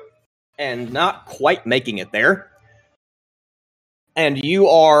throat and not quite making it there. And you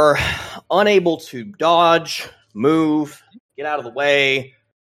are unable to dodge, move, get out of the way,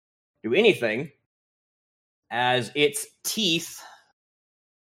 do anything, as its teeth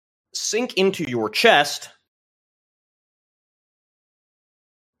sink into your chest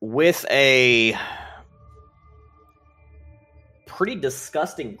with a pretty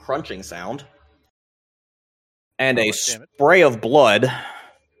disgusting crunching sound. And a spray of blood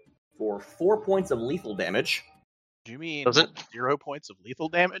for 4 points of lethal damage. Do you mean 0 points of lethal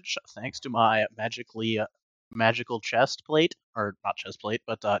damage thanks to my magical chest plate? Or not chest plate,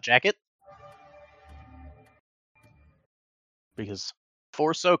 but jacket? Because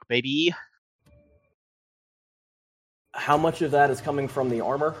 4 soak, baby. How much of that is coming from the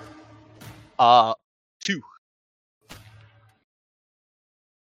armor? 2.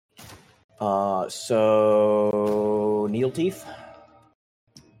 So needle teeth.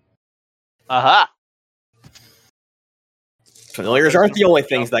 Aha! Familiars aren't the only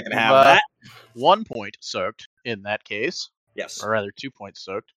things that can have that. 1 point soaked in that case. Yes. Or rather, 2 points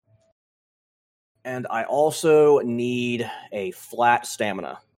soaked. And I also need a flat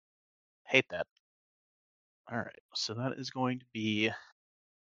stamina. Hate that. Alright, so that is going to be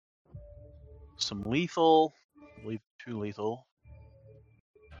some lethal. I believe 2 lethal.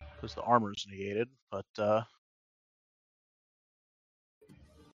 Because the armor's negated, but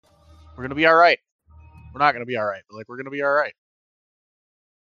we're gonna be alright. We're not gonna be alright, but we're gonna be alright.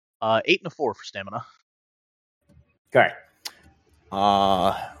 8 and a 4 for stamina. Okay.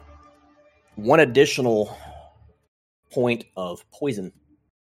 1 additional point of poison.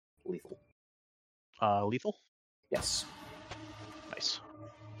 Lethal. Lethal? Yes. Nice.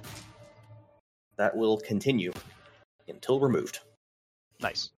 That will continue until removed.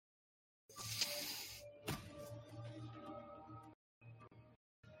 Nice.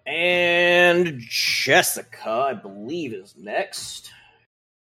 And Jessica, I believe, is next.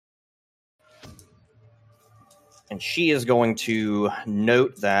 And she is going to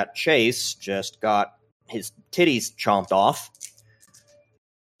note that Chase just got his titties chomped off.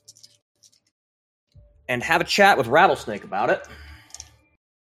 And have a chat with Rattlesnake about it.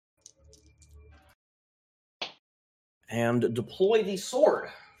 And deploy the sword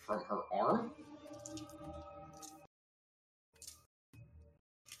from her arm.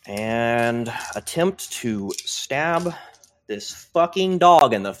 And attempt to stab this fucking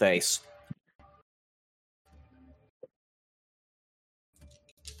dog in the face.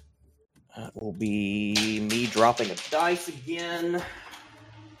 That will be me dropping a dice again.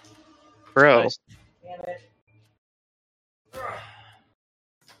 Bro. Nice. Damn it.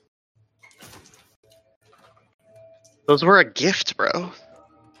 Those were a gift, bro.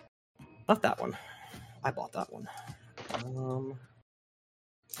 Not that one. I bought that one.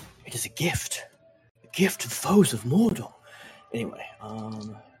 It is a gift. A gift to the foes of Mordor. Anyway,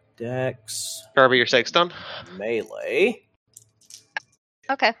 Dex. Darby, your six done? Melee.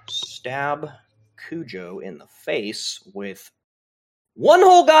 Okay. Stab Cujo in the face with one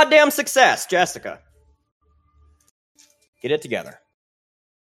whole goddamn success, Jessica. Get it together.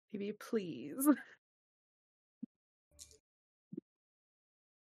 Maybe, please.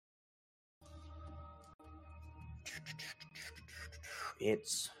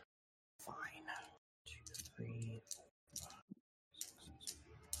 It's fine. 2, 3, 4, 5, 6,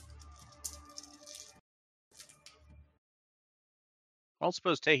 7. I don't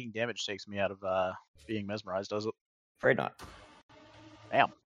suppose taking damage takes me out of being mesmerized, does it? Afraid not.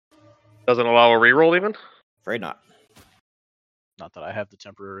 Damn. Doesn't allow a reroll even? Afraid not. Not that I have the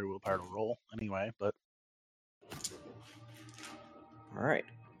temporary willpower to roll anyway, but... Alright.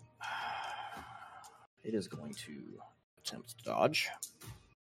 It is going to attempt to dodge.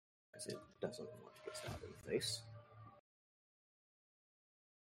 Because it doesn't want to get stabbed in the face.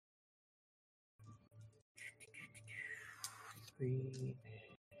 Three.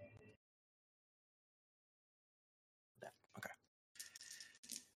 Okay.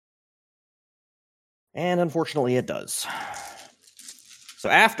 And unfortunately it does. So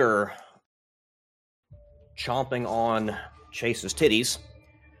after chomping on Chase's titties,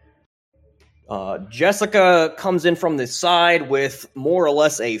 Jessica comes in from the side with more or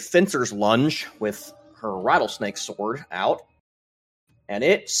less a fencer's lunge with her rattlesnake sword out. And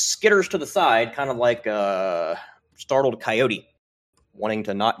it skitters to the side, kind of like a startled coyote, wanting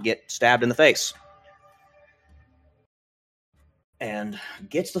to not get stabbed in the face. And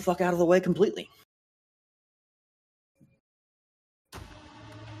gets the fuck out of the way completely.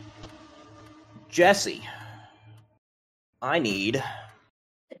 Jesse, I need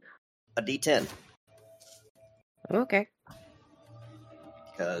a D10. Okay.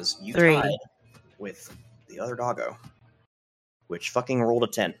 Because you 3. tied with the other doggo, which fucking rolled a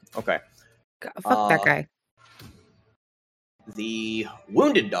 10. Okay. God, fuck that guy. The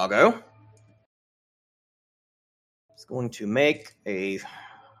wounded doggo is going to make a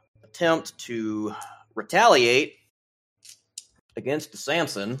attempt to retaliate against the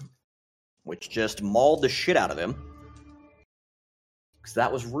Samson, which just mauled the shit out of him. Because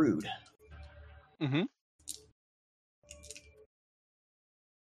that was rude. Mm-hmm.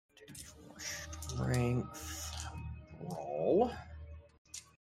 Strength roll.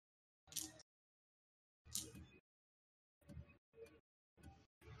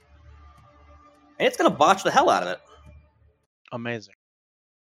 And it's going to botch the hell out of it. Amazing.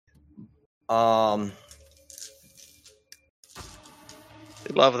 Love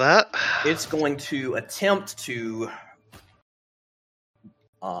that. It's going to attempt to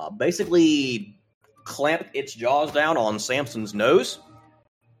basically clamp its jaws down on Samson's nose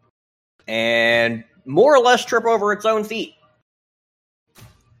and more or less trip over its own feet.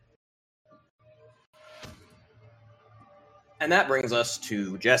 And that brings us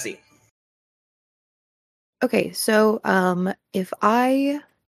to Jesse. Okay, so if I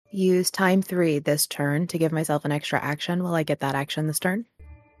use time 3 this turn to give myself an extra action, will I get that action this turn?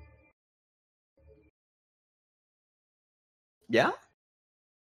 Yeah?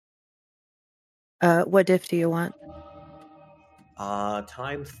 What diff do you want?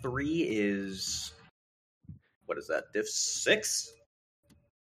 Time 3 is... What is that? Diff 6?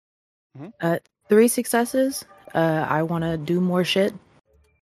 3 successes. I want to do more shit.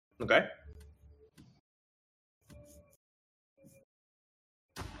 Okay.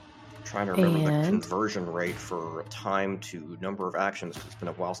 Trying to remember the conversion rate for time to number of actions. It's been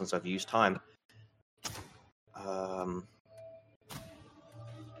a while since I've used time.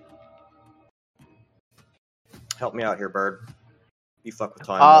 Help me out here, Bird. You fuck with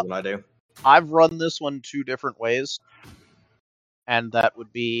time more than I do. I've run this one 2 different ways. And that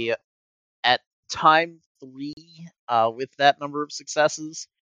would be at time 3, with that number of successes,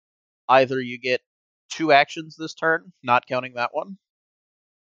 either you get 2 actions this turn, not counting that one,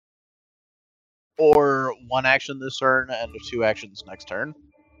 or 1 action this turn and 2 actions next turn,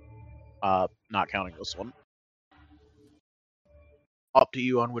 not counting this one. Up to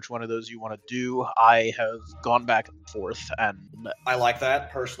you on which one of those you want to do. I have gone back and forth, and I like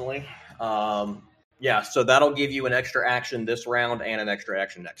that personally. Yeah, so that'll give you an extra action this round and an extra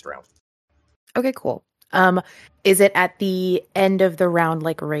action next round. Okay, cool. Is it at the end of the round,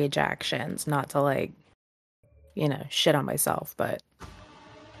 like rage actions? Not to like, shit on myself, but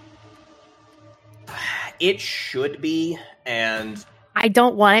it should be, and I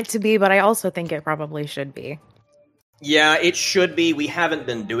don't want it to be, but I also think it probably should be. Yeah, it should be. We haven't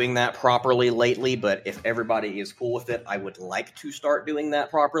been doing that properly lately, but if everybody is cool with it, I would like to start doing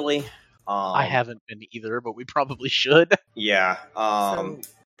that properly. I haven't been either, but we probably should. Yeah. So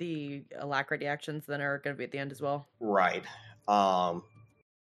the alacrity actions then are going to be at the end as well. Right. And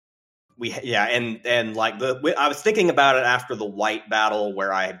like I was thinking about it after the white battle,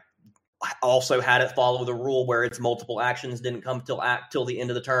 where I also had it follow the rule where its multiple actions didn't come till the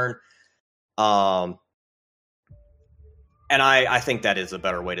end of the turn. And I think that is a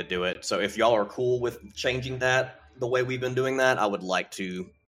better way to do it. So if y'all are cool with changing that the way we've been doing that, I would like to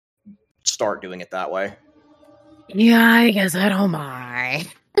start doing it that way. Yeah, I guess I don't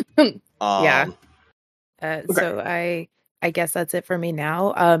mind. Yeah. Okay. So I guess that's it for me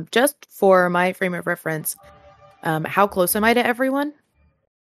now. Just for my frame of reference, how close am I to everyone?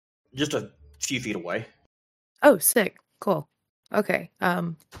 Just a few feet away. Oh, sick. Cool. Okay.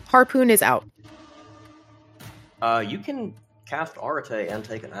 Harpoon is out. You can cast Arate and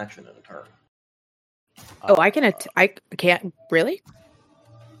take an action in a turn. I can. I can't really.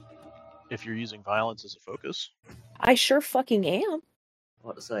 If you're using violence as a focus, I sure fucking am.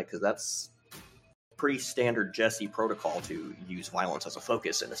 What to say? Because that's pretty standard Jesse protocol to use violence as a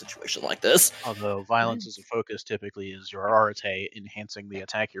focus in a situation like this. Although violence as a focus typically is your Arate enhancing the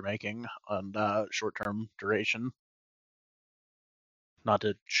attack you're making on short-term duration. Not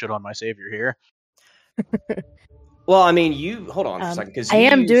to shit on my savior here. Well, I mean, hold on a second, because I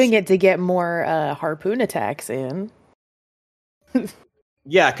am doing it to get more harpoon attacks in.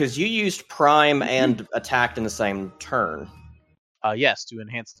 Yeah, because you used prime and attacked in the same turn. Yes, to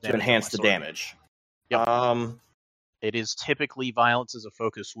enhance the damage. To enhance the damage. Yep. It is typically violence as a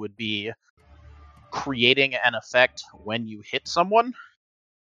focus would be creating an effect when you hit someone,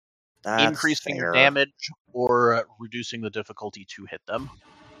 increasing your damage, or reducing the difficulty to hit them.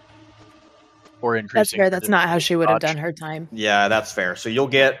 Or increasing. That's fair. That's not how she would have done her time. Yeah, that's fair. So you'll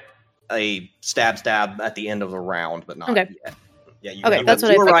get a stab at the end of the round, but not yet. Yeah, you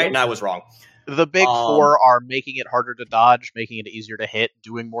were right and I was wrong. The big four are making it harder to dodge, making it easier to hit,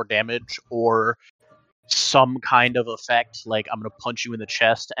 doing more damage, or some kind of effect, like I'm going to punch you in the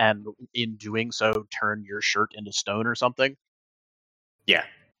chest and in doing so turn your shirt into stone or something. Yeah.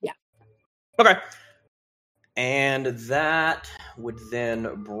 Yeah. Okay. And that would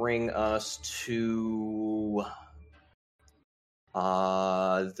then bring us to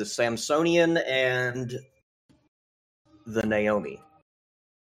the Samsonian and the Naomi.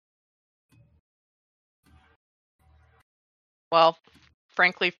 Well,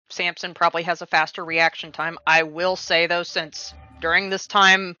 frankly, Samson probably has a faster reaction time. I will say, though, since during this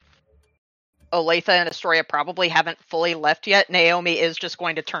time, Olathe and Astoria probably haven't fully left yet, Naomi is just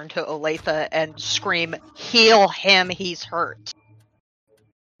going to turn to Olathe and scream, "Heal him, he's hurt."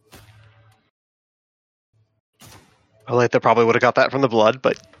 Olathe probably would have got that from the blood,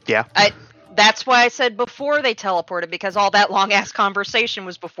 but yeah. That's why I said before they teleported, because all that long-ass conversation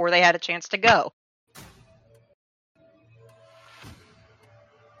was before they had a chance to go.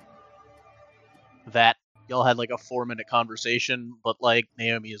 That y'all had like a 4-minute conversation, but like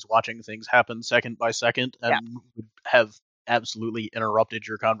Naomi is watching things happen second by second and would have absolutely interrupted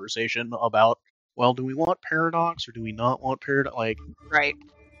your conversation about, well, do we want Paradox or do we not want Paradox? Like, right.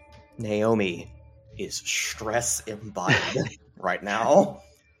 Naomi is stress embodied right now.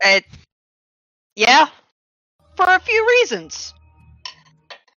 Yeah, for a few reasons.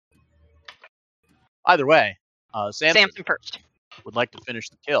 Either way, Samson first would like to finish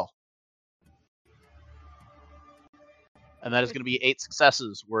the kill. And that is going to be 8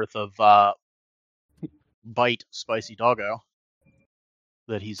 successes worth of bite spicy doggo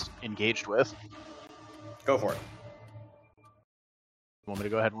that he's engaged with. Go for it. You want me to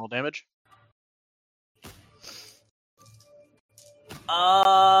go ahead and roll damage?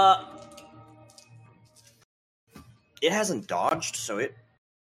 It hasn't dodged, so it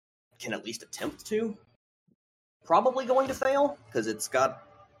can at least attempt to. Probably going to fail, because it's got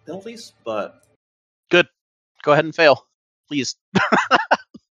penalties, but... Good. Go ahead and fail. Please.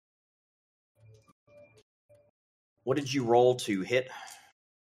 What did you roll to hit?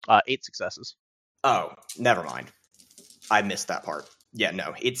 8 successes. Oh, never mind. I missed that part. Yeah,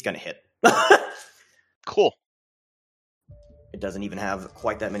 no, it's gonna hit. Cool. It doesn't even have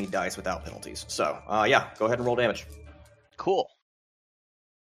quite that many dice without penalties. So, yeah, go ahead and roll damage. Cool.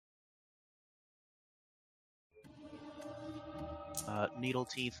 Needle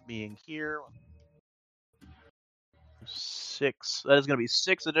Teeth being here. 6. That is going to be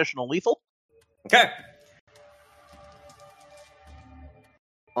 6 additional lethal. Okay.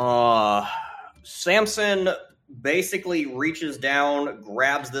 Samson basically reaches down,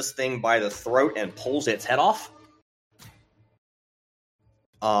 grabs this thing by the throat, and pulls its head off.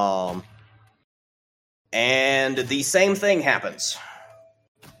 And the same thing happens.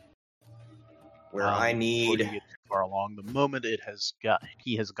 Where I need... Before you get too far along, the moment he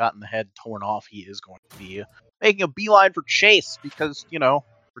has gotten the head torn off, he is going to be making a beeline for Chase because,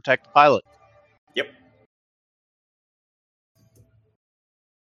 protect the pilot. Yep.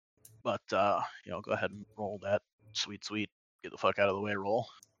 But, go ahead and roll that sweet, get the fuck out of the way roll.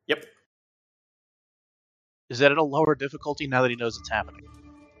 Yep. Is that at a lower difficulty now that he knows it's happening?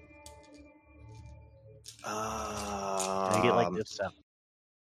 Can I get like diff 7?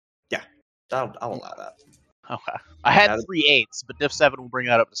 Yeah, I'll allow that. Okay. I had 3 8s, but diff 7 will bring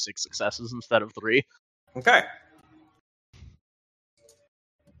that up to 6 successes instead of 3. Okay.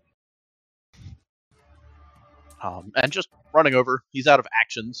 And just running over, he's out of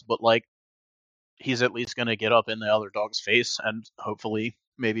actions, but he's at least gonna get up in the other dog's face and hopefully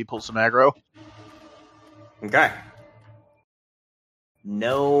maybe pull some aggro. Okay.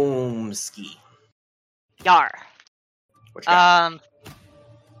 Gnomesky. Yar. Well,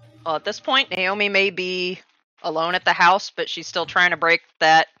 at this point, Naomi may be alone at the house, but she's still trying to break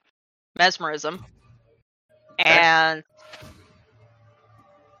that mesmerism. Okay. And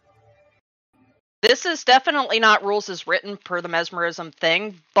this is definitely not rules as written per the mesmerism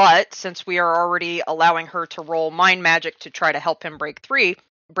thing, but since we are already allowing her to roll mind magic to try to help him break free,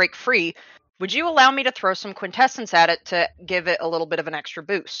 would you allow me to throw some quintessence at it to give it a little bit of an extra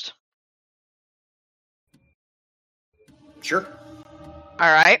boost? Sure.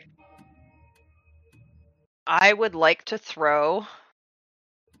 All right. I would like to throw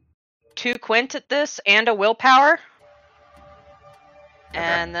 2 quint at this and a willpower. Okay.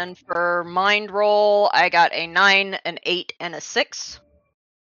 And then for mind roll, I got a 9, an 8, and a 6.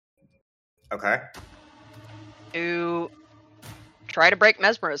 Okay. To try to break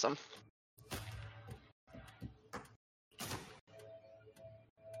mesmerism.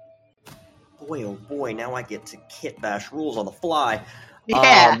 Boy, oh boy, now I get to kit bash rules on the fly.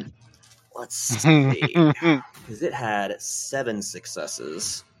 Yeah. Let's see. Because it had 7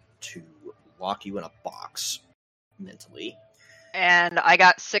 successes to lock you in a box mentally. And I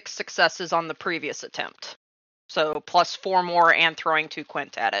got 6 successes on the previous attempt. So plus 4 more and throwing 2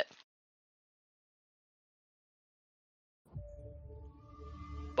 quint at it.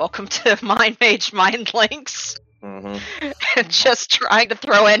 Welcome to Mind Mage Mind Links. Mm-hmm. And just trying to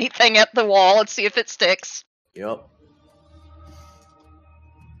throw anything at the wall and see if it sticks. Yep.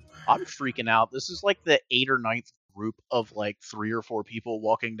 I'm freaking out. This is like the 8th or 9th group of 3 or 4 people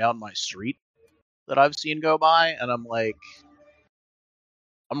walking down my street that I've seen go by, and I'm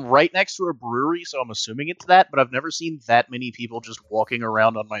right next to a brewery, so I'm assuming it's that, but I've never seen that many people just walking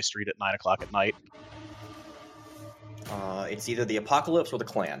around on my street at 9 o'clock at night. It's either the Apocalypse or the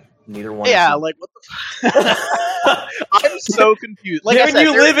Clan. Neither one. Yeah, what the I'm so confused. When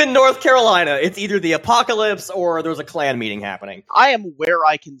you live in North Carolina, it's either the Apocalypse or there's a Clan meeting happening. I am where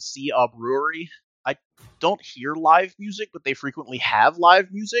I can see a brewery. I don't hear live music, but they frequently have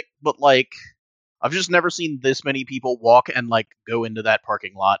live music. But I've just never seen this many people walk and go into that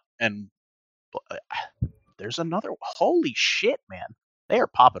parking lot. And there's another. Holy shit, man! They are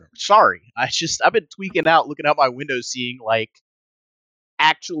popping. Sorry, I've been tweaking out, looking out my window, seeing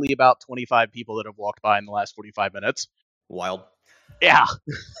actually about 25 people that have walked by in the last 45 minutes. Wild. Yeah.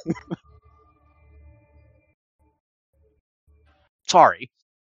 Sorry.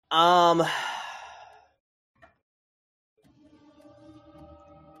 I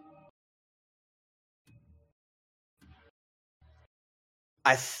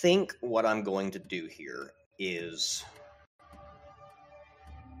think what I'm going to do here is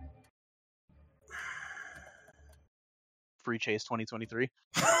Free Chase 2023.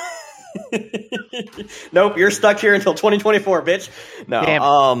 Nope, you're stuck here until 2024, bitch. No.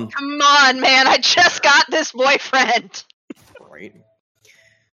 Come on, man, I just got this boyfriend. Right.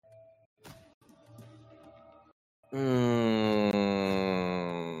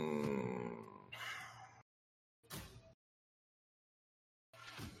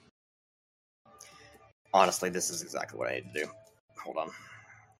 Honestly, this is exactly what I need to do. Hold on.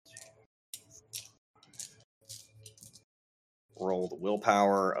 Roll the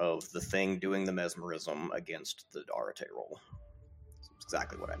willpower of the thing doing the mesmerism against the Arate roll. That's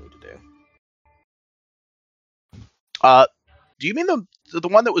exactly what I need to do. Do you mean the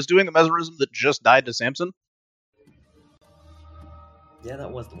one that was doing the mesmerism that just died to Samson? Yeah,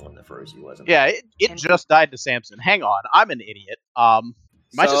 that was the one that froze you, wasn't it? Yeah, it just died to Samson. Hang on, I'm an idiot. Am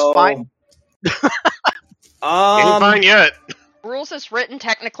I just fine? Ain't fine yet. Rules is written,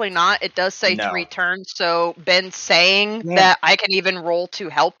 technically not. It does say No. 3 turns, so Ben saying that I can even roll to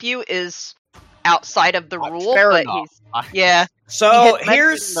help you is outside of the rule. Fair but enough. Yeah. So He had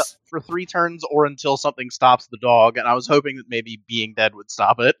here's mentioned for 3 turns or until something stops the dog, and I was hoping that maybe being dead would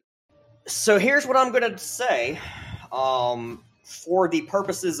stop it. So here's what I'm gonna say. For the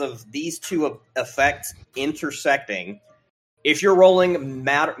purposes of these two effects intersecting, if you're rolling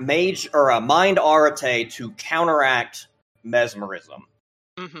mage or a mind arete to counteract mesmerism,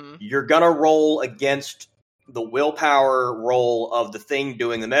 you're gonna roll against the willpower roll of the thing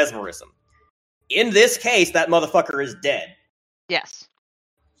doing the mesmerism. In this case, that motherfucker is dead. Yes.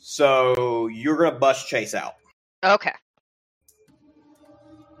 So you're gonna bust Chase out. Okay.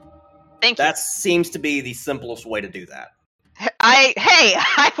 Thank you. That seems to be the simplest way to do that.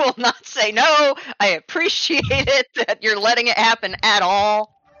 I will not say no. I appreciate it that you're letting it happen at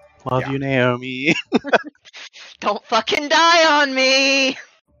all. Love you, Naomi. Don't fucking die on me.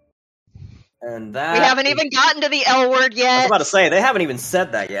 And that We haven't even gotten to the L word yet. I was about to say, they haven't even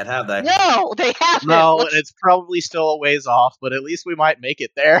said that yet, have they? No, they haven't. No, it's probably still a ways off, but at least we might make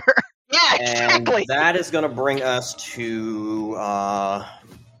it there. Yeah, exactly. And that is going to bring us to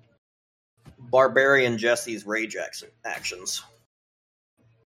Barbarian Jesse's rage actions.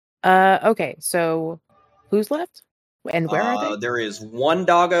 Okay, so who's left? And where are they? There is one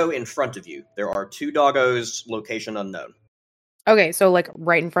doggo in front of you. There are 2 doggos, location unknown. Okay, so like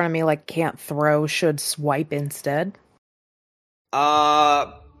right in front of me, like can't throw, should swipe instead?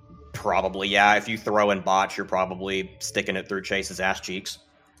 Probably, yeah. If you throw and botch, you're probably sticking it through Chase's ass cheeks.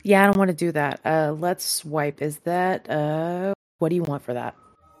 Yeah, I don't want to do that. Let's swipe. Is that, what do you want for that?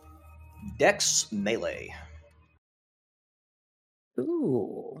 Dex melee.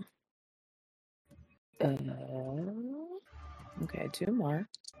 Ooh. Okay, 2 more.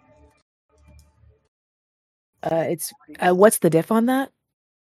 It's what's the diff on that?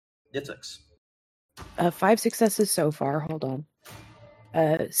 It's 6. 5 successes so far. Hold on.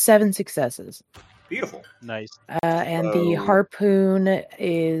 7 successes. Beautiful. Nice. And the harpoon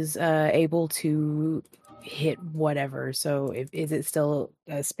is able to hit whatever. So, is it still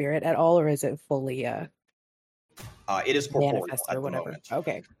a spirit at all, or is it fully it is corporeal manifested at or whatever? the moment.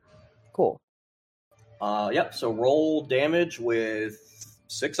 Okay, cool. Yep. So roll damage with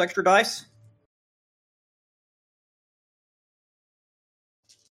 6 extra dice.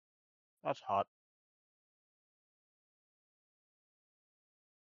 That's hot.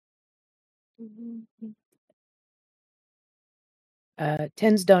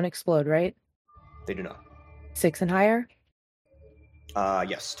 Tens don't explode, right? They do not. 6 and higher?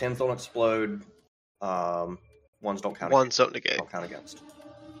 Yes. 10s don't explode. Ones don't count. Ones don't negate. Don't count against.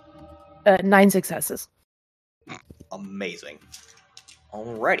 9 successes. Amazing.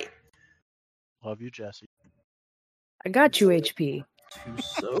 Alrighty. Love you, Jesse. I got you, HP. 2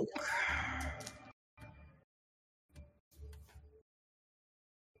 soak.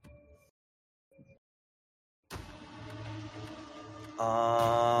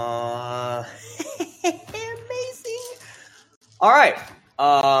 Amazing. All right.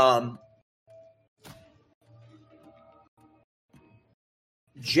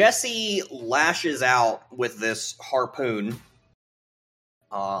 Jesse lashes out with this harpoon.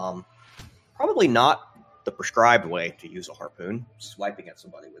 Probably not the prescribed way to use a harpoon, swiping at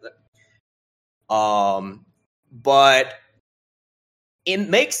somebody with it. But it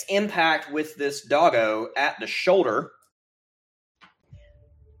makes impact with this doggo at the shoulder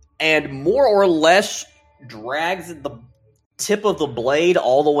and more or less drags the tip of the blade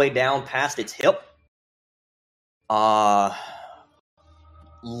all the way down past its hip,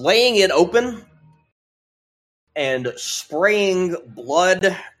 laying it open and spraying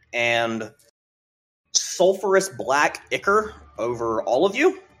blood and sulfurous black ichor over all of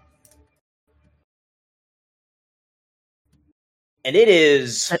you. And it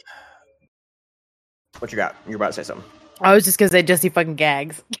is... What you got? You're about to say something. I was just gonna say Jesse fucking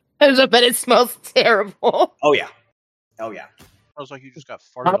gags. I bet it smells terrible. Oh yeah. Oh yeah. I was like, you just got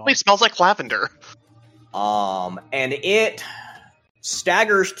farted Probably on. smells like lavender. And it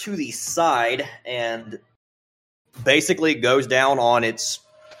staggers to the side and basically goes down on its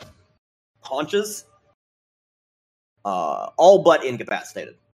haunches, all but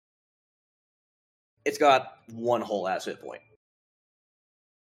incapacitated. It's got 1 whole ass hit point.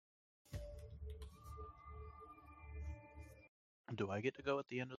 Do I get to go at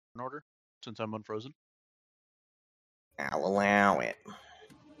the end of an order since I'm unfrozen? I'll allow it.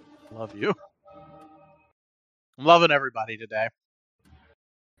 Love you. I'm loving everybody today.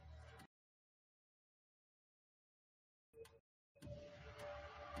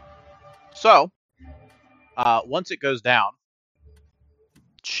 So, once it goes down,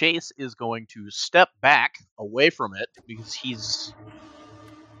 Chase is going to step back away from it because he's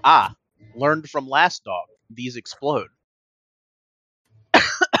learned from last dog. These explode.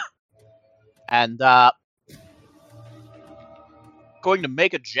 And going to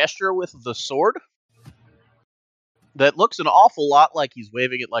make a gesture with the sword that looks an awful lot like he's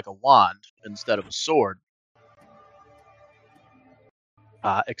waving it like a wand instead of a sword.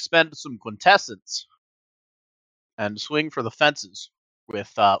 Expend some quintessence and swing for the fences with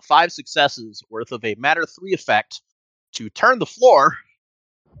 5 successes worth of a Matter 3 effect to turn the floor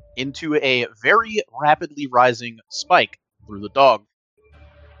into a very rapidly rising spike through the dog.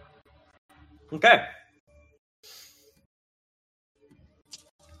 Okay.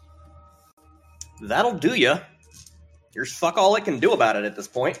 That'll do ya. There's fuck all it can do about it at this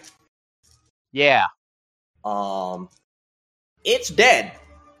point. Yeah. It's dead.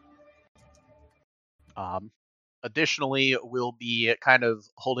 Additionally, we'll be kind of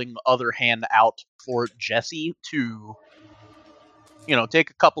holding the other hand out for Jessie to, take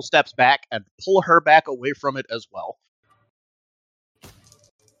a couple steps back and pull her back away from it as well.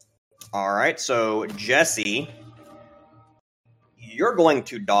 All right, so Jessie, you're going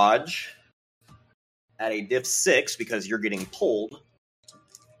to dodge at a diff 6 because you're getting pulled.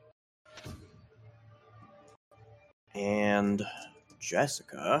 And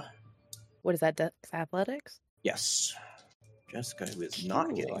Jessica. What is that, Dex Athletics? Yes. Jessica, who is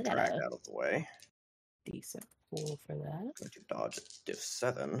not getting dragged out of the way. Decent roll for that. Going to dodge at diff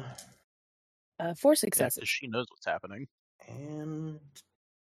 7. 4 successes. Yeah, she knows what's happening. And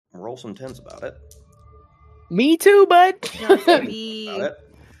roll some 10s about it. Me too, bud. About it.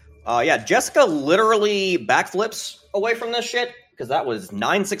 Yeah, Jessica literally backflips away from this shit because that was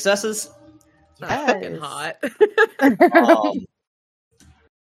 9 successes. That's fucking hot.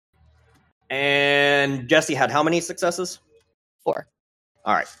 And Jessie had how many successes? 4.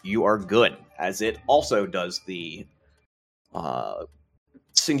 All right, you are good, as it also does the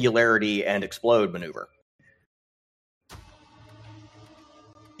singularity and explode maneuver.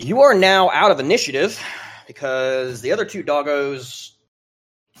 You are now out of initiative because the other 2 doggos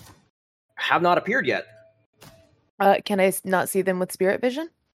have not appeared yet. Can I not see them with spirit vision?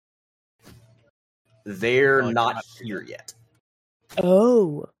 They're not here yet.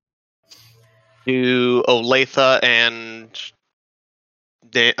 Oh. Do Olathe and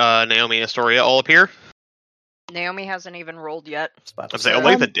Naomi Astoria all appear? Naomi hasn't even rolled yet. I'd say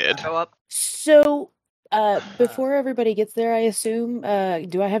Olathe did. Go up. So, before everybody gets there, I assume,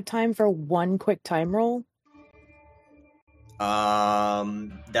 do I have time for one quick time roll?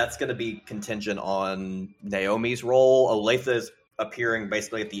 That's going to be contingent on Naomi's roll. Olathe is appearing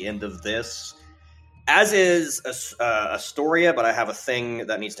basically at the end of this, as is Astoria, but I have a thing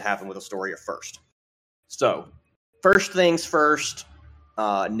that needs to happen with Astoria first. So, first things first,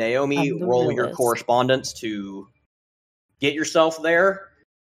 Naomi, roll your correspondence to get yourself there,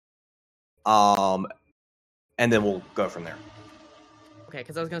 and then we'll go from there. Okay,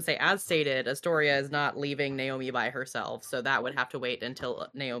 because I was going to say, as stated, Astoria is not leaving Naomi by herself, so that would have to wait until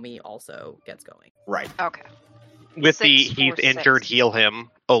Naomi also gets going. Right. Okay. With 6, the 4, he's 6. injured, heal him,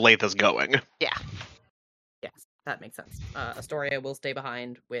 Olathe is going. Yeah. Yes, that makes sense. Astoria will stay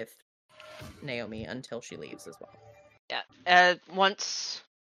behind with Naomi until she leaves as well. Yeah. Once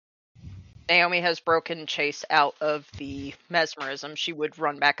Naomi has broken Chase out of the mesmerism, she would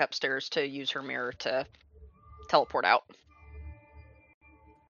run back upstairs to use her mirror to teleport out.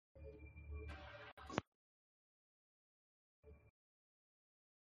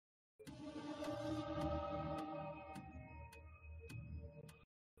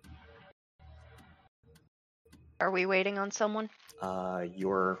 Are we waiting on someone?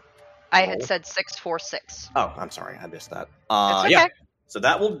 Your I had said 6, 4, 6. Oh, I'm sorry, I missed that. It's okay. Yeah. So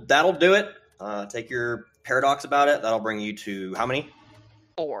that'll do it. Take your paradox about it. That'll bring you to how many?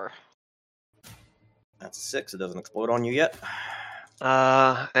 4. That's 6. It doesn't explode on you yet.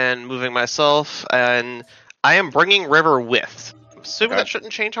 And moving myself, and I am bringing River with. I'm assuming that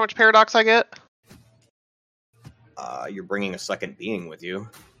shouldn't change how much paradox I get. You're bringing a second being with you.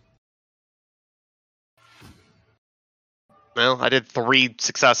 Well, I did 3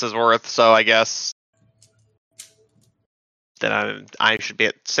 successes worth, so I guess then I should be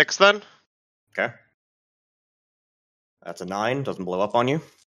at 6 then. Okay. That's a 9. Doesn't blow up on you.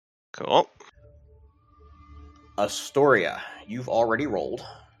 Cool. Astoria, you've already rolled.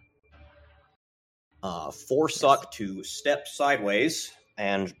 Forsuck to step sideways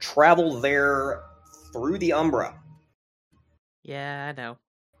and travel there through the Umbra. Yeah, I know.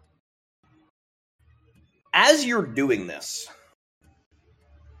 As you're doing this,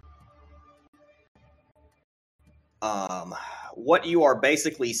 what you are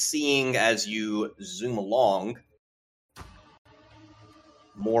basically seeing as you zoom along,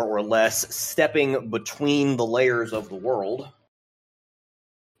 more or less stepping between the layers of the world,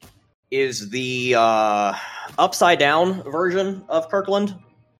 is the upside-down version of Kirkland.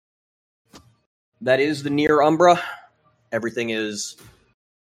 That is the Near Umbra. Everything is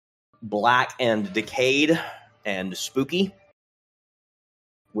black and decayed and spooky,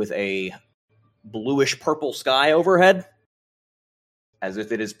 with a bluish-purple sky overhead, as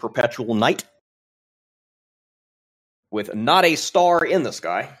if it is perpetual night, with not a star in the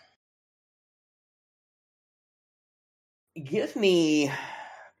sky. Give me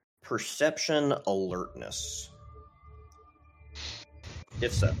perception alertness.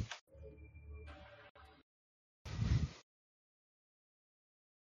 If so.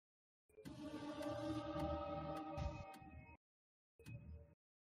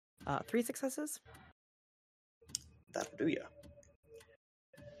 Three successes. That'll do ya.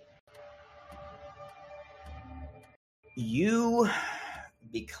 You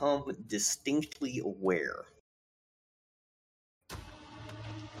become distinctly aware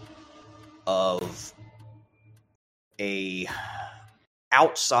of a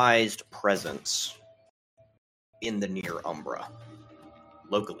outsized presence in the Near Umbra,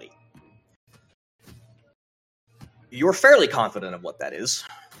 locally. You're fairly confident of what that is,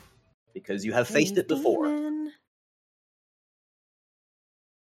 because you have faced it before. Demon.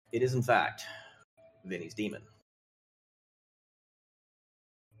 It is, in fact, Vinny's demon.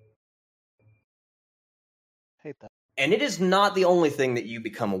 Hate that. And it is not the only thing that you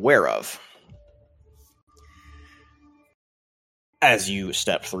become aware of as you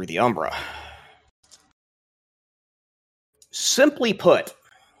step through the Umbra. Simply put,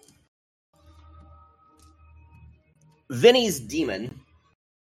 Vinny's demon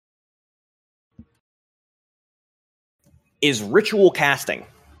is ritual casting.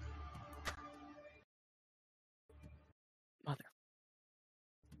 Mother.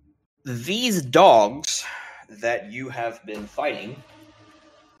 These dogs that you have been fighting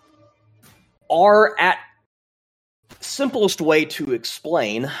are, at simplest way to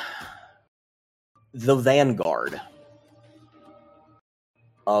explain, the vanguard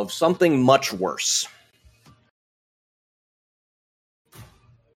of something much worse.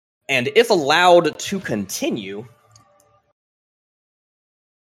 And if allowed to continue,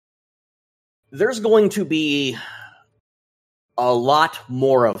 there's going to be a lot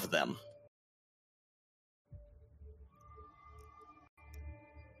more of them.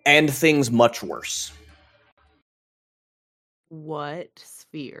 And things much worse. What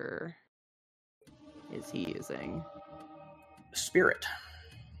sphere is he using? Spirit.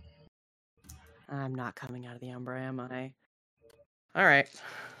 I'm not coming out of the Umbra, am I? Alright.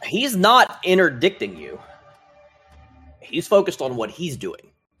 He's not interdicting you. He's focused on what he's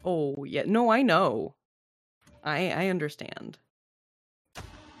doing. Oh, yeah. No, I know. I understand.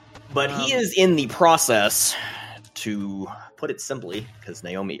 But he is in the process, to put it simply, because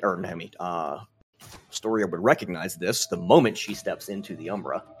Storia would recognize this the moment she steps into the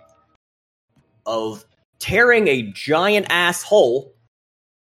Umbra, of tearing a giant ass hole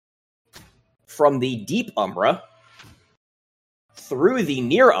from the deep Umbra through the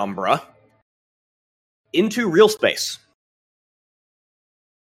Near Umbra into real space.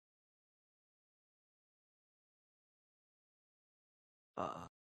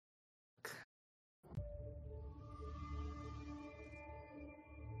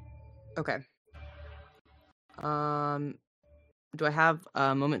 Okay. Do I have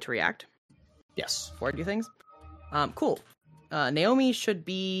a moment to react? Yes. Before I do things? Cool. Naomi should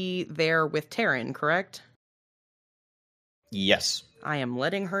be there with Taryn, correct? Yes. I am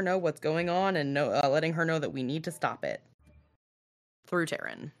letting her know what's going on and letting her know that we need to stop it. Through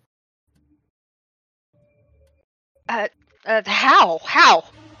Taryn. How?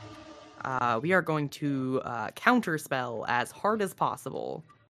 How? We are going to counterspell as hard as possible.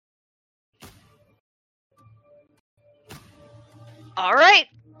 All right.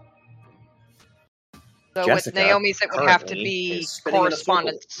 So Jessica, with Naomi's, it would have to be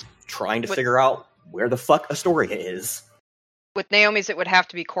correspondence. Trying to figure out where the fuck Astoria is. With Naomi's, it would have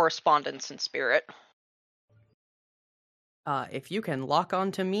to be correspondence in spirit. If you can lock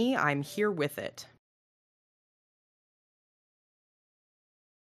onto me, I'm here with it.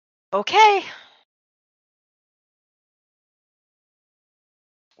 Okay.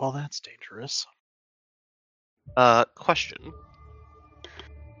 Well, that's dangerous. Question.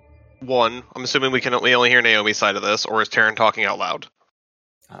 One, I'm assuming we only hear Naomi's side of this, or is Taryn talking out loud?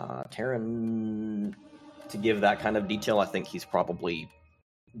 Taryn, to give that kind of detail, I think he's probably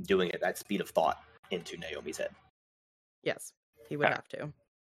doing it at speed of thought into Naomi's head. Yes, he would Okay. have to.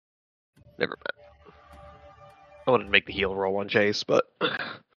 Never mind. I wanted to make the heal roll on Chase, but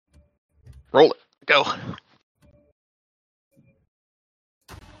roll it. Go.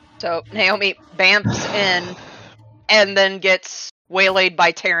 So Naomi bamps in and then gets waylaid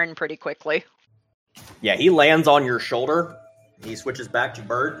by Taryn pretty quickly. Yeah, he lands on your shoulder. He switches back to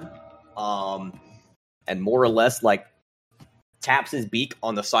bird, and more or less like taps his beak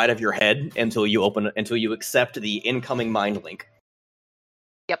on the side of your head until you accept the incoming mind link.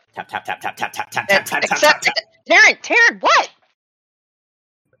 Yep. Tap tap tap tap tap tap tap tap tap tap Except tap. Taryn, what?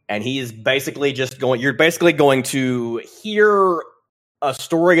 And he's basically just going. You're basically going to hear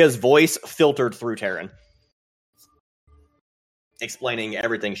Astoria's voice filtered through Taryn, explaining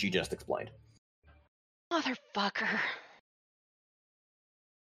everything she just explained. Motherfucker.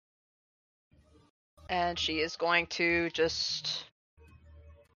 And she is going to just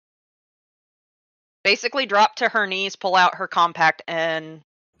basically drop to her knees, pull out her compact, and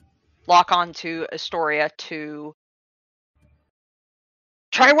lock onto Astoria to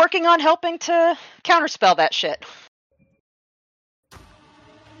try working on helping to counterspell that shit.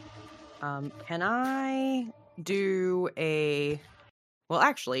 Can I do a... Well,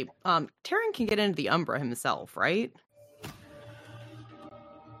 actually, Taryn can get into the Umbra himself, right?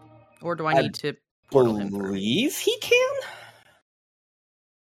 Or do I need to portal him through? Believe he can?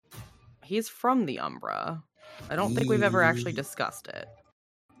 He's from the Umbra. I don't think we've ever actually discussed it.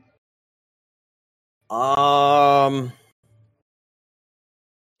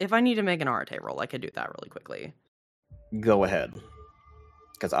 If I need to make an Arete roll, I could do that really quickly. Go ahead.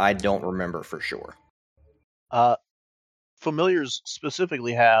 Because I don't remember for sure. Familiars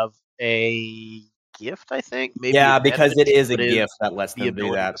specifically have a gift, I think. Maybe yeah, because it is a but gift that lets the them do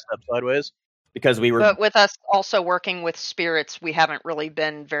ability that. to step sideways. Because we were... But with us also working with spirits, we haven't really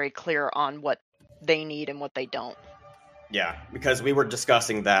been very clear on what they need and what they don't. Yeah, because we were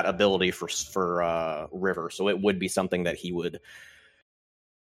discussing that ability for River, so it would be something that he would...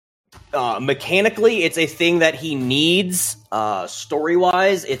 mechanically, it's a thing that he needs.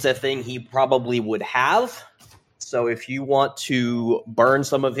 Story-wise, it's a thing he probably would have. So if you want to burn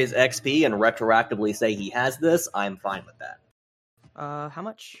some of his XP and retroactively say he has this, I'm fine with that. How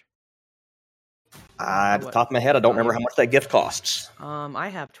much? At the top of my head, I don't remember how much that gift costs. I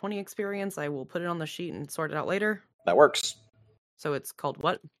have 20 experience. I will put it on the sheet and sort it out later. That works. So it's called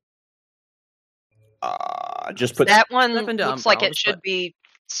what? Just put... That one Step into looks Umbra. like I'll it just should put- be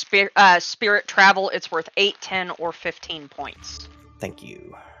spirit travel. It's worth 8, 10, or 15 points. Thank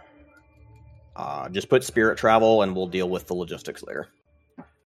you. Just put spirit travel, and we'll deal with the logistics later.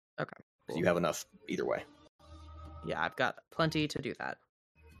 Okay. Cool. You have enough either way. Yeah, I've got plenty to do that.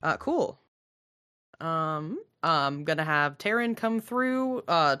 Cool. I'm gonna have Taryn come through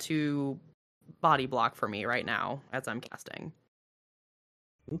to body block for me right now as I'm casting.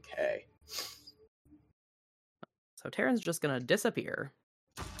 Okay. So Taryn's just gonna disappear.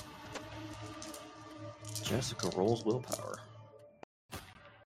 Jessica rolls willpower.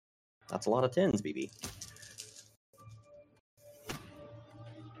 That's a lot of 10s, BB.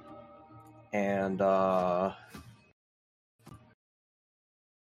 And,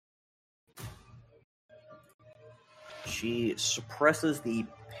 she suppresses the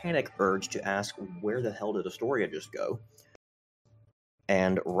panic urge to ask where the hell did Astoria just go,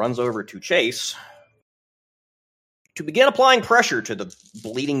 and runs over to Chase to begin applying pressure to the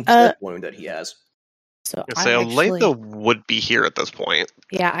bleeding slit wound that he has. So I say Olathe would be here at this point.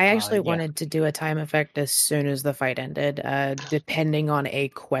 Yeah, I actually wanted to do a time effect as soon as the fight ended, depending on a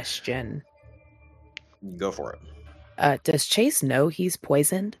question. Go for it. Does Chase know he's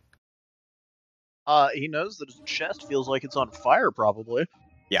poisoned? He knows that his chest feels like it's on fire, probably.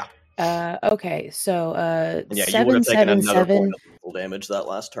 Yeah. Okay, so yeah, you would have taken another 777 point of lethal damage that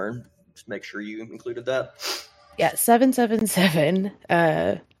last turn. Just make sure you included that. Yeah, 777.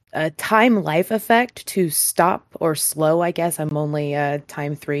 A time life effect to stop or slow, I guess. I'm only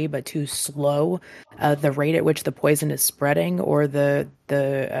time 3, but to slow the rate at which the poison is spreading or the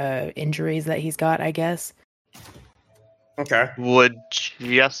injuries that he's got, I guess. Okay. Would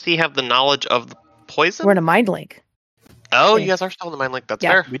Jesse have the knowledge of the poison? We're in a mind link. Oh, Yeah. you guys are still in the mind link. That's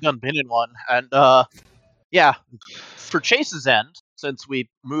Yeah. fair. We done been in one, and yeah, for Chase's end, since we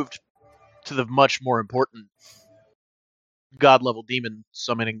moved to the much more important god level demon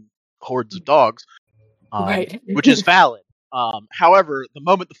summoning hordes of dogs, Right. which is valid. However, the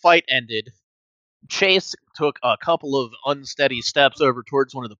moment the fight ended, Chase took a couple of unsteady steps over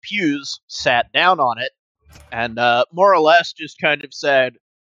towards one of the pews, sat down on it, and more or less just kind of said,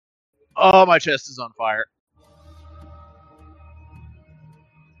 "Oh, my chest is on fire."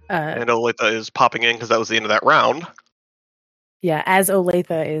 And Olathe is popping in because that was the end of that round. Yeah, as Olathe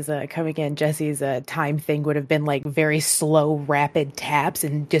is coming in, Jesse's time thing would have been like very slow, rapid taps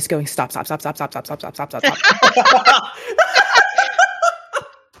and just going stop. Love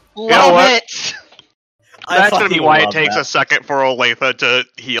what? it. That's gonna be fucking why it love takes that. a second for Olathe to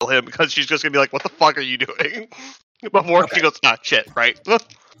heal him, because she's just gonna be like, "What the fuck are you doing?" Before she goes, "Ah, shit!" Right?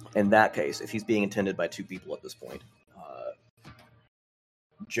 In that case, if he's being attended by two people at this point,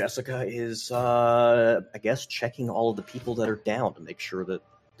 Jessica is, I guess, checking all of the people that are down to make sure that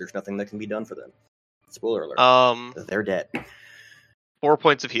there's nothing that can be done for them. Spoiler alert. They're dead. 4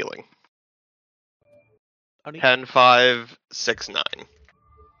 points of healing. Honey? 10, 5, 6, 9.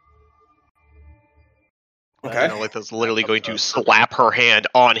 Okay. And Olatha's literally going to slap her hand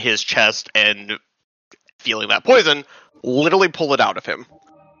on his chest and, feeling that poison, literally pull it out of him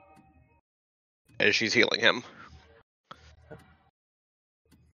as she's healing him.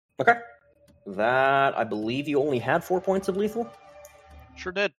 Okay. That, I believe you only had 4 points of lethal?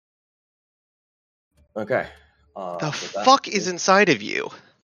 Sure did. Okay. The so that fuck is inside of you?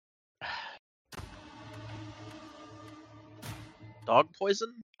 Dog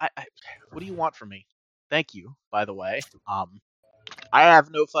poison? I what do you want from me? Thank you, by the way. I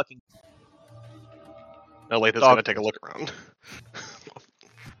have no fucking... Olatha's Dog gonna take a look around.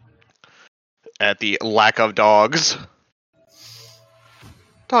 At the lack of dogs.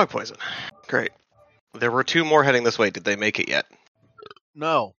 Dog poison. Great. There were 2 more heading this way. Did they make it yet?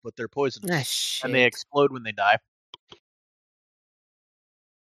 No, but they're poisonous. Ah, shit. And they explode when they die.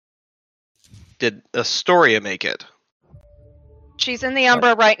 Did Astoria make it? She's in the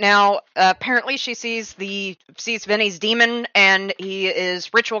Umbra right now. Apparently, she sees Vinny's demon, and he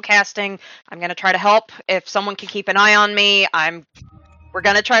is ritual casting. I'm gonna try to help. If someone can keep an eye on me, we're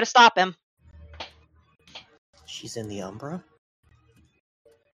gonna try to stop him. She's in the Umbra?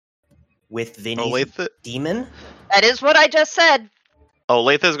 With Vinny's Olathe demon? That is what I just said.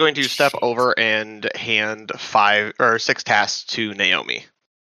 Olathe is going to step Shit. over and hand 5 or 6 tasks to Naomi.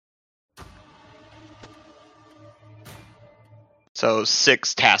 So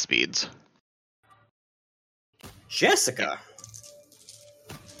 6 task beads. Jessica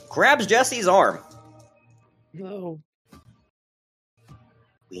grabs Jesse's arm. No.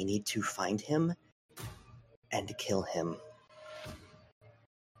 We need to find him and kill him.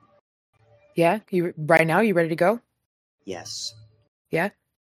 Yeah, you right now. You ready to go? Yes. Yeah.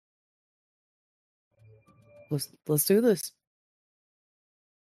 Let's do this.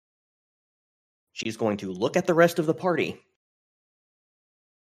 She's going to look at the rest of the party.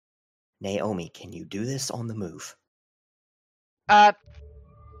 Naomi, can you do this on the move?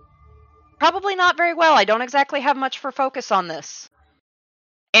 Probably not very well. I don't exactly have much for focus on this.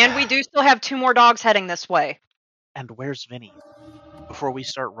 And we do still have 2 more dogs heading this way. And where's Vinny? Before we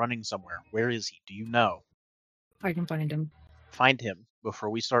start running somewhere, where is he? Do you know? I can find him. Find him before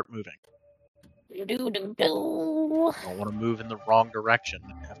we start moving. Do. Don't want to move in the wrong direction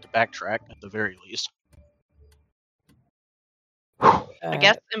and have to backtrack at the very least. I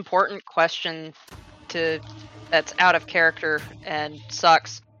guess important question that's out of character and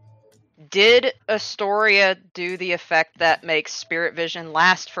sucks. Did Astoria do the effect that makes spirit vision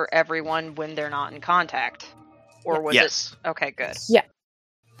last for everyone when they're not in contact? Or was Yes. it... Okay, good. Yeah.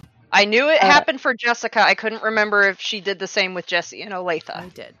 I knew it happened for Jessica. I couldn't remember if she did the same with Jesse and Olathe. I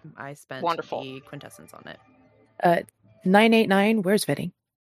did. I spent Wonderful. the quintessence on it. 989. Where's Vinny?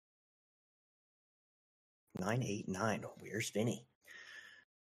 989. Where's Vinny?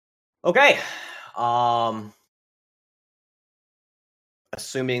 Okay.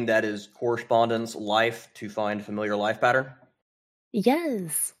 Assuming that is correspondence life to find familiar life pattern.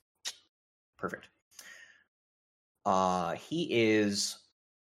 Yes. Perfect. He is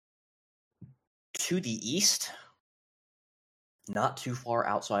to the east, not too far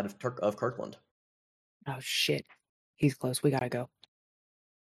outside of Kirkland. Oh shit. He's close. We gotta go.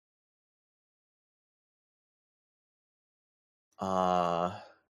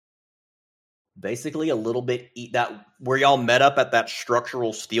 Basically a little bit that where y'all met up at that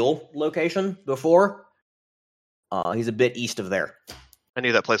structural steel location before. He's a bit east of there. I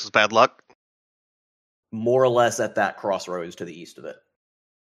knew that place was bad luck. More or less at that crossroads to the east of it.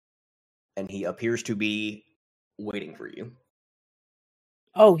 And he appears to be waiting for you.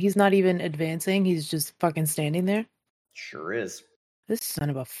 Oh, he's not even advancing. He's just fucking standing there. Sure is. This son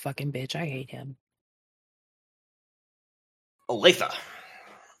of a fucking bitch. I hate him. Olathe.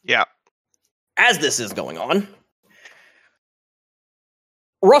 Yeah. As this is going on,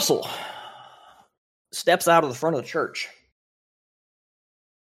 Russell steps out of the front of the church,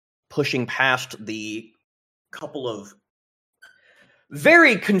 pushing past the couple of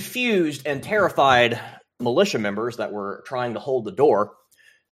very confused and terrified militia members that were trying to hold the door.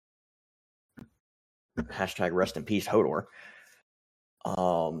 Hashtag rest in peace, Hodor.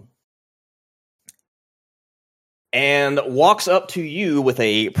 And walks up to you with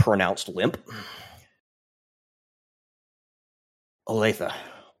a pronounced limp. Olathe,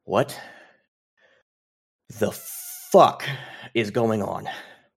 what the fuck is going on?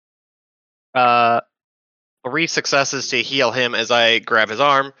 3 successes to heal him as I grab his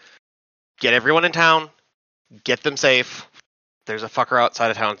arm. Get everyone in town. Get them safe. There's a fucker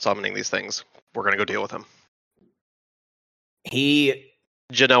outside of town summoning these things. We're gonna go deal with him.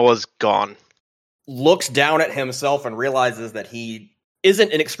 Genoa's gone. Looks down at himself and realizes that he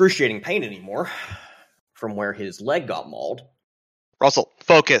isn't in excruciating pain anymore from where his leg got mauled. Russell,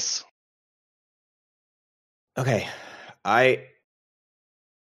 focus. Okay, I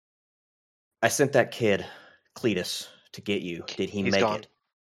sent that kid, Cletus, to get you. Did he He's make gone. it?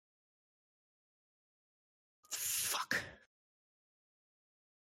 Fuck.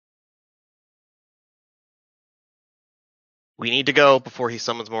 We need to go before he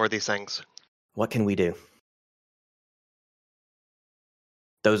summons more of these things. What can we do?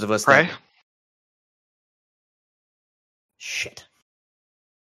 Those of us Pray? that... Shit.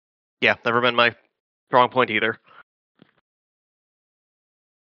 Yeah, never been my strong point either.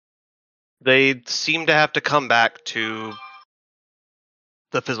 They seem to have to come back to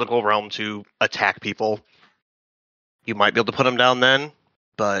the physical realm to attack people. You might be able to put them down then,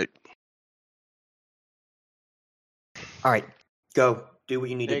 but... Alright, go. Do what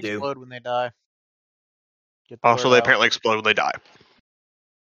you need They to do. explode when they die. Get the Also, word they out. apparently explode when they die.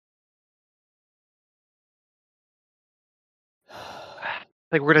 I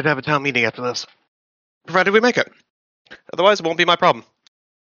think we're going to have a town meeting after this. Provided we make it. Otherwise, it won't be my problem.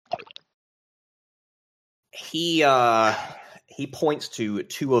 He points to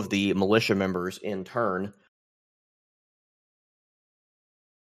 2 of the militia members in turn.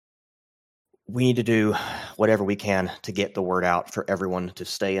 We need to do whatever we can to get the word out for everyone to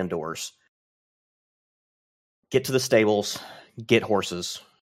stay indoors. Get to the stables, get horses,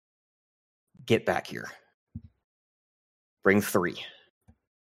 get back here. Bring 3.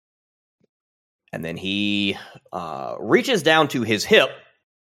 And then he reaches down to his hip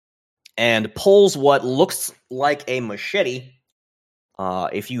and pulls what looks like a machete.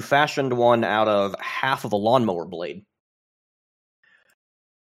 If you fashioned one out of half of a lawnmower blade.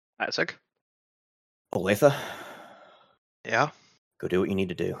 Isaac? Olathe, Yeah? go do what you need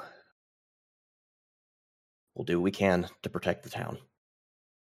to do. We'll do what we can to protect the town.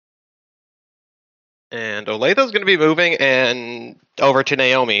 And Olathe's going to be moving and over to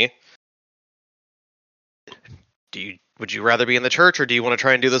Naomi. Would you rather be in the church, or do you want to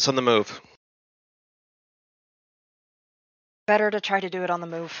try and do this on the move? Better to try to do it on the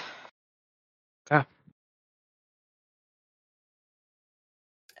move.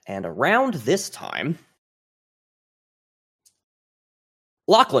 And around this time,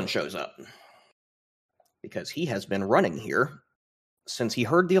 Lachlan shows up. Because he has been running here since he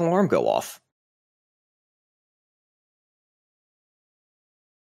heard the alarm go off.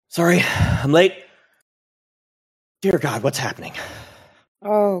 Sorry, I'm late. Dear God, what's happening?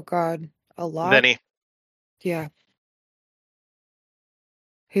 Oh God, a lot. Vinny. Yeah.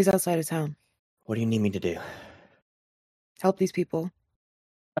 He's outside of town. What do you need me to do? Help these people.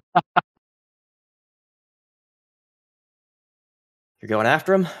 You're going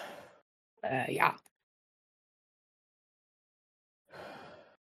after him? Yeah.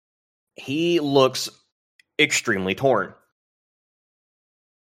 He looks extremely torn.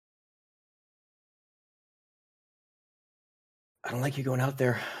 I don't like you going out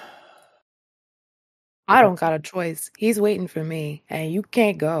there. I don't got a choice. He's waiting for me, and you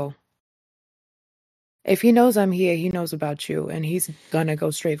can't go. If he knows I'm here, he knows about you, and he's gonna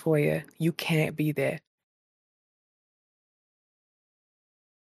go straight for you. You can't be there.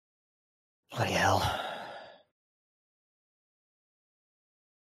 Bloody hell.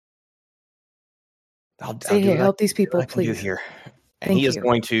 I'll Stay do here. what I- Help these do what people, I can do please. here. And Thank he is you.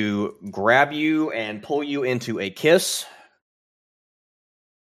 going to grab you and pull you into a kiss.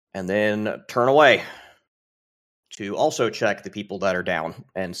 And then turn away to also check the people that are down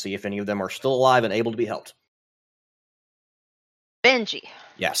and see if any of them are still alive and able to be helped. Benji,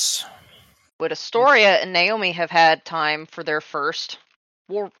 Yes. would Astoria and Naomi have had time for their first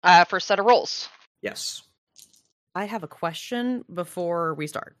set of rolls? Yes. I have a question before we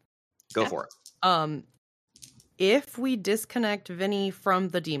start. Go Okay. for it. If we disconnect Vinny from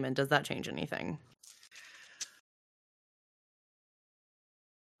the demon, does that change anything?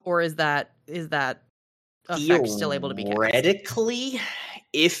 Or is that effect still able to be cast? Theoretically,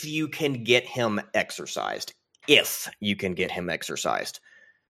 if you can get him exorcised. If you can get him exorcised.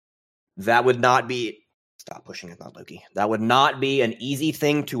 That would not be... Stop pushing it, not Loki. That would not be an easy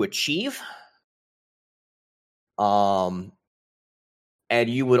thing to achieve. And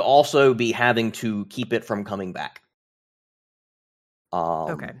you would also be having to keep it from coming back.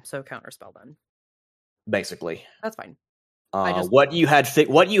 Okay, so counterspell then. Basically. That's fine. What you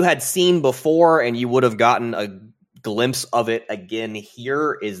had seen before, and you would have gotten a glimpse of it again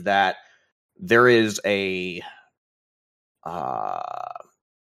here, is that there is an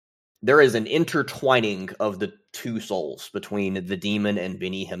intertwining of the two souls between the demon and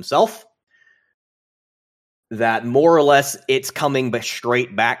Vinny himself. That more or less it's coming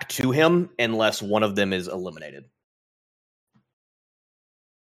straight back to him unless one of them is eliminated.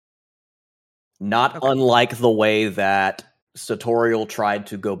 Not unlike the way that Sartorial tried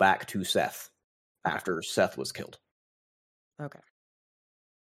to go back to Seth after Seth was killed. Okay,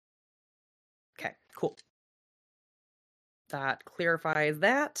 cool. That clarifies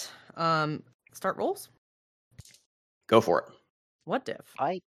that. Start rolls. Go for it. What diff?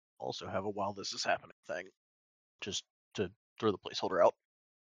 I also have a while this is happening thing. Just to throw the placeholder out.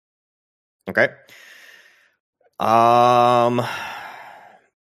 Okay.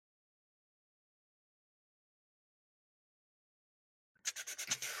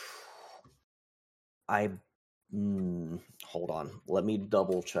 Hold on. Let me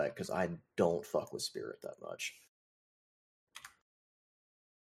double check, because I don't fuck with Spirit that much.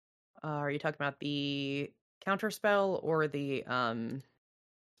 Are you talking about the counterspell or the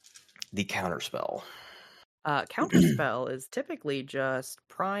counterspell? Counterspell is typically just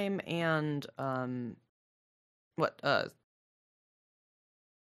prime and you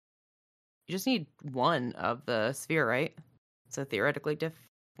just need one of the sphere, right? So theoretically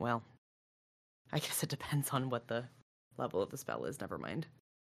well, I guess it depends on what the level of the spell is. Never mind.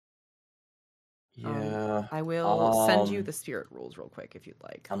 Yeah. I will send you the spirit rules real quick if you'd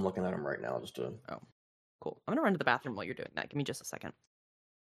like. I'm looking at them right now just to... Oh, cool. I'm gonna run to the bathroom while you're doing that. Give me just a second.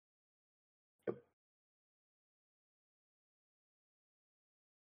 Yep.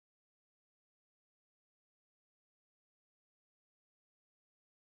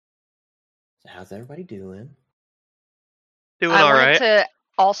 So how's everybody doing? Doing I all wanted right. to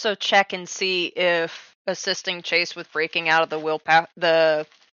also check and see if assisting Chase with breaking out of the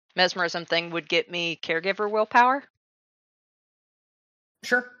mesmerism thing would get me caregiver willpower.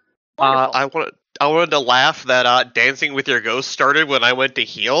 Sure. Wonderful. I wanted to laugh that Dancing with Your Ghost started when I went to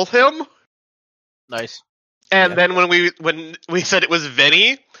heal him, Nice. and Yeah. then when we said it was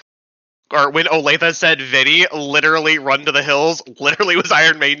Vinny, or when Olathe said Vinny, literally run to the hills. Literally was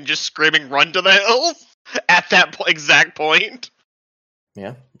Iron Maiden just screaming "run to the hills" at that exact point.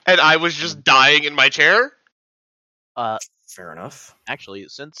 Yeah. And I was just dying in my chair. Fair enough. Actually,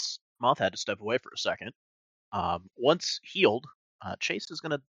 since Moth had to step away for a second, once healed, Chase is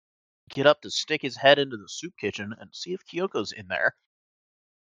going to get up to stick his head into the soup kitchen and see if Kyoko's in there.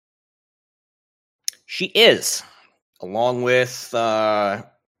 She is, along with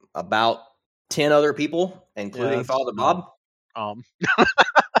about 10 other people, including Yeah, Father Bob. Don't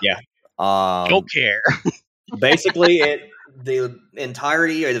care. Basically, the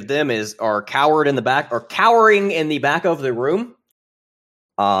entirety of them are cowering in the back of the room,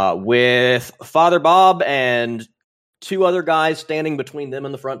 with Father Bob and two other guys standing between them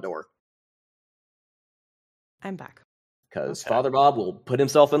and the front door. I'm back. Because Okay. Father Bob will put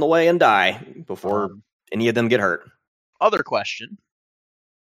himself in the way and die before any of them get hurt. Other question.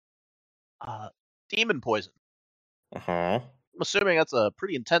 Demon poison. Uh-huh. I'm assuming that's a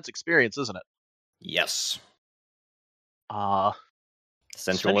pretty intense experience, isn't it? Yes.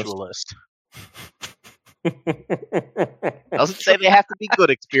 Sensualist. Doesn't say they have to be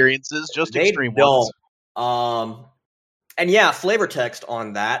good experiences, just They extreme don't. ones. And yeah, flavor text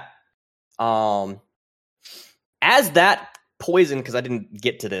on that. As that poison, because I didn't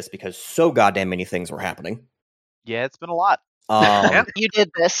get to this because so goddamn many things were happening. Yeah, it's been a lot. You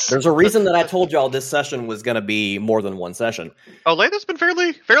did this. There's a reason that I told y'all this session was going to be more than one session. Olethe's been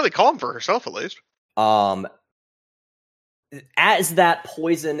fairly calm for herself, at least. As that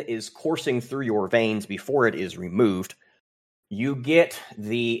poison is coursing through your veins before it is removed, you get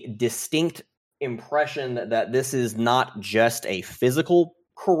the distinct impression that this is not just a physical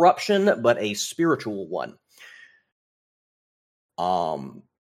corruption, but a spiritual one.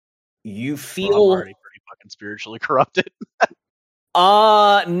 You Well, feel I'm already pretty fucking spiritually corrupted.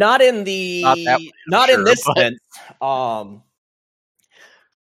 not in the Not that way, not sure, in this but- sense.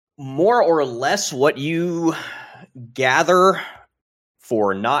 More or less what you gather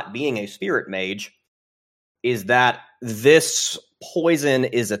for not being a spirit mage is that this poison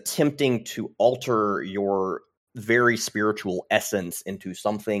is attempting to alter your very spiritual essence into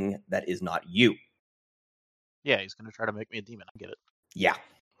something that is not you. Yeah, he's going to try to make me a demon. I get it. Yeah,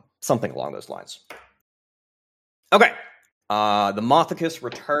 something along those lines. Okay. The Mothicus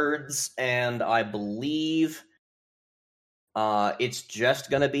returns, and I believe it's just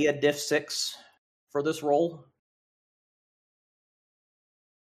going to be a diff 6 for this roll.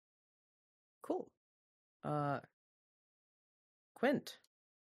 Cool. Quint.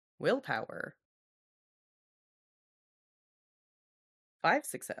 Willpower. 5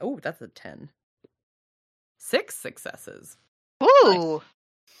 success. Oh, that's a 10. 6 successes. Ooh.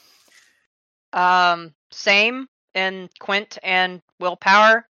 Same in Quint and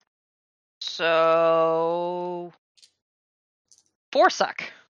willpower. So 4 suck.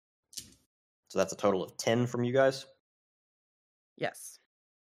 So that's a total of 10 from you guys. Yes.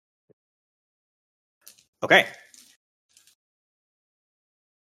 Okay.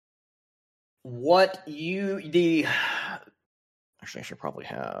 Actually, I should probably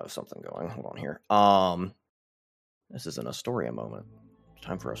have something going. Hold on here. This is an Astoria moment.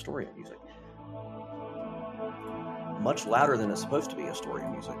 Time for Astoria music. Much louder than it's supposed to be Astoria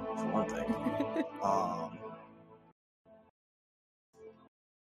music, for one thing.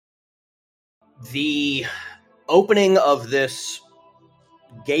 The opening of this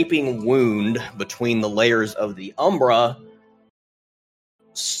gaping wound between the layers of the Umbra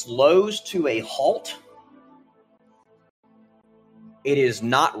slows to a halt. It is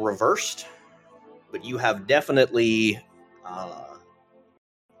not reversed, but you have definitely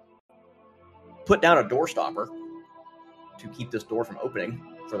put down a door stopper to keep this door from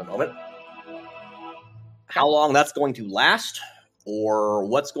opening for the moment. How long that's going to last, or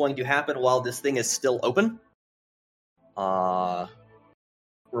what's going to happen while this thing is still open,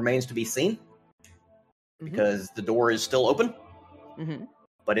 remains to be seen, because the door is still open,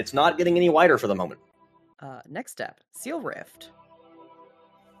 but it's not getting any wider for the moment. Next step, Seal Rift.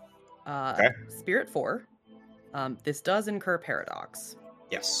 Okay. Spirit 4. This does incur paradox.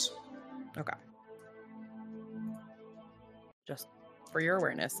 Yes. Okay. Just for your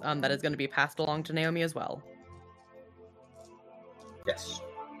awareness, that is going to be passed along to Naomi as well. Yes.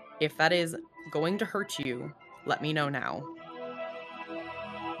 If that is going to hurt you, let me know now.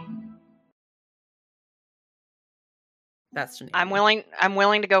 That's to Naomi. I'm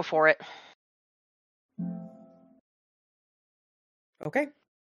willing to go for it. Okay.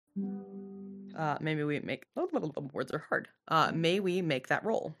 Maybe we make... words are hard. May we make that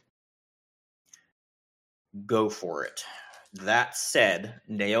roll? Go for it. That said,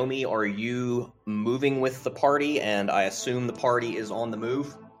 Naomi, are you moving with the party? And I assume the party is on the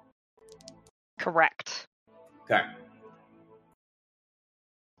move? Correct. Okay.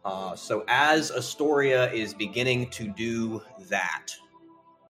 So as Astoria is beginning to do that,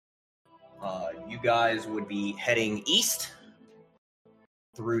 you guys would be heading east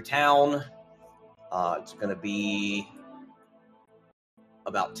through town. It's going to be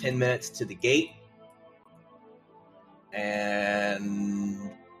about 10 minutes to the gate.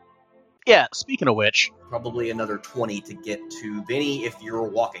 And Yeah, speaking of which, probably another 20 to get to Vinny if you're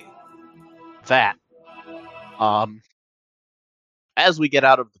walking. that. As we get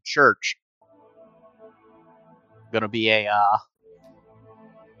out of the church, gonna be a, are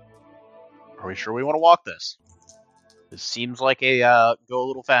we sure we want to walk this? This seems like a, go a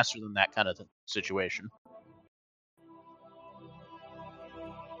little faster than that kind of situation.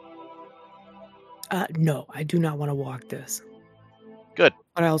 No, I do not want to walk this. Good.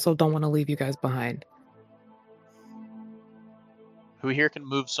 But I also don't want to leave you guys behind. Who here can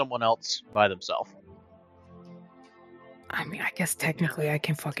move someone else by themselves? I mean, I guess technically I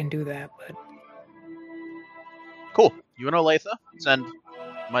can fucking do that, but... Cool. You and Olathe send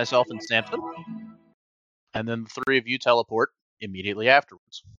myself and Samson, and then the three of you teleport immediately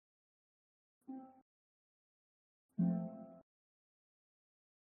afterwards.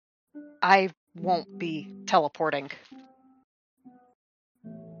 I won't be teleporting.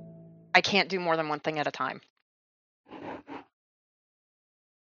 I can't do more than one thing at a time.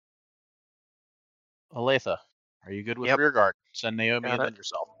 Olathe, are you good with Yep. rear guard? Send Naomi Got and it. then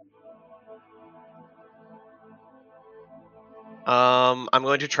yourself. I'm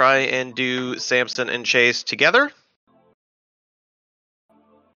going to try and do Samson and Chase together.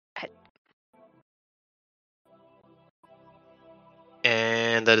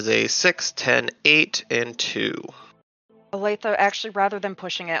 And that is a 6, 10, 8, and 2. Olathe, actually, rather than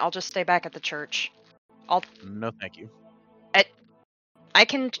pushing it, I'll just stay back at the church. No, thank you. I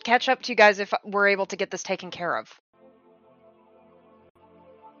can catch up to you guys if we're able to get this taken care of.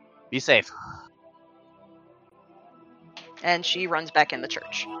 Be safe. And she runs back in the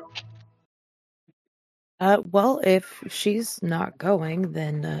church. Well, if she's not going,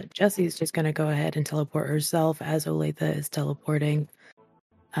 then Jessie's just going to go ahead and teleport herself as Olathe is teleporting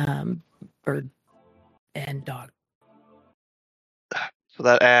Bird and Dog. So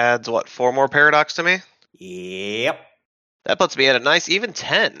that adds, 4 more paradox to me? Yep. That puts me at a nice even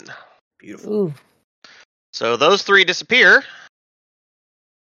 10. Beautiful. Ooh. So those 3 disappear.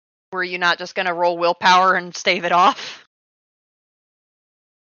 Were you not just going to roll willpower and stave it off?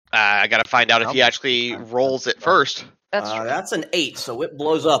 I gotta find out if he actually rolls it first. That's true. That's an 8, so it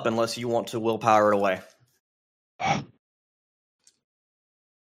blows up unless you want to willpower it away.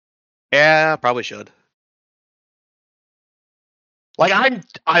 Yeah, probably should. Like,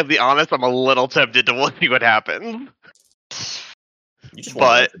 I'll be honest, I'm a little tempted to see what happens. You just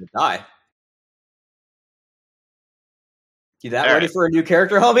want to die. You that All ready right. for a new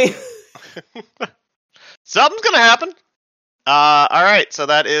character, hubby? Something's gonna happen. Alright, so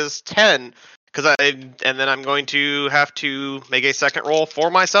that is 10. And then I'm going to have to make a second roll for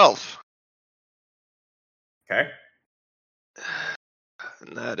myself. Okay.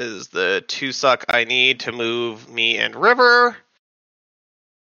 And that is the 2 suck I need to move me and River.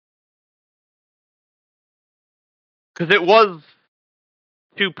 Because it was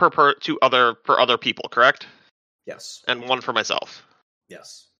 2 per other people, correct? Yes. And 1 for myself.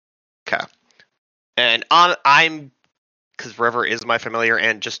 Yes. Okay. And I'm, because River is my familiar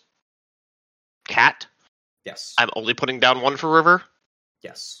and just cat, Yes. I'm only putting down 1 for River.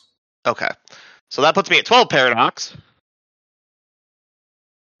 Yes. Okay. So that puts me at 12 paradox.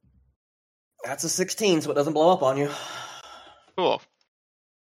 That's a 16, so it doesn't blow up on you. Cool.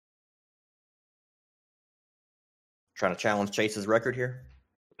 Trying to challenge Chase's record here.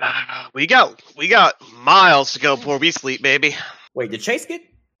 We got miles to go before we sleep, baby. Wait, did Chase get...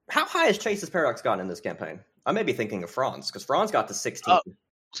 How high has Chase's paradox gone in this campaign? I may be thinking of Franz, because Franz got to 16. I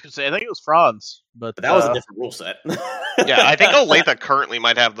was gonna say, I think it was Franz, but But that was a different rule set. Yeah, I think Olathe currently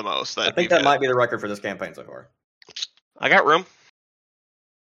might have the most. I think that might be the record for this campaign so far. I got room.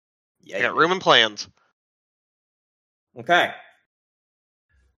 Yeah, I got room and plans. Okay.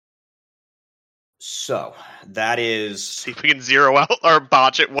 So, that is... See if we can zero out or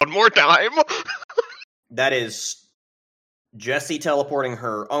botch it one more time. That is Jessie teleporting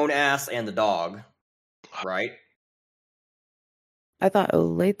her own ass and the dog, right? I thought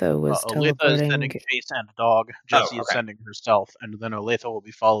Olathe was Olathe is teleporting. sending Chase and Dog. Jessie is okay. sending herself, and then Olathe will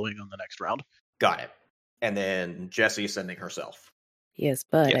be following on the next round. Got it. And then Jessie is sending herself. Yes,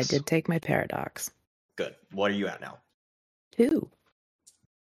 but I Yes. did take my paradox. Good. What are you at now? 2.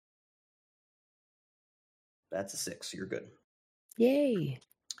 That's a 6. You're good. Yay.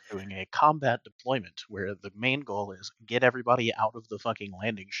 Doing a combat deployment where the main goal is get everybody out of the fucking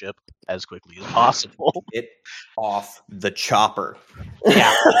landing ship as quickly as possible. Get off the chopper.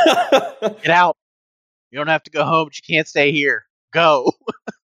 Yeah. Get out. You don't have to go home, but you can't stay here. Go.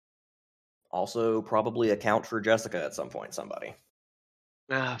 Also, probably account for Jessica at some point, somebody.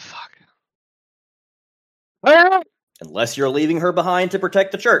 Fuck. Unless you're leaving her behind to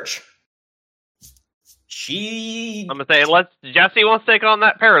protect the church. I'm gonna say, unless Jesse wants to take on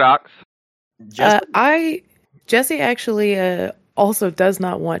that paradox. Jessie actually also does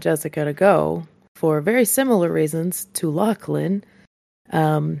not want Jessica to go for very similar reasons to Lachlan.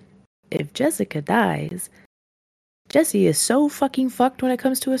 If Jessica dies, Jessie is so fucking fucked when it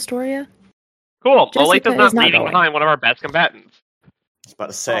comes to Astoria. Cool. Jessica Olathe is not is not leaving going. behind one of our best combatants. I was about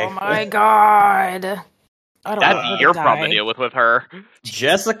to say. Oh my god. I don't want her That's to your problem die. to deal with her.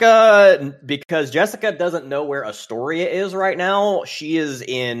 Jessica, because Jessica doesn't know where Astoria is right now, she is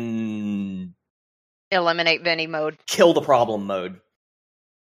in Eliminate Vinny mode. kill the problem mode.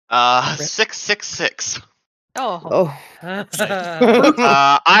 666. Oh. Oh.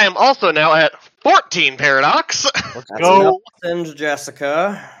 I am also now at 14 paradox. Let's That's go. enough to send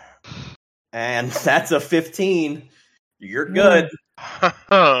Jessica. And that's a 15. You're good.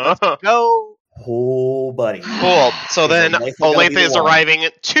 Go. Oh, buddy. Cool. So then Olathe gonna be Olathe the is one. arriving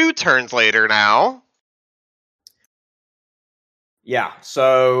 2 turns later now. Yeah,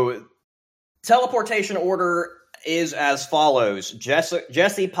 so teleportation order is as follows.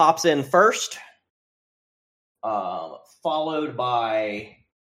 Jessie pops in first, followed by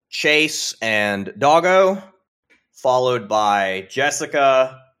Chase and Doggo, followed by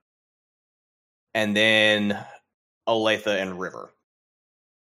Jessica, and then Olathe and River.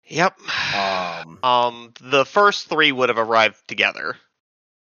 Yep. The first 3 would have arrived together.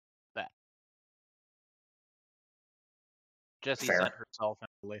 Jessie Fair. sent herself, and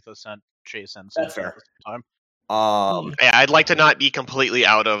Olathe sent Chase and That's Sylvia fair. at the same time. Yeah, I'd like to not be completely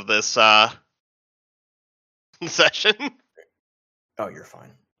out of this session. Oh, you're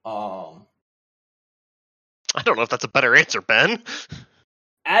fine. I don't know if that's a better answer, Ben.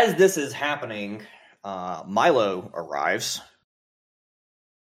 As this is happening, Milo arrives.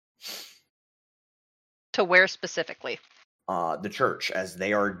 To where specifically? The church, as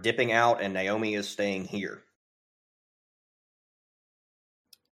they are dipping out and Naomi is staying here.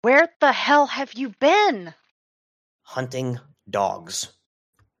 Where the hell have you been? Hunting dogs.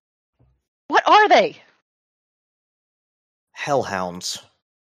 What are they? Hellhounds.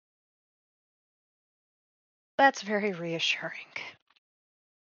 That's very reassuring.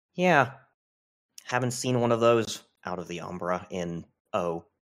 Yeah. Haven't seen one of those out of the Umbra in,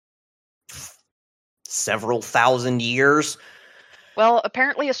 several thousand years. Well,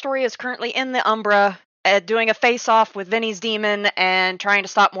 apparently Astoria is currently in the Umbra, doing a face-off with Vinny's demon and trying to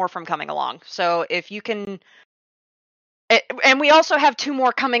stop more from coming along. So if you can... And we also have 2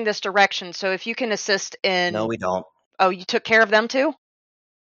 more coming this direction, so if you can assist in... No, we don't. Oh, you took care of them too?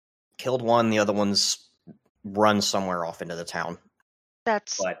 Killed one, the other one's run somewhere off into the town.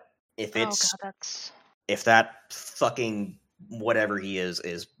 That's... But if it's... Oh god, that's... If that fucking whatever he is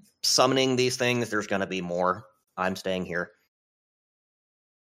summoning these things, there's gonna be more. I'm staying here.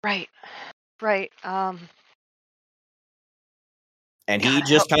 Right. And he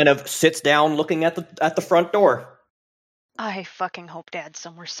just kind of sits down looking at the front door. I fucking hope Dad's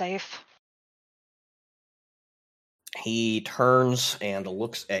somewhere safe. He turns and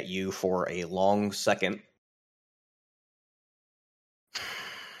looks at you for a long second.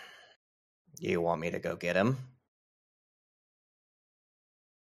 You want me to go get him?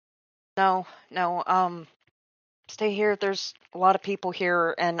 No, stay here. There's a lot of people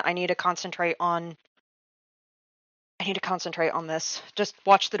here, and I need to concentrate on this. Just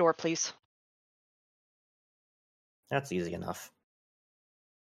watch the door, please. That's easy enough.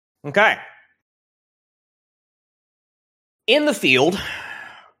 Okay. In the field,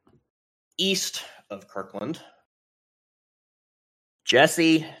 east of Kirkland,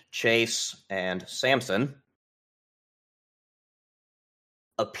 Jesse, Chase, and Samson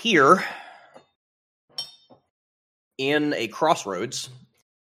appear in a crossroads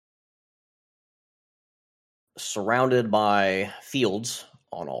surrounded by fields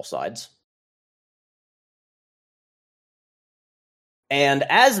on all sides. And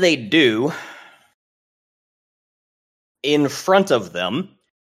as they do, in front of them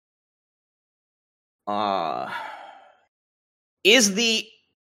is the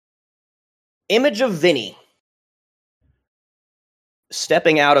image of Vinny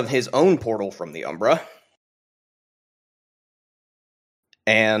stepping out of his own portal from the Umbra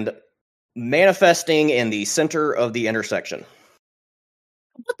and manifesting in the center of the intersection.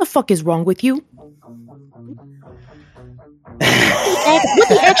 What the fuck is wrong with you? What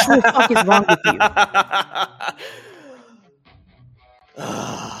the actual fuck is wrong with you?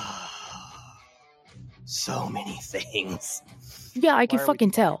 So many things. Yeah, I can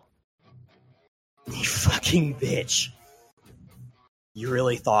fucking tell. You fucking bitch. You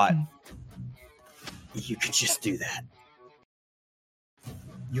really thought you could just do that?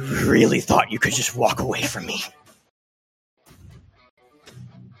 You really thought you could just walk away from me?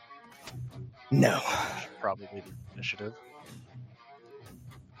 No. Probably the initiative.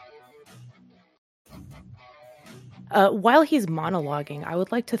 While he's monologuing, I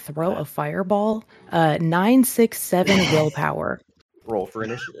would like to throw a fireball. 9, 6, 7 willpower. Roll for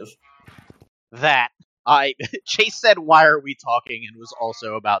initiative. Chase said, "Why are we talking?" and was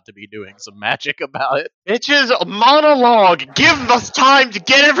also about to be doing some magic about it. It's just a monologue. Give us time to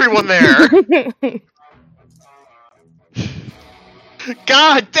get everyone there.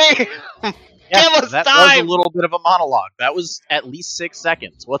 God damn. Yes, Give us that time. was a little bit of a monologue. That was at least 6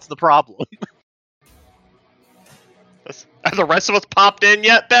 seconds. What's the problem? Have the rest of us popped in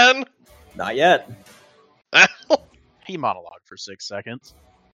yet, Ben? Not yet. He monologued for 6 seconds.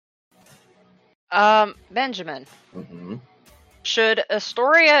 Benjamin. Mm-hmm. Should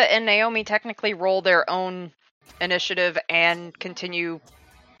Astoria and Naomi technically roll their own initiative and continue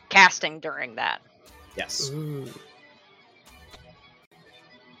casting during that? Yes. Ooh.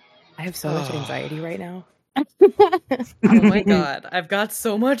 I have so much anxiety right now. Oh my god, I've got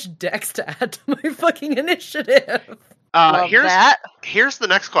so much dex to add to my fucking initiative. Here's the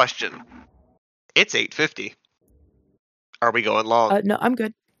next question. It's 8:50. Are we going long? No, I'm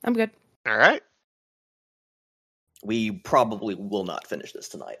good. I'm good. All right. We probably will not finish this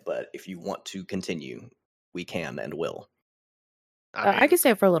tonight, but if you want to continue, we can and will. I can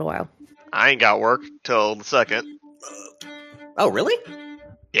stay up for a little while. I ain't got work till the 2nd. Oh, really?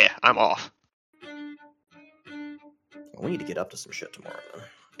 Yeah, I'm off. We need to get up to some shit tomorrow, then.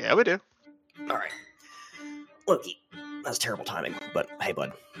 Yeah, we do. All right. Loki, That's terrible timing, but hey,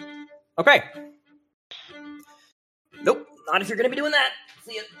 bud. Okay. Nope, not if you're gonna be doing that.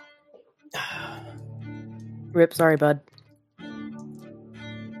 See ya. Rip, sorry, bud. But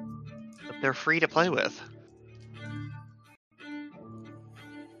they're free to play with.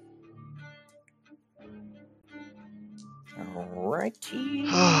 Alrighty.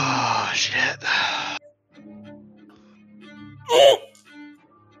 Oh, shit.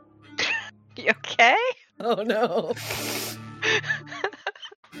 You okay? Oh no.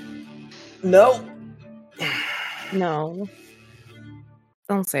 No. No.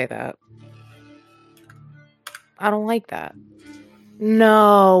 Don't say that. I don't like that.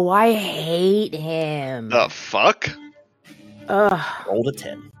 No, I hate him. The fuck? Ugh. Rolled a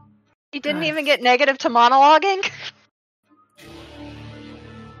 10. You didn't God. even get negative to monologuing?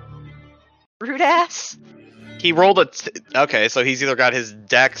 Rude ass. He rolled a... Okay, so he's either got his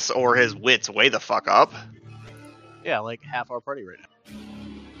dex or his wits way the fuck up. Yeah, like half our party right now.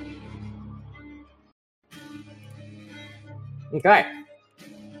 Okay.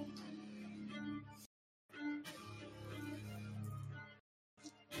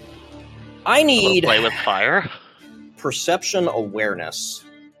 I Wanna need play with fire. perception awareness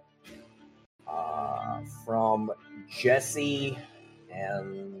from Jesse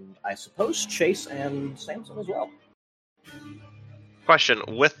and I suppose Chase and Samson as well. Question,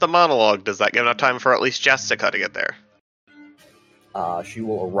 with the monologue, does that give enough time for at least Jessica to get there? She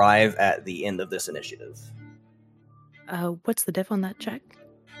will arrive at the end of this initiative. What's the diff on that check?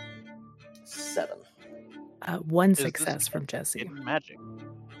 7. One Is this success from Jesse. Hidden magic.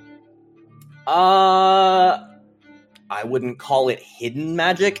 I wouldn't call it hidden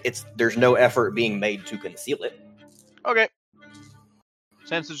magic. There's no effort being made to conceal it. Okay.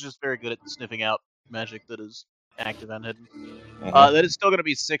 Samson's just very good at sniffing out magic that is active and hidden. That is still going to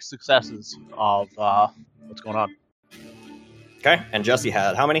be 6 successes of what's going on. Okay, and Jesse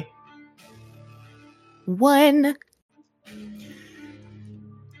had how many? 1.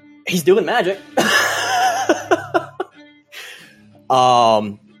 He's doing magic.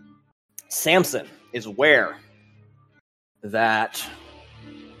 Samson is aware that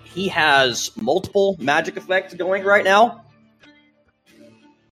he has multiple magic effects going right now.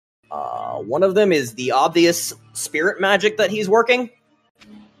 One of them is the obvious spirit magic that he's working.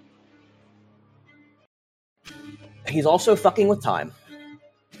 He's also fucking with time.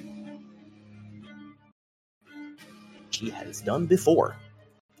 He has done before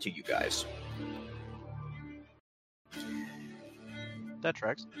to you guys. That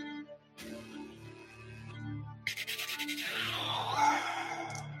tracks.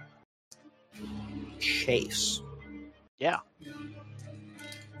 Chase. Yeah.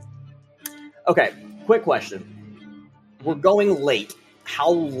 Okay, quick question. We're going late.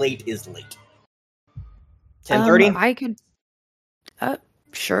 How late is late? 10:30? I could.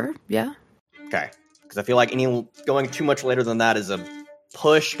 Sure, yeah. Okay, because I feel like going too much later than that is a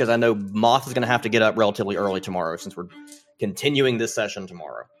push, because I know Moth is going to have to get up relatively early tomorrow, since we're continuing this session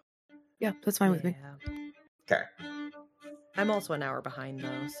tomorrow. Yeah, that's fine with me. Okay. I'm also an hour behind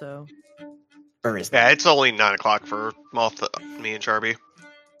though, so Where is Yeah, that? it's only 9 o'clock for Moth, me, and Charby.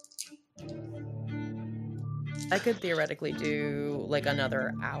 I could theoretically do like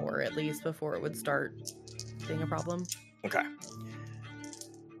another hour at least before it would start being a problem. Okay.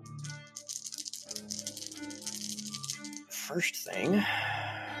 First thing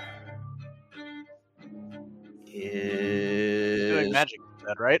Doing is magic, you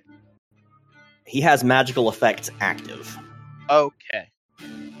said, right? he has magical effects active. Okay.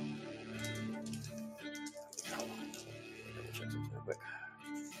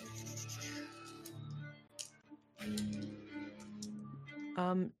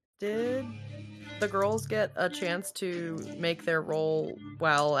 Did the girls get a chance to make their roll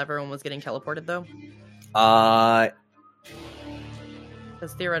while everyone was getting teleported though?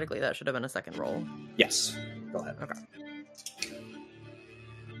 Because theoretically that should have been a second roll. Yes. Go ahead. Okay.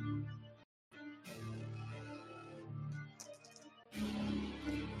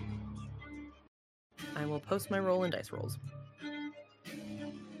 I will post my roll in dice rolls.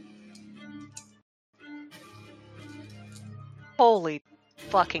 Holy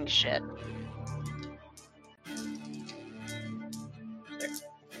fucking shit.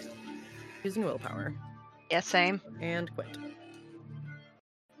 Using willpower. Yeah, same. And quit.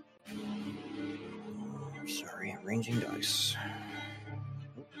 Sorry, arranging dice.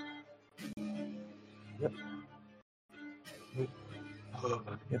 Yep.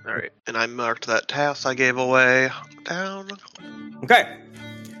 Alright, and I marked that task I gave away down. Okay.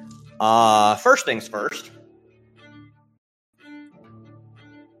 First things first.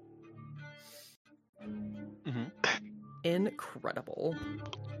 incredible.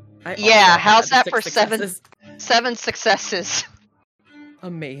 I Yeah, also how's had that for 6 7 successes. 7 successes?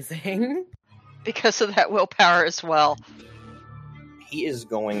 Amazing. Because of that willpower as well. He is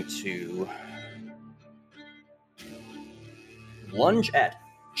going to lunge at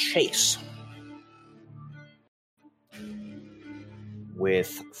Chase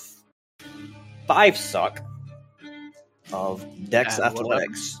with 5 suck of Dex And what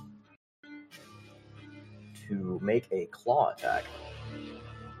Athletics to make a claw attack.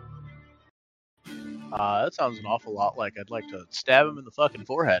 That sounds an awful lot like I'd like to stab him in the fucking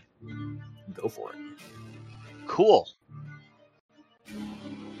forehead. Go for it. Cool.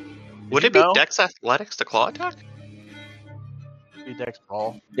 Would you it be know? Dex Athletics to claw attack? Be Dex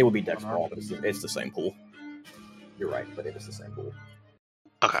Brawl. It will be Dex Brawl, but it's the same pool. You're right, but it is the same pool.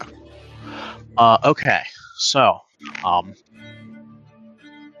 Okay. Okay, so,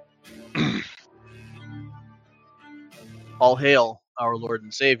 all hail our Lord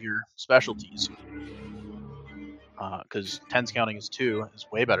and Savior specialties. Because 10's counting as 2 is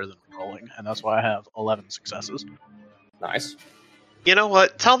way better than rolling, and that's why I have 11 successes. Nice. You know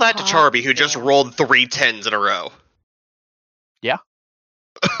what? Tell that to Charby, who just rolled 3 10s in a row. Yeah.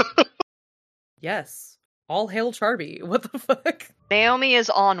 Yes. All hail Charby. What the fuck? Naomi is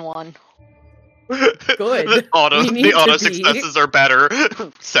on one. Good. The auto We need to be. successes are better.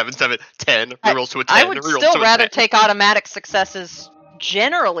 7, 7, 10. Rerolls to a 10. I would rerolls still to a rather 10. take automatic successes,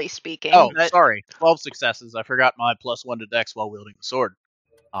 generally speaking. Oh, but sorry. 12 successes. I forgot my +1 to Dex while wielding the sword.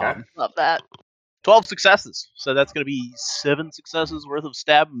 Okay. love that. 12 successes. So that's going to be 7 successes worth of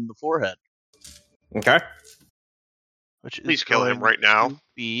stab in the forehead. Okay. Which is Please kill him going right now. to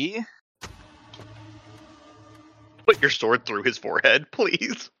be... Put your sword through his forehead,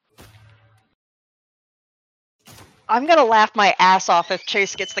 please. I'm gonna laugh my ass off if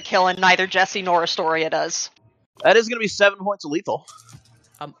Chase gets the kill and neither Jesse nor Astoria does. That is going to be 7 points of lethal.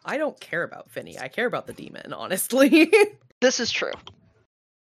 I don't care about Finny. I care about the demon, honestly. This is true.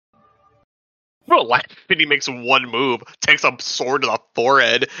 Relax. He makes one move, takes a sword to the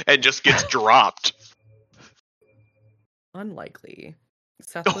forehead, and just gets dropped. Unlikely.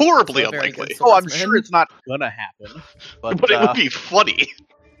 Seth was Horribly also a very good unlikely. Oh, I'm swordsman. sure it's not going to happen. But, But it would be funny.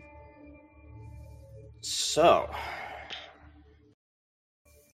 So,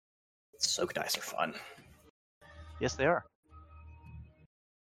 soak dice are fun. yes, they are.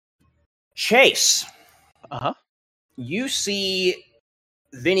 Chase, Uh-huh. you see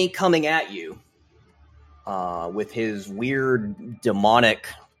Vinny coming at you with his weird demonic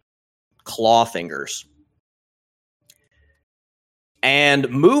claw fingers. And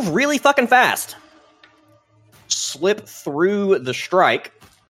move really fucking fast. Slip through the strike,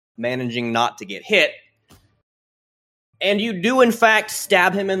 managing not to get hit. And you do, in fact,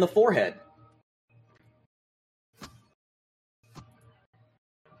 stab him in the forehead.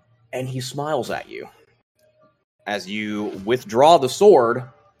 And he smiles at you. As you withdraw the sword,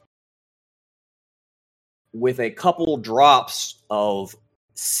 with a couple drops of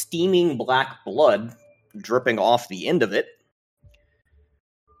steaming black blood dripping off the end of it.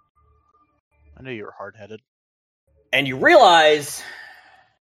 I knew you were hard-headed. And you realize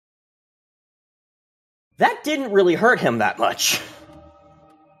that didn't really hurt him that much.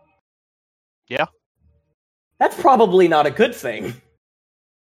 Yeah. That's probably not a good thing.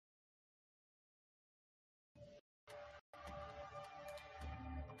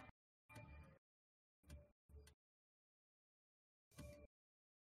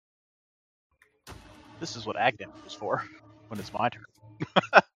 This is what ag damage is for, when it's my turn.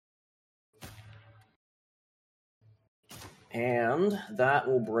 And that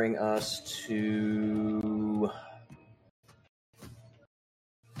will bring us to...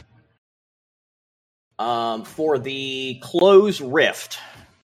 for the close rift.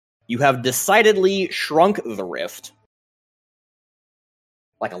 You have decidedly shrunk the rift.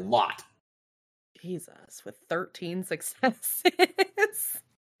 Like a lot. Jesus, with 13 successes.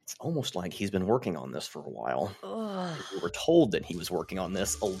 It's almost like he's been working on this for a while. Ugh. We were told that he was working on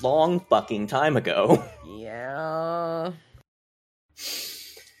this a long fucking time ago. Yeah.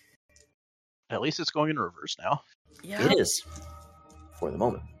 At least it's going in reverse now. Yeah. It is. For the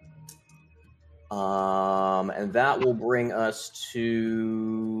moment. And that will bring us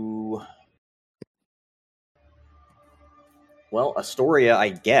to... Well, Astoria, I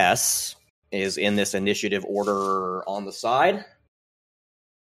guess, is in this initiative order on the side.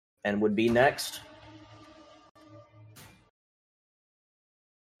 And would be next.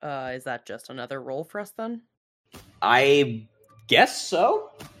 Is that just another roll for us then? I guess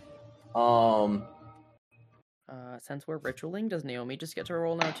so. Since we're ritualing, does Naomi just get to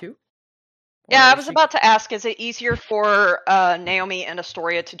roll now too? Yeah, Or I is was she- about to ask, is it easier for Naomi and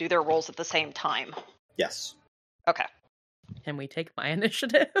Astoria to do their roles at the same time? Yes. Okay. Can we take my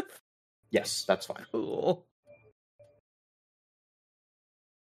initiative? Yes, that's fine. Cool.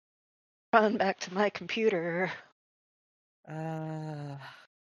 Run back to my computer.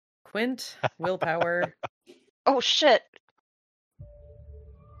 Quint, willpower. Oh shit.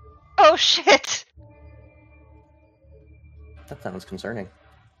 Oh shit. That sounds concerning.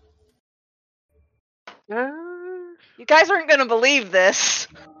 You guys aren't gonna believe this.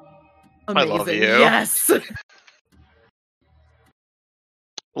 I love Amazing. you. Yes.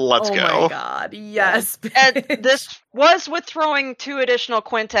 Let's oh go. my god. Yes. And bitch. this was with throwing 2 additional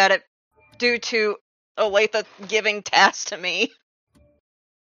quint at it due to Olathe giving tasks to me.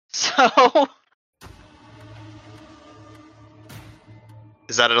 So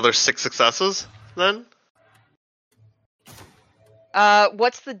Is that another 6 successes then?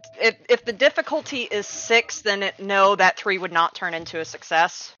 what's the if the difficulty is 6, then no, that 3 would not turn into a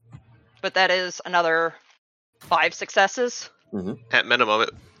success. But that is another 5 successes. At minimum,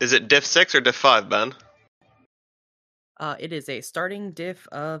 is it diff 6 or diff 5, Ben? It is a starting diff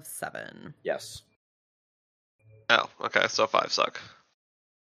of 7. Yes. Oh, okay, so 5 suck.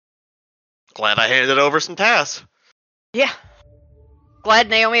 Glad I handed over some tasks. Yeah. Glad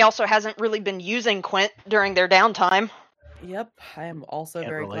Naomi also hasn't really been using Quint during their downtime. Yep. I am also Can't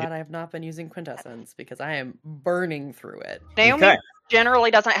very relate. glad I have not been using Quintessence because I am burning through it. Naomi Okay.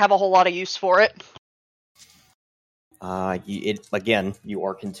 generally doesn't have a whole lot of use for it. Again, you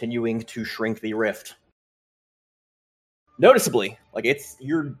are continuing to shrink the rift. Noticeably.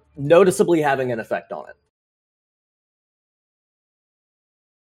 You're noticeably having an effect on it.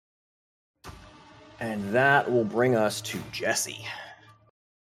 And that will bring us to Jesse.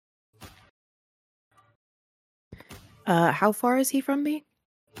 How far is he from me?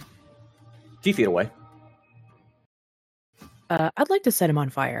 2 feet away. I'd like to set him on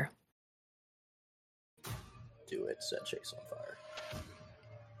fire. Do it. Set Chase on fire.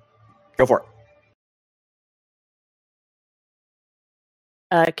 Go for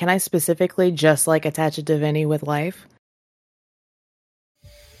it. Can I specifically just like attach it to Vinny with life?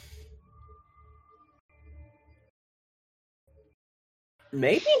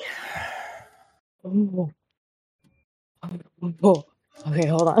 Maybe? Oh. Okay,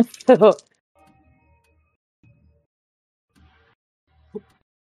 hold on.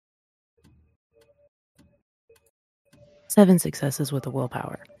 7 successes with the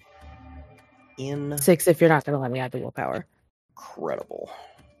willpower. 6 if you're not going to let me have the willpower. Incredible.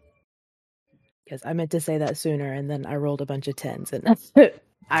 Because I meant to say that sooner, and then I rolled a bunch of 10s, and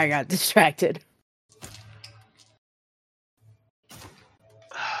I got distracted.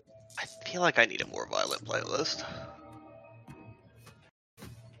 I feel like I need a more violent playlist.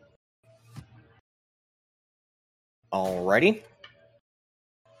 Alrighty.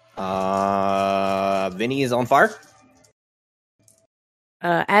 Vinny is on fire.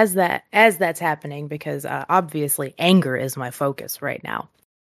 As that's happening, because obviously anger is my focus right now.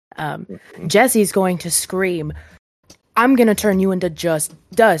 Jesse's going to scream, "I'm gonna turn you into just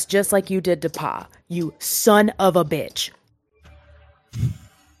dust, just like you did to Pa, you son of a bitch."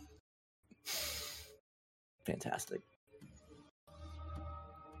 Fantastic.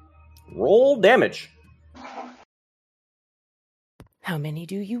 Roll damage. How many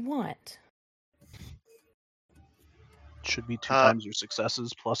do you want? Should be 2 times your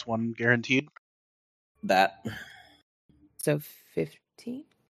successes plus 1 guaranteed. That. So 15?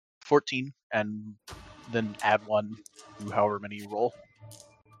 14, and then add 1 to however many you roll.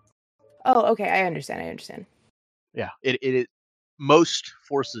 Oh, okay, I understand. Yeah, it most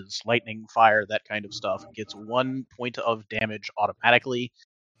forces, lightning, fire, that kind of stuff, gets 1 point of damage automatically,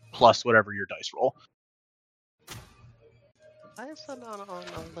 plus whatever your dice roll. Why is that not on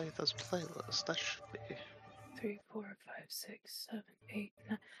Olathe's playlist? That should be. 3, 4, 5, 6, 7, 8,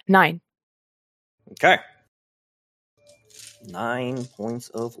 9. Okay. 9 points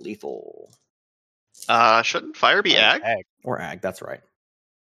of lethal. Shouldn't fire be ag? Or ag, that's right.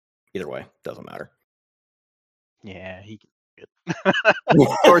 Either way, doesn't matter. Yeah, he can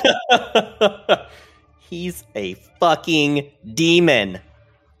He's a fucking demon.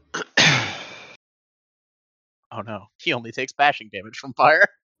 Oh no, he only takes bashing damage from fire.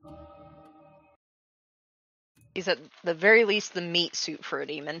 He's at the very least the meat suit for a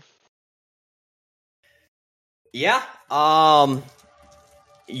demon. Yeah.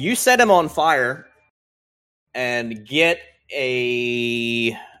 You set him on fire and get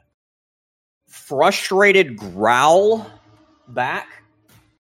a frustrated growl back.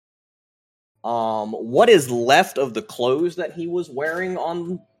 What is left of the clothes that he was wearing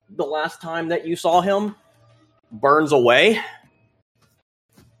on the last time that you saw him, burns away.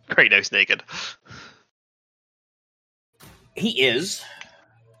 Kratos naked. He is.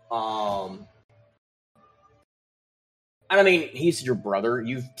 I mean, he's your brother.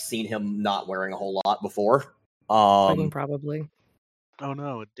 You've seen him not wearing a whole lot before. Probably. Oh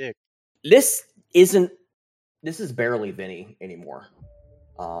no, a dick. This is barely Vinny anymore.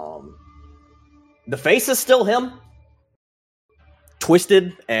 The face is still him.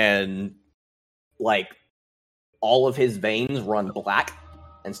 Twisted and like all of his veins run black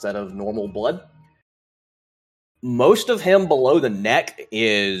instead of normal blood. Most of him below the neck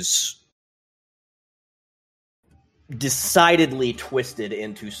is decidedly twisted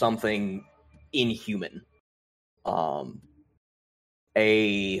into something inhuman.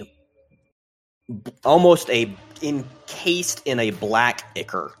 Almost encased in a black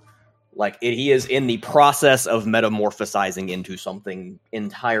ichor. Like he is in the process of metamorphosizing into something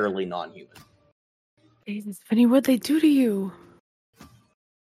entirely non-human. Jesus, Vinny, what'd they do to you?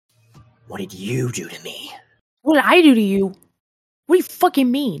 What did you do to me? What did I do to you? What do you fucking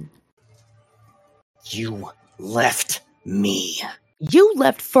mean? You left me. You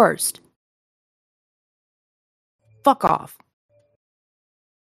left first. Fuck off.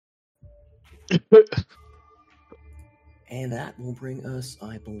 And that will bring us,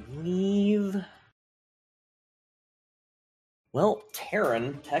 I believe... Well,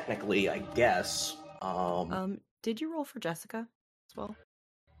 Taryn, technically, I guess. Did you roll for Jessica as well?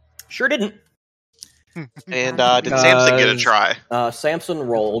 Sure didn't. And did Samson get a try? Samson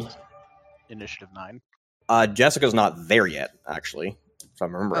rolled. Initiative 9. Jessica's not there yet, actually. If I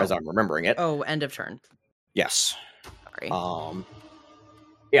remember, as I'm remembering it. Oh, end of turn. Yes. Sorry.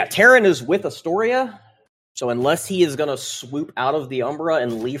 Yeah, Taryn is with Astoria. So unless he is going to swoop out of the Umbra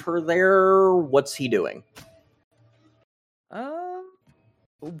and leave her there, what's he doing?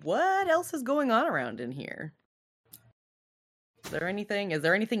 What else is going on around in here? Is there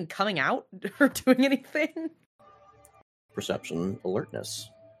anything coming out or doing anything? Perception,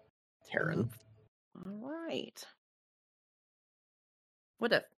 alertness. Taryn. All right.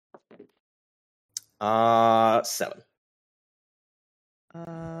 What if? 7.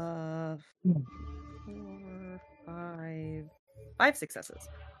 4, 5. 5 successes.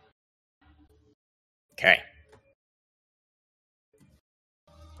 Okay.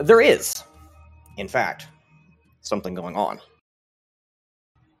 There is, in fact, something going on.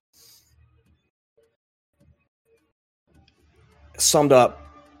 Summed up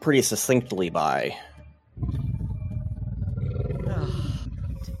pretty succinctly by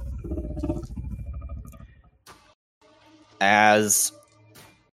as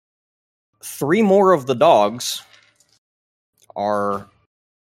 3 more of the dogs are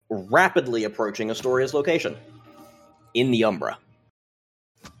rapidly approaching Astoria's location in the Umbra.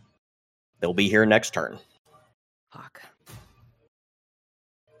 They'll be here next turn. Fuck.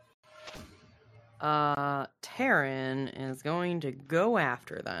 Taryn is going to go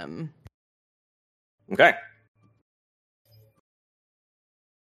after them. Okay.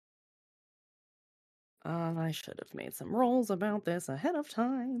 I should have made some rolls about this ahead of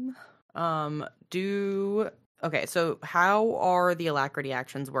time. Okay, so how are the alacrity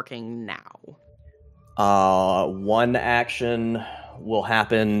actions working now? 1 action will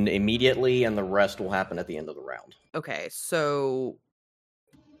happen immediately, and the rest will happen at the end of the round. Okay, so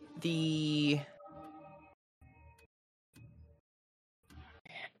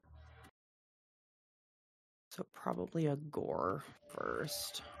probably a gore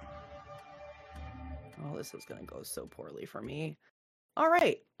first. Oh, this is gonna go so poorly for me. All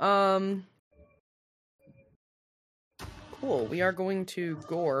right. Cool. We are going to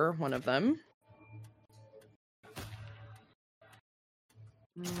gore one of them.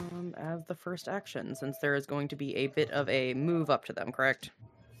 As the first action, since there is going to be a bit of a move up to them, correct?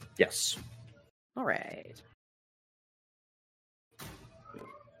 Yes. All right.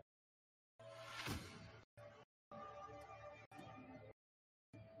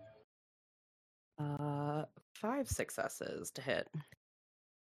 5 successes to hit.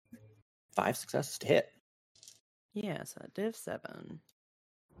 5 successes to hit. Yes, a div 7.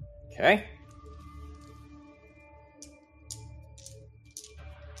 Okay.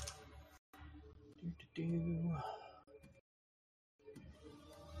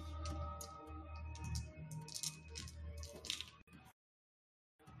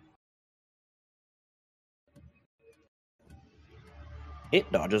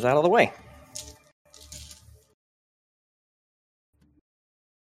 It dodges out of the way.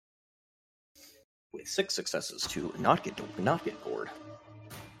 With 6 successes to not get gored.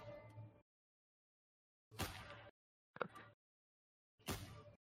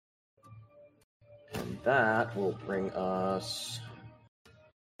 that will bring us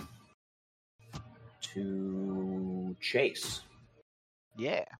to Chase.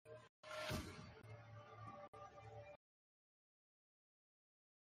 Yeah.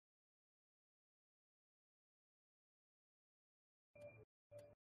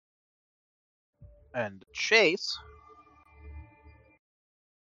 And Chase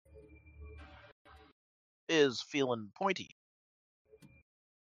is feeling pointy.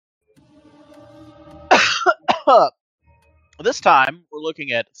 This time, we're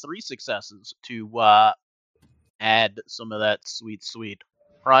looking at 3 successes to add some of that sweet, sweet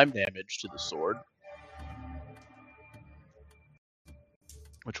prime damage to the sword,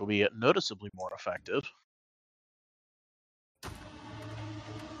 which will be noticeably more effective.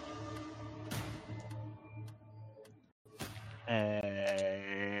 And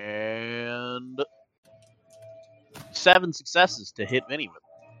 7 successes to hit Vinny with.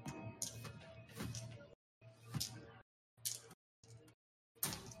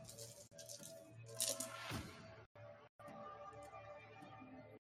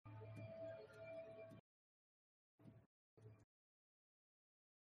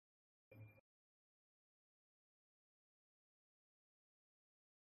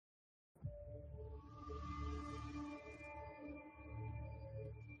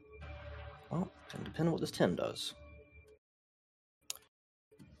 Well, it's going to depend on what this 10 does.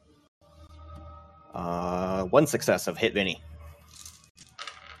 1 success of hit Vinny.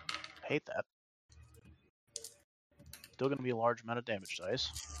 Hate that. Still going to be a large amount of damage dice,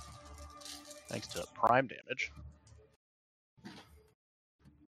 thanks to prime damage.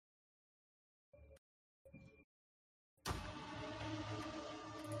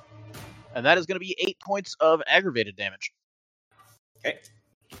 And that is going to be 8 points of aggravated damage. Okay.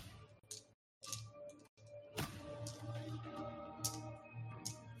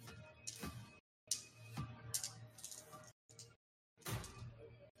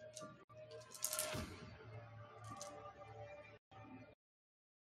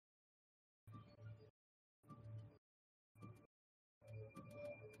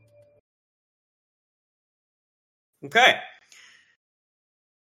 Okay.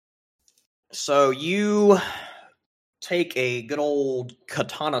 So you take a good old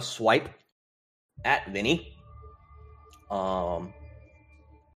katana swipe at Vinny.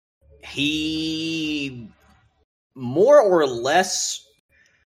 He more or less,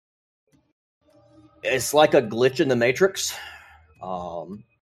 it's like a glitch in the Matrix.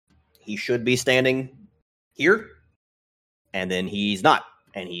 He should be standing here, and then he's not,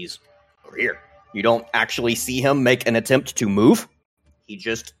 and he's over here. You don't actually see him make an attempt to move. He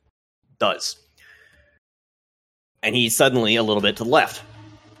just does. And he's suddenly a little bit to the left.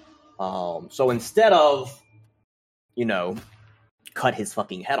 So instead of, cut his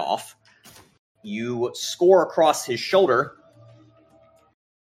fucking head off, you score across his shoulder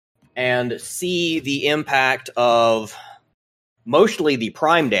and see the impact of mostly the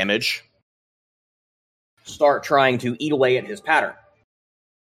prime damage start trying to eat away at his pattern.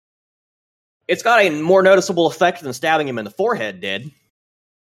 It's got a more noticeable effect than stabbing him in the forehead did,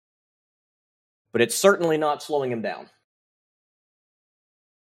 but it's certainly not slowing him down.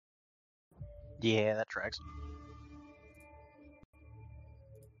 Yeah, that tracks.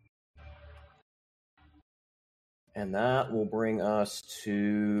 And that will bring us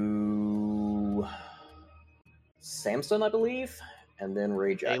to Samson, I believe, and then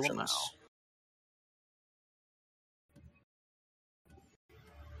rage actions.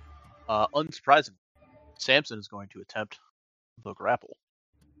 Unsurprisingly, Samson is going to attempt the grapple.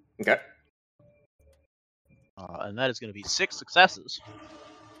 Okay. And that is going to be 6 successes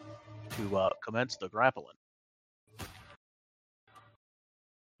to commence the grappling.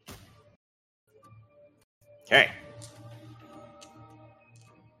 Okay.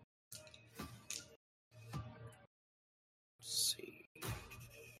 Let's see.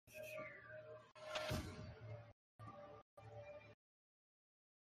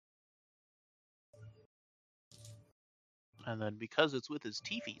 And then because it's with his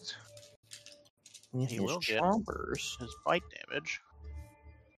teefies, With he his will get chompers. his bite damage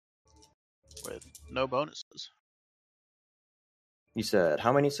with no bonuses. You said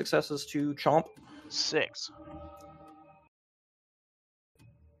how many successes to chomp? 6.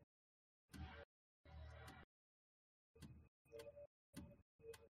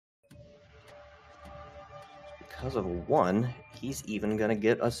 Because of 1, he's even going to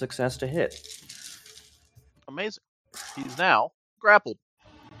get a success to hit. Amazing. He's now grappled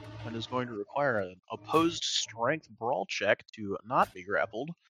and is going to require an opposed strength brawl check to not be grappled,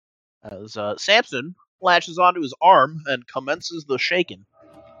 as Samson latches onto his arm and commences the shaking.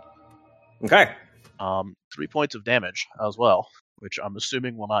 Okay. 3 points of damage as well, which I'm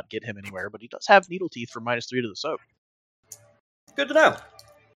assuming will not get him anywhere, but he does have Needle Teeth for -3 to the soak. Good to know.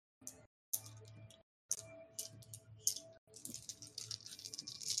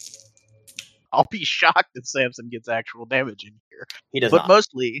 I'll be shocked if Samson gets actual damage in here. He does But not.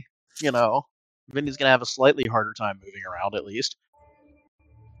 mostly, Vinny's going to have a slightly harder time moving around, at least.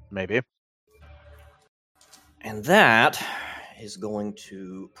 Maybe. And that is going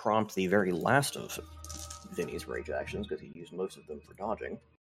to prompt the very last of Vinny's rage actions, because he used most of them for dodging.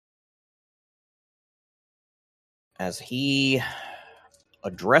 As he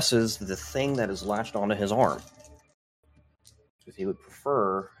addresses the thing that is latched onto his arm. Because he would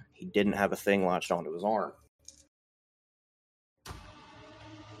prefer he didn't have a thing latched onto his arm. 3,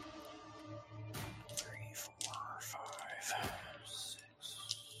 4, 5, 6.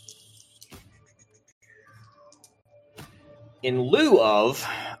 In lieu of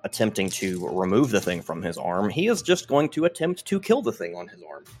attempting to remove the thing from his arm, he is just going to attempt to kill the thing on his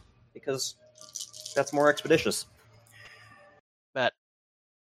arm. Because that's more expeditious. Bet.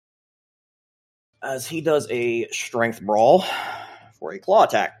 As he does a strength brawl for a claw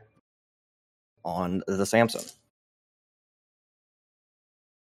attack on the Samson.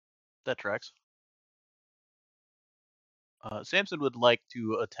 That tracks. Samson would like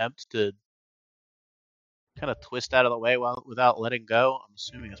to attempt to kind of twist out of the way without letting go. I'm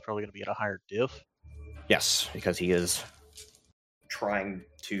assuming it's probably going to be at a higher diff. Yes, because he is trying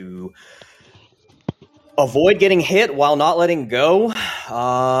to avoid getting hit while not letting go.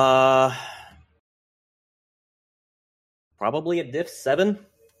 Probably a diff 7.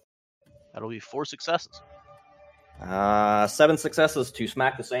 That'll be 4 successes. 7 successes to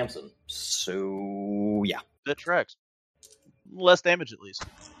smack the Samson. So, yeah. That tracks. Less damage, at least.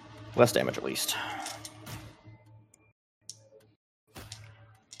 Less damage, at least.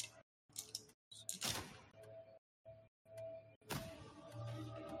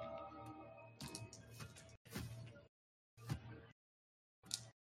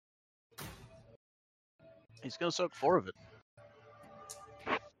 He's going to soak 4 of it.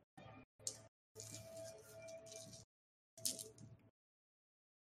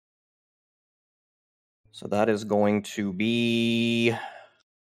 So that is going to be...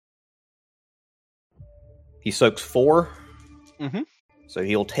 He soaks 4. Mhm. So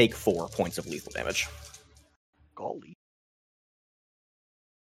he'll take 4 points of lethal damage. Golly.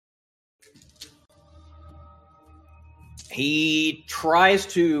 He tries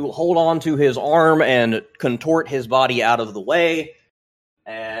to hold on to his arm and contort his body out of the way,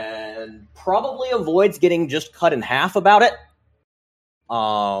 and probably avoids getting just cut in half about it.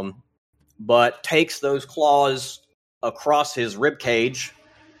 But takes those claws across his rib cage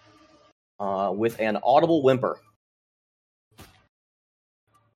with an audible whimper.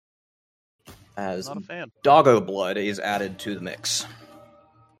 As Not a fan. doggo blood is added to the mix.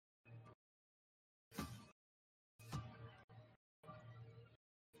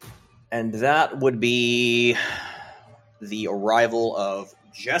 And that would be the arrival of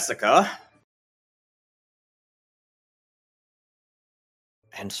Jessica.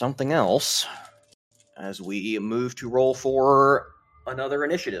 And something else as we move to roll for another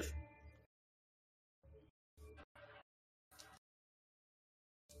initiative.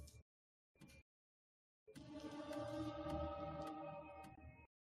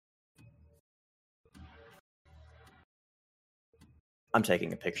 I'm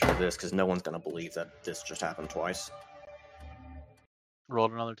taking a picture of this because no one's going to believe that this just happened twice.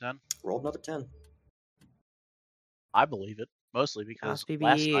 Rolled another 10. Rolled another 10. I believe it. Mostly because Happy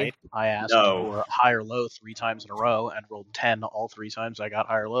last bee. night I asked No. for high or low 3 times in a row and rolled 10 all 3 times I got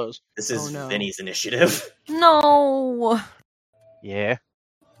high or lows. This is Oh, no. Vinny's initiative. No. Yeah.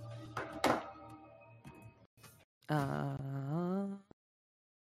 Can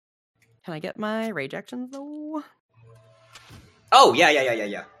I get my rage actions though? Oh,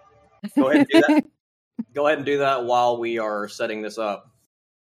 yeah. Go ahead and do that. Go ahead and do that while we are setting this up.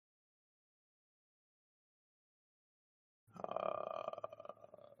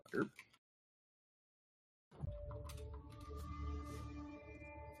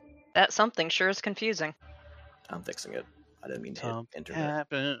 That something sure is confusing. I'm fixing it. I didn't mean to hit Something enter there.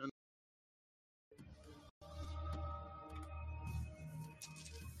 happened.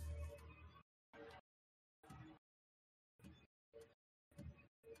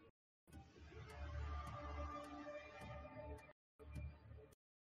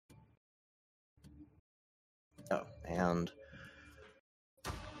 Oh, and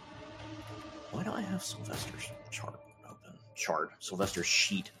why do I have Sylvester's chart open? Sylvester's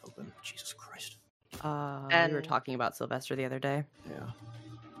sheet open. Jesus Christ. We were And- talking about Sylvester the other day. Yeah.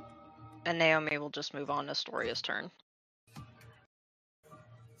 And Naomi will just move on to Astoria's turn.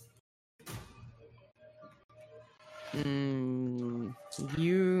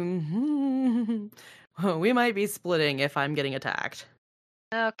 You. We might be splitting if I'm getting attacked.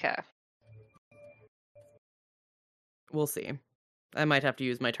 Okay. We'll see. I might have to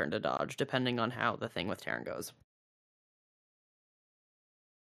use my turn to dodge, depending on how the thing with Terran goes.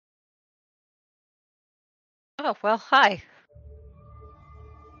 Oh, well, hi.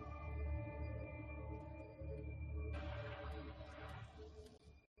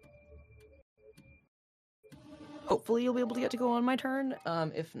 Hopefully you'll be able to get to go on my turn.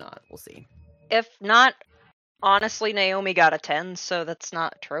 If not, we'll see. If not, honestly, Naomi got a 10, so that's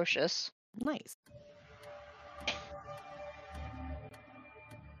not atrocious. Nice.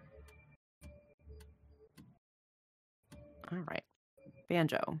 All right.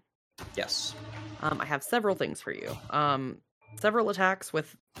 Banjo. Yes. I have several things for you. Several attacks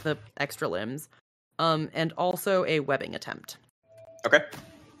with the extra limbs, and also a webbing attempt. Okay.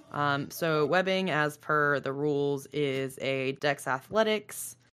 So webbing, as per the rules, is a Dex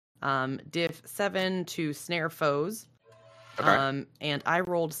Athletics, diff 7 to snare foes. Okay. And I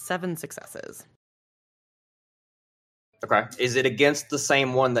rolled 7 successes. Okay. Is it against the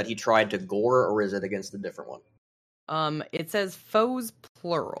same one that he tried to gore, or is it against a different one? It says foes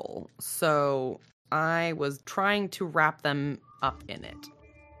plural, so I was trying to wrap them up in it,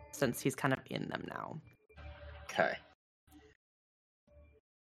 since he's kind of in them now. Okay. I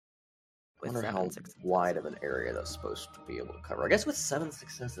With wonder 7 how successes. wide of an area that's supposed to be able to cover. I guess with 7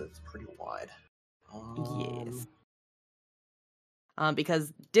 successes, it's pretty wide. Yes.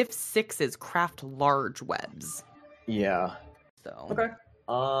 Because diff 6 is craft large webs. Yeah. So Okay.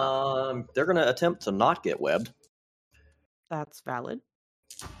 They're gonna attempt to not get webbed. that's valid.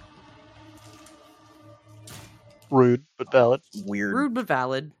 Rude, but valid. Weird. Rude but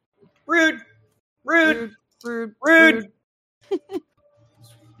valid. Rude. Rude. Rude. Rude.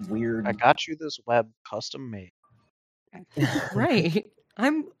 Weird. I got you this web custom made. Right.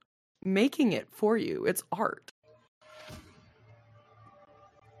 I'm making it for you. It's art.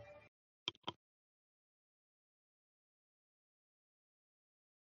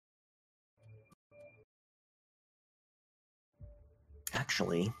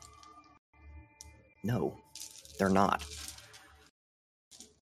 Actually, no, they're not.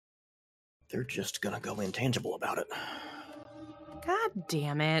 They're just gonna go intangible about it. God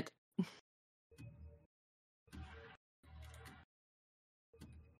damn it.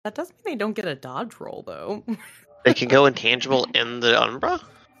 That doesn't mean they don't get a dodge roll, though. They can go intangible in the Umbra?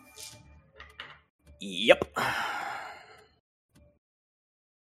 Yep.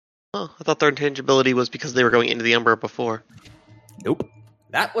 Oh, I thought their intangibility was because they were going into the Umbra before. Nope.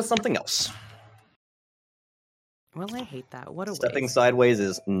 That was something else. Well, I hate that. What a Stepping waste. sideways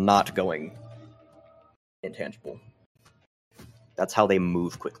is not going intangible. That's how they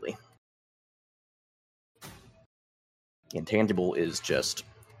move quickly. Intangible is just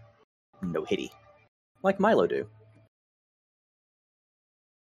no hitty, like Milo do.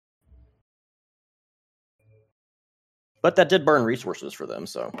 But that did burn resources for them,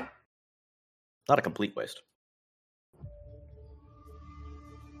 so not a complete waste.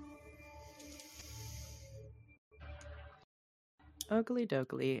 Ugly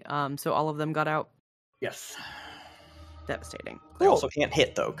dougly. So all of them got out. Yes. Devastating. They also can't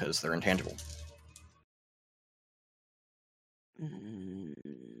hit, though, because they're intangible. Mm,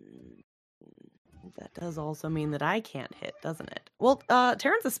 that does also mean that I can't hit, doesn't it? Well,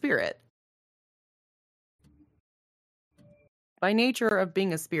 Terran's a spirit. By nature of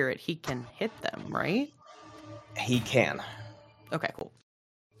being a spirit, he can hit them, right? He can. Okay, cool.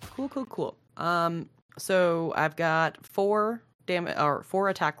 Cool. So I've got 4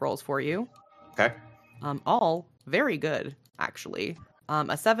 attack rolls for you. Okay. All very good, actually.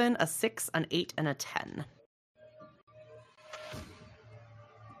 A 7, a 6, an 8, and a 10.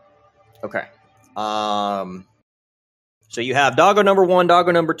 Okay. So you have doggo number 1,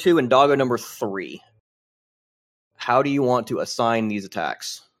 doggo number 2, and doggo number 3. How do you want to assign these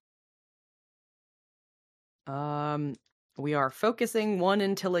attacks? We are focusing one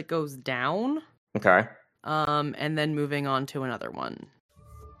until it goes down. Okay. And then moving on to another one.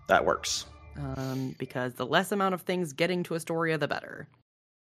 That works. Because the less amount of things getting to Astoria, the better.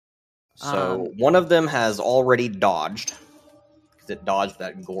 So one of them has already dodged. Because it dodged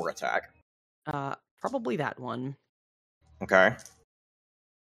that gore attack. Probably that one. Okay.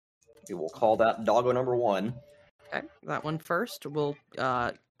 We will call that doggo number 1. Okay, that one first. We'll,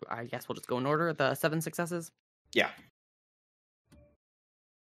 I guess we'll just go in order. The 7 successes. Yeah.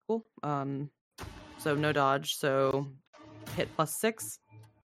 Cool. So no dodge. So hit plus 6.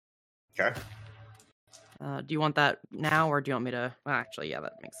 Okay. Do you want that now, or do you want me to? Actually, yeah,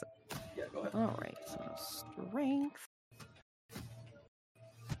 that makes sense. Yeah, go ahead. All right, so strength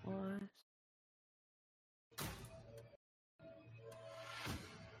plus.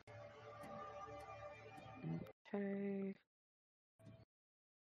 Okay.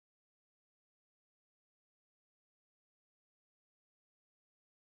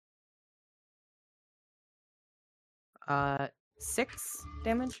 Uh, 6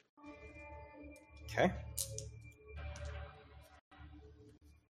 damage. Okay.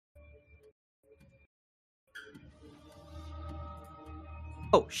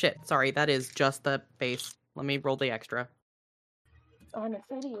 Oh shit! Sorry, that is just the base. Let me roll the extra. I'm an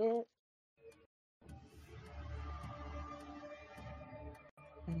idiot.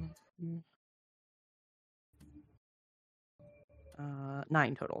 Mhm.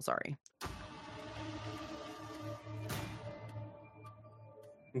 9 total. Sorry.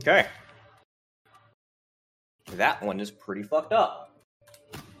 Okay. That one is pretty fucked up.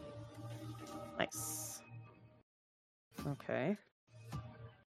 Nice. Okay.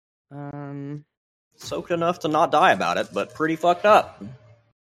 Soaked enough to not die about it, but pretty fucked up.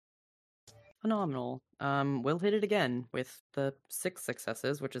 Phenomenal. We'll hit it again with the 6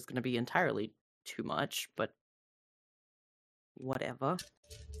 successes, which is going to be entirely too much, but whatever.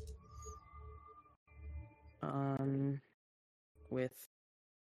 With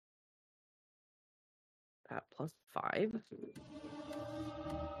that plus 5.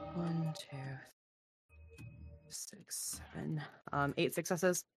 1, 2, 6, 7. 8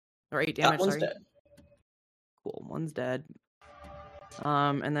 successes or 8 damage. That one's sorry. dead. Cool. One's dead.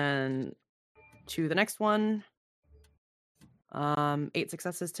 And then to the next one. 8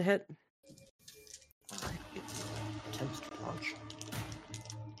 successes to hit. Alright, it attempts to launch.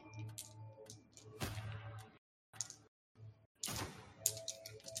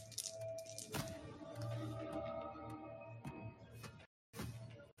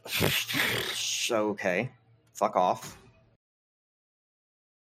 Okay. Fuck off.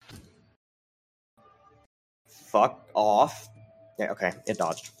 Fuck off. Yeah, okay. It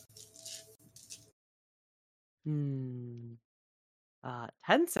dodged. 10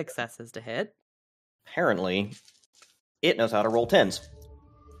 successes to hit. Apparently, it knows how to roll 10s.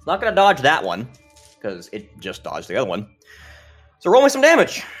 It's not going to dodge that one, because it just dodged the other one. So roll me some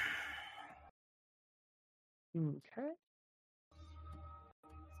damage. Okay.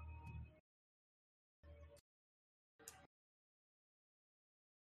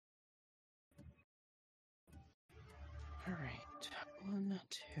 All right. 1,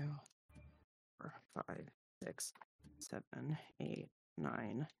 2, 4, 5, 6, 7, 8,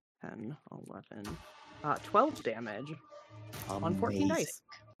 9, 10, 11. 12 damage on 14 Amazing.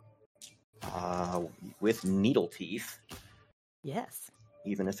 dice. With needle teeth, Yes.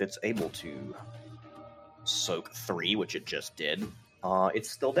 even if it's able to soak 3, which it just did, it's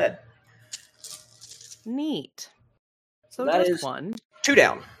still dead. Neat. So That just is- one. 2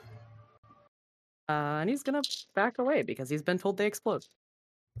 down. And he's gonna back away because he's been told they explode.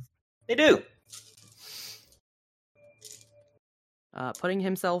 They do. Putting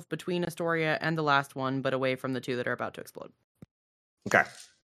himself between Astoria and the last one, but away from the 2 that are about to explode. Okay.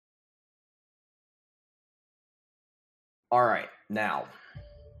 All right. Now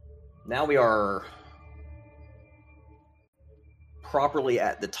we are properly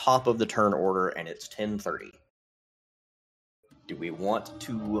at the top of the turn order, and it's 10:30. Do we want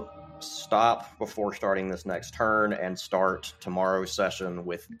to stop before starting this next turn and start tomorrow's session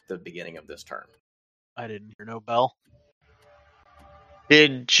with the beginning of this turn? I didn't hear no bell.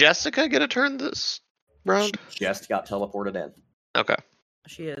 Did Jessica get a turn this round? She just got teleported in. Okay.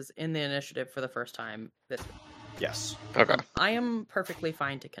 She is in the initiative for the first time this week. Yes. Okay. I am perfectly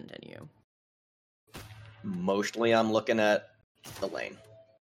fine to continue. Mostly I'm looking at Elaine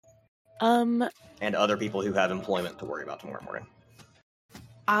Um, and other people who have employment to worry about tomorrow morning.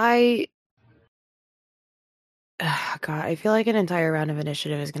 God, I feel like an entire round of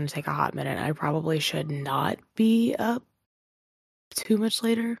initiative is going to take a hot minute. I probably should not be up too much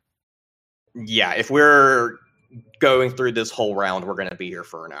later. Yeah, if we're going through this whole round, we're going to be here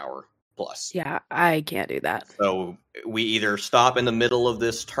for an hour plus. Yeah, I can't do that. So we either stop in the middle of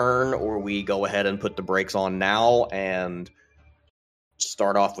this turn, or we go ahead and put the brakes on now and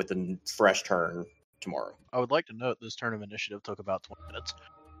start off with a fresh turn tomorrow. I would like to note this turn of initiative took about 20 minutes.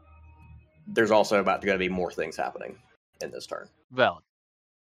 There's also about going to be more things happening in this turn. Valid.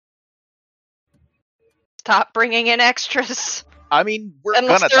 Stop bringing in extras I mean, we're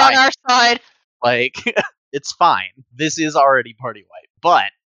unless gonna they're on die. our side. Like, it's fine. This is already party wipe,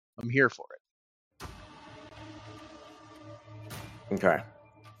 but I'm here for it. Okay.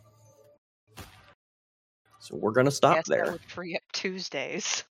 So we're gonna stop Guess that there. would free up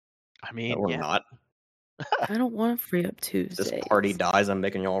Tuesdays. I mean, No, we're yeah. not. I don't want to free up If Tuesdays. this party dies, I'm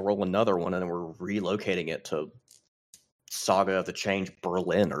making y'all roll another one, and then we're relocating it to Saga of the Change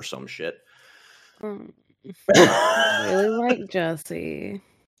Berlin or some shit. I really like Jesse.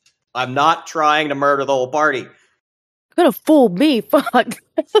 I'm not trying to murder the whole party. Could have fooled me. Fuck.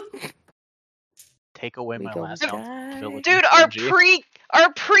 Take away We my go last ounce back. of civility, Dude, our Benji.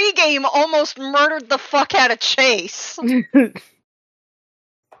 pregame almost murdered the fuck out of Chase.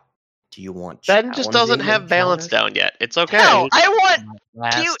 Do you want Ben just doesn't challenging have balance encounters? down yet. It's okay. No, I want My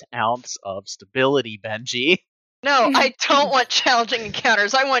last cute- ounce of stability, Benji. no, I don't want challenging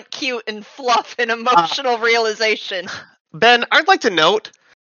encounters. I want cute and fluff and emotional realization. Ben, I'd like to note,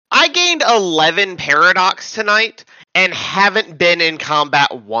 I gained 11 paradox tonight and haven't been in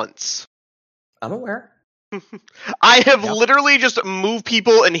combat once. I'm aware. I have Yep. literally just moved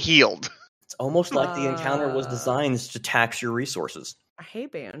people and healed. It's almost like the encounter was designed to tax your resources. Hey,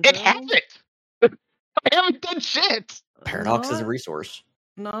 Banjo. It hasn't. I haven't done shit. Paradox is a Not- resource.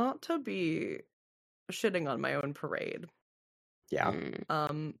 Not to be shitting on my own parade. Yeah. How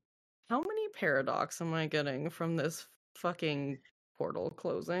many paradox am I getting from this fucking portal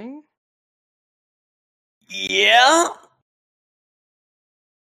closing? Yeah.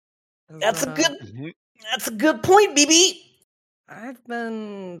 'Cause, That's a good point, BB. I've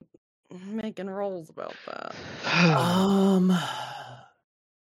been making rolls about that.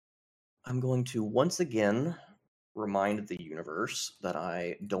 I'm going to once again remind the universe that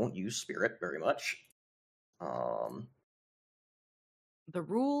I don't use spirit very much. The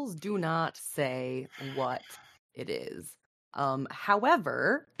rules do not say what it is.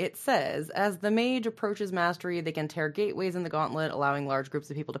 However, it says, as the mage approaches mastery, they can tear gateways in the gauntlet, allowing large groups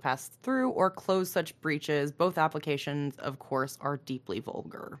of people to pass through or close such breaches. Both applications, of course, are deeply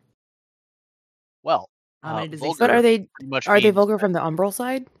vulgar. Well, How many does he vulgar But are they pretty much are they means vulgar that- from the umbral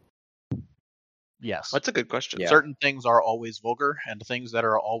side? Yes. That's a good question. Yeah. Certain things are always vulgar, and things that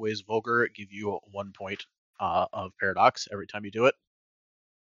are always vulgar give you 1 point of paradox every time you do it.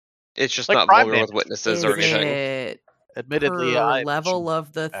 It's just Like not crime vulgar with damage. witnesses Is or anything. it Admittedly, per I level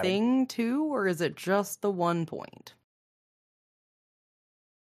of the added- thing too, or is it just the 1 point?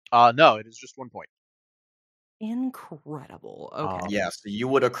 No, it is just 1 point. Incredible. Okay. Yeah, so you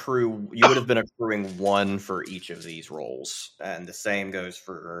would have been accruing 1 for each of these rolls, and the same goes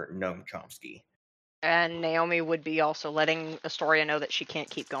for Noam Chomsky. And Naomi would be also letting Astoria know that she can't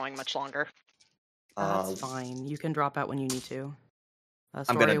keep going much longer. That's fine. You can drop out when you need to. gonna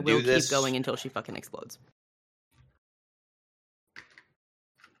Astoria do will this. keep going until she fucking explodes.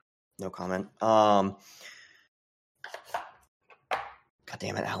 No comment. God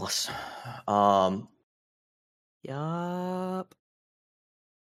damn it, Alice. Yup.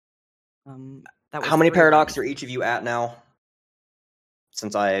 That was How many 3 paradox rounds. are each of you at now?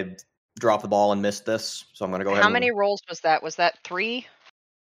 Since I dropped the ball and missed this, so I'm gonna go ahead. How and... many rolls was that? Was that 3?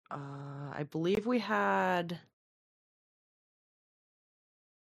 I believe we had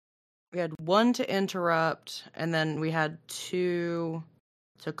 1 to interrupt, and then we had 2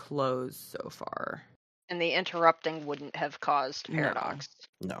 to close so far. And the interrupting wouldn't have caused No. paradox.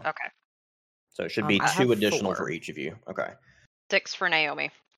 No. Okay. So it should be I 2 have additional 4. for each of you. Okay. 6 for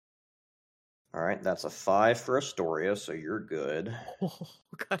Naomi. All right, that's a 5 for Astoria, so you're good. Oh,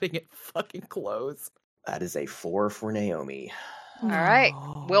 cutting it fucking close. That is a 4 for Naomi. All right.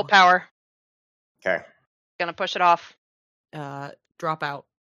 No. Willpower. Okay. Gonna push it off. Drop out.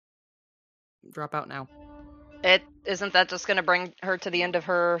 Drop out now. It isn't that just gonna bring her to the end of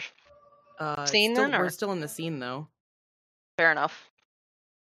her scene then, We're or still in the scene though. fair enough.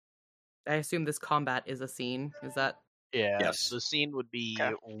 I assume this combat is a scene. Is that? Yeah. Yes. The scene would be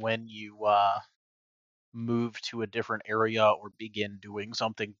Okay. when you move to a different area or begin doing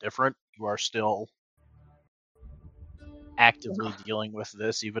something different. You are still actively dealing with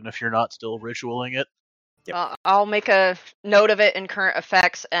this, even if you're not still ritualing it. Yep. I'll make a note of it in current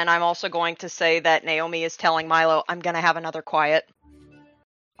effects, and I'm also going to say that Naomi is telling Milo, I'm gonna have another quiet.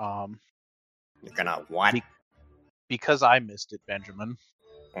 You're gonna what? Because I missed it, Benjamin.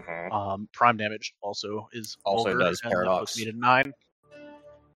 Mhm. Prime damage also is Also vulgar, does and that paradox. puts me to 9.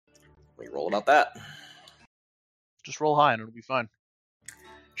 We roll about that. Just roll high and it'll be fine.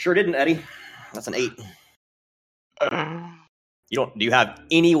 Sure didn't, Eddie. That's an 8. Do you have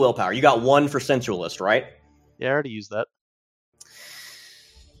any willpower? You got 1 for sensualist, right? Yeah, I already used that.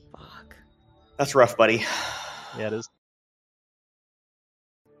 Fuck. That's rough, buddy. Yeah, it is.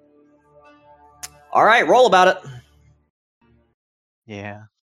 All right, roll about it. Yeah,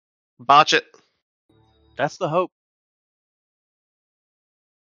 Botch it. that's the hope.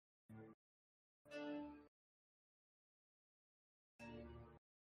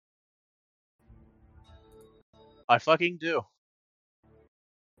 I fucking do.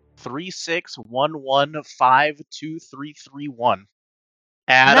 3611523331.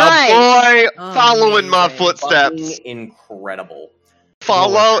 Attaboy! Following my Amazing. footsteps. Fucking incredible.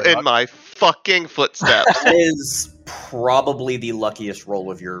 Follow Roll it, in my fucking footsteps. That is probably the luckiest roll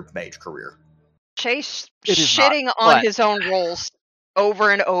of your mage career. Chase It is shitting not, on but- his own rolls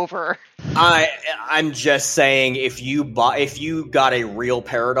over and over. I'm just saying, if you got a real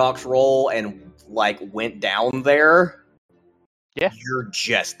paradox roll and went down there, Yeah. you're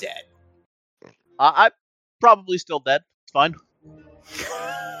just dead. I'm probably still dead. It's fine.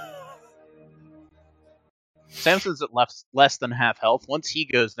 Samson's at less than half health. Once he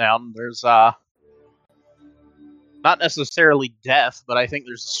goes down, there's not necessarily death, but I think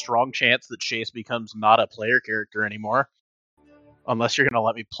there's a strong chance that Chase becomes not a player character anymore. Unless you're gonna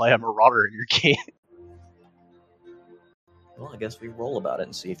let me play a Marauder in your game. Well, I guess we roll about it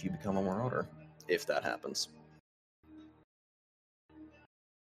and see if you become a Marauder, if that happens.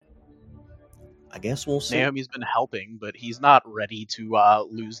 I guess we'll see. Naomi's been helping, but he's not ready to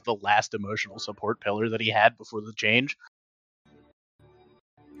lose the last emotional support pillar that he had before the change.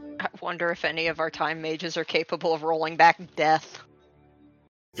 I wonder if any of our time mages are capable of rolling back death.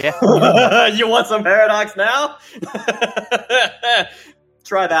 Yeah, You want some paradox now?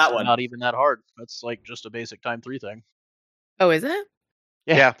 Try that one. not even that hard. That's like just a basic time 3 thing. Oh, is it?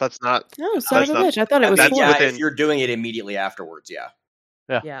 Yeah, that's not. Oh, son of a not- bitch. I thought it was that's four. Yeah, within- if you're doing it immediately afterwards, yeah.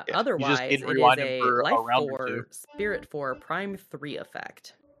 Yeah, Yeah. otherwise need it to is rewind him a for a life round or 4, two. spirit 4, prime 3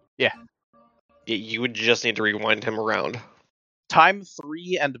 effect. You would just need to rewind him around. Time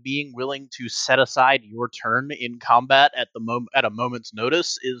 3 and being willing to set aside your turn in combat at a moment's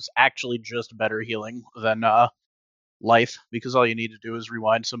notice is actually just better healing than life, because all you need to do is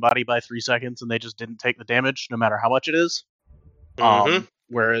rewind somebody by 3 seconds and they just didn't take the damage, no matter how much it is. Mhm.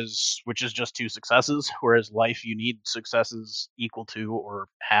 Which is just 2 successes, whereas life you need successes equal to, or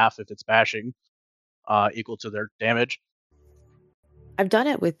half if it's bashing, equal to their damage. I've done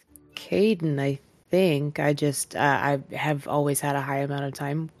it with Caden, I think. I just I have always had a high amount of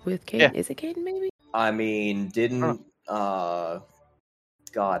time with Caden. Yeah. Is it Caden maybe? I mean, didn't God,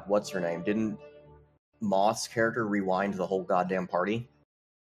 what's her name? Didn't Moth's character rewind the whole goddamn party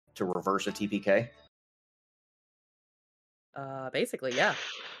to reverse a TPK? Basically, yeah.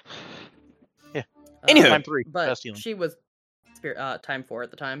 Yeah. Anywho. Time 3, But best healing. she was time 4 at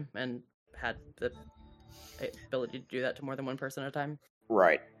the time and had the ability to do that to more than one person at a time.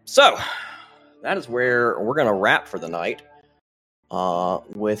 Right. So, that is where we're going to wrap for the night.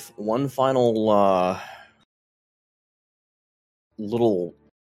 With one final little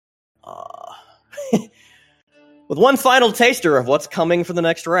with one final taster of what's coming for the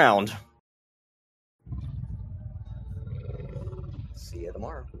next round. See you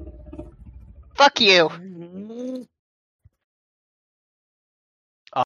tomorrow. Fuck you.